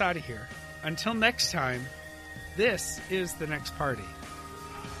 I'll get us out of here. Until next time, this is The Next Party.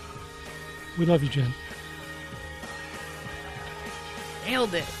 We love you, Jen.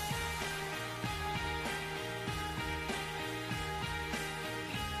 Nailed it.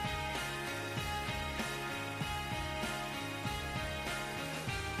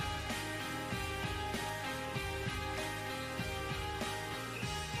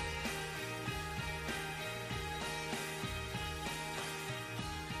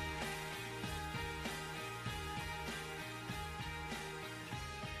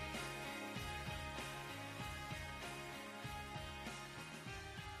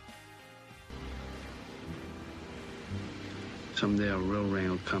 Someday a real rain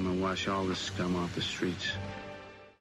will come and wash all the scum off the streets.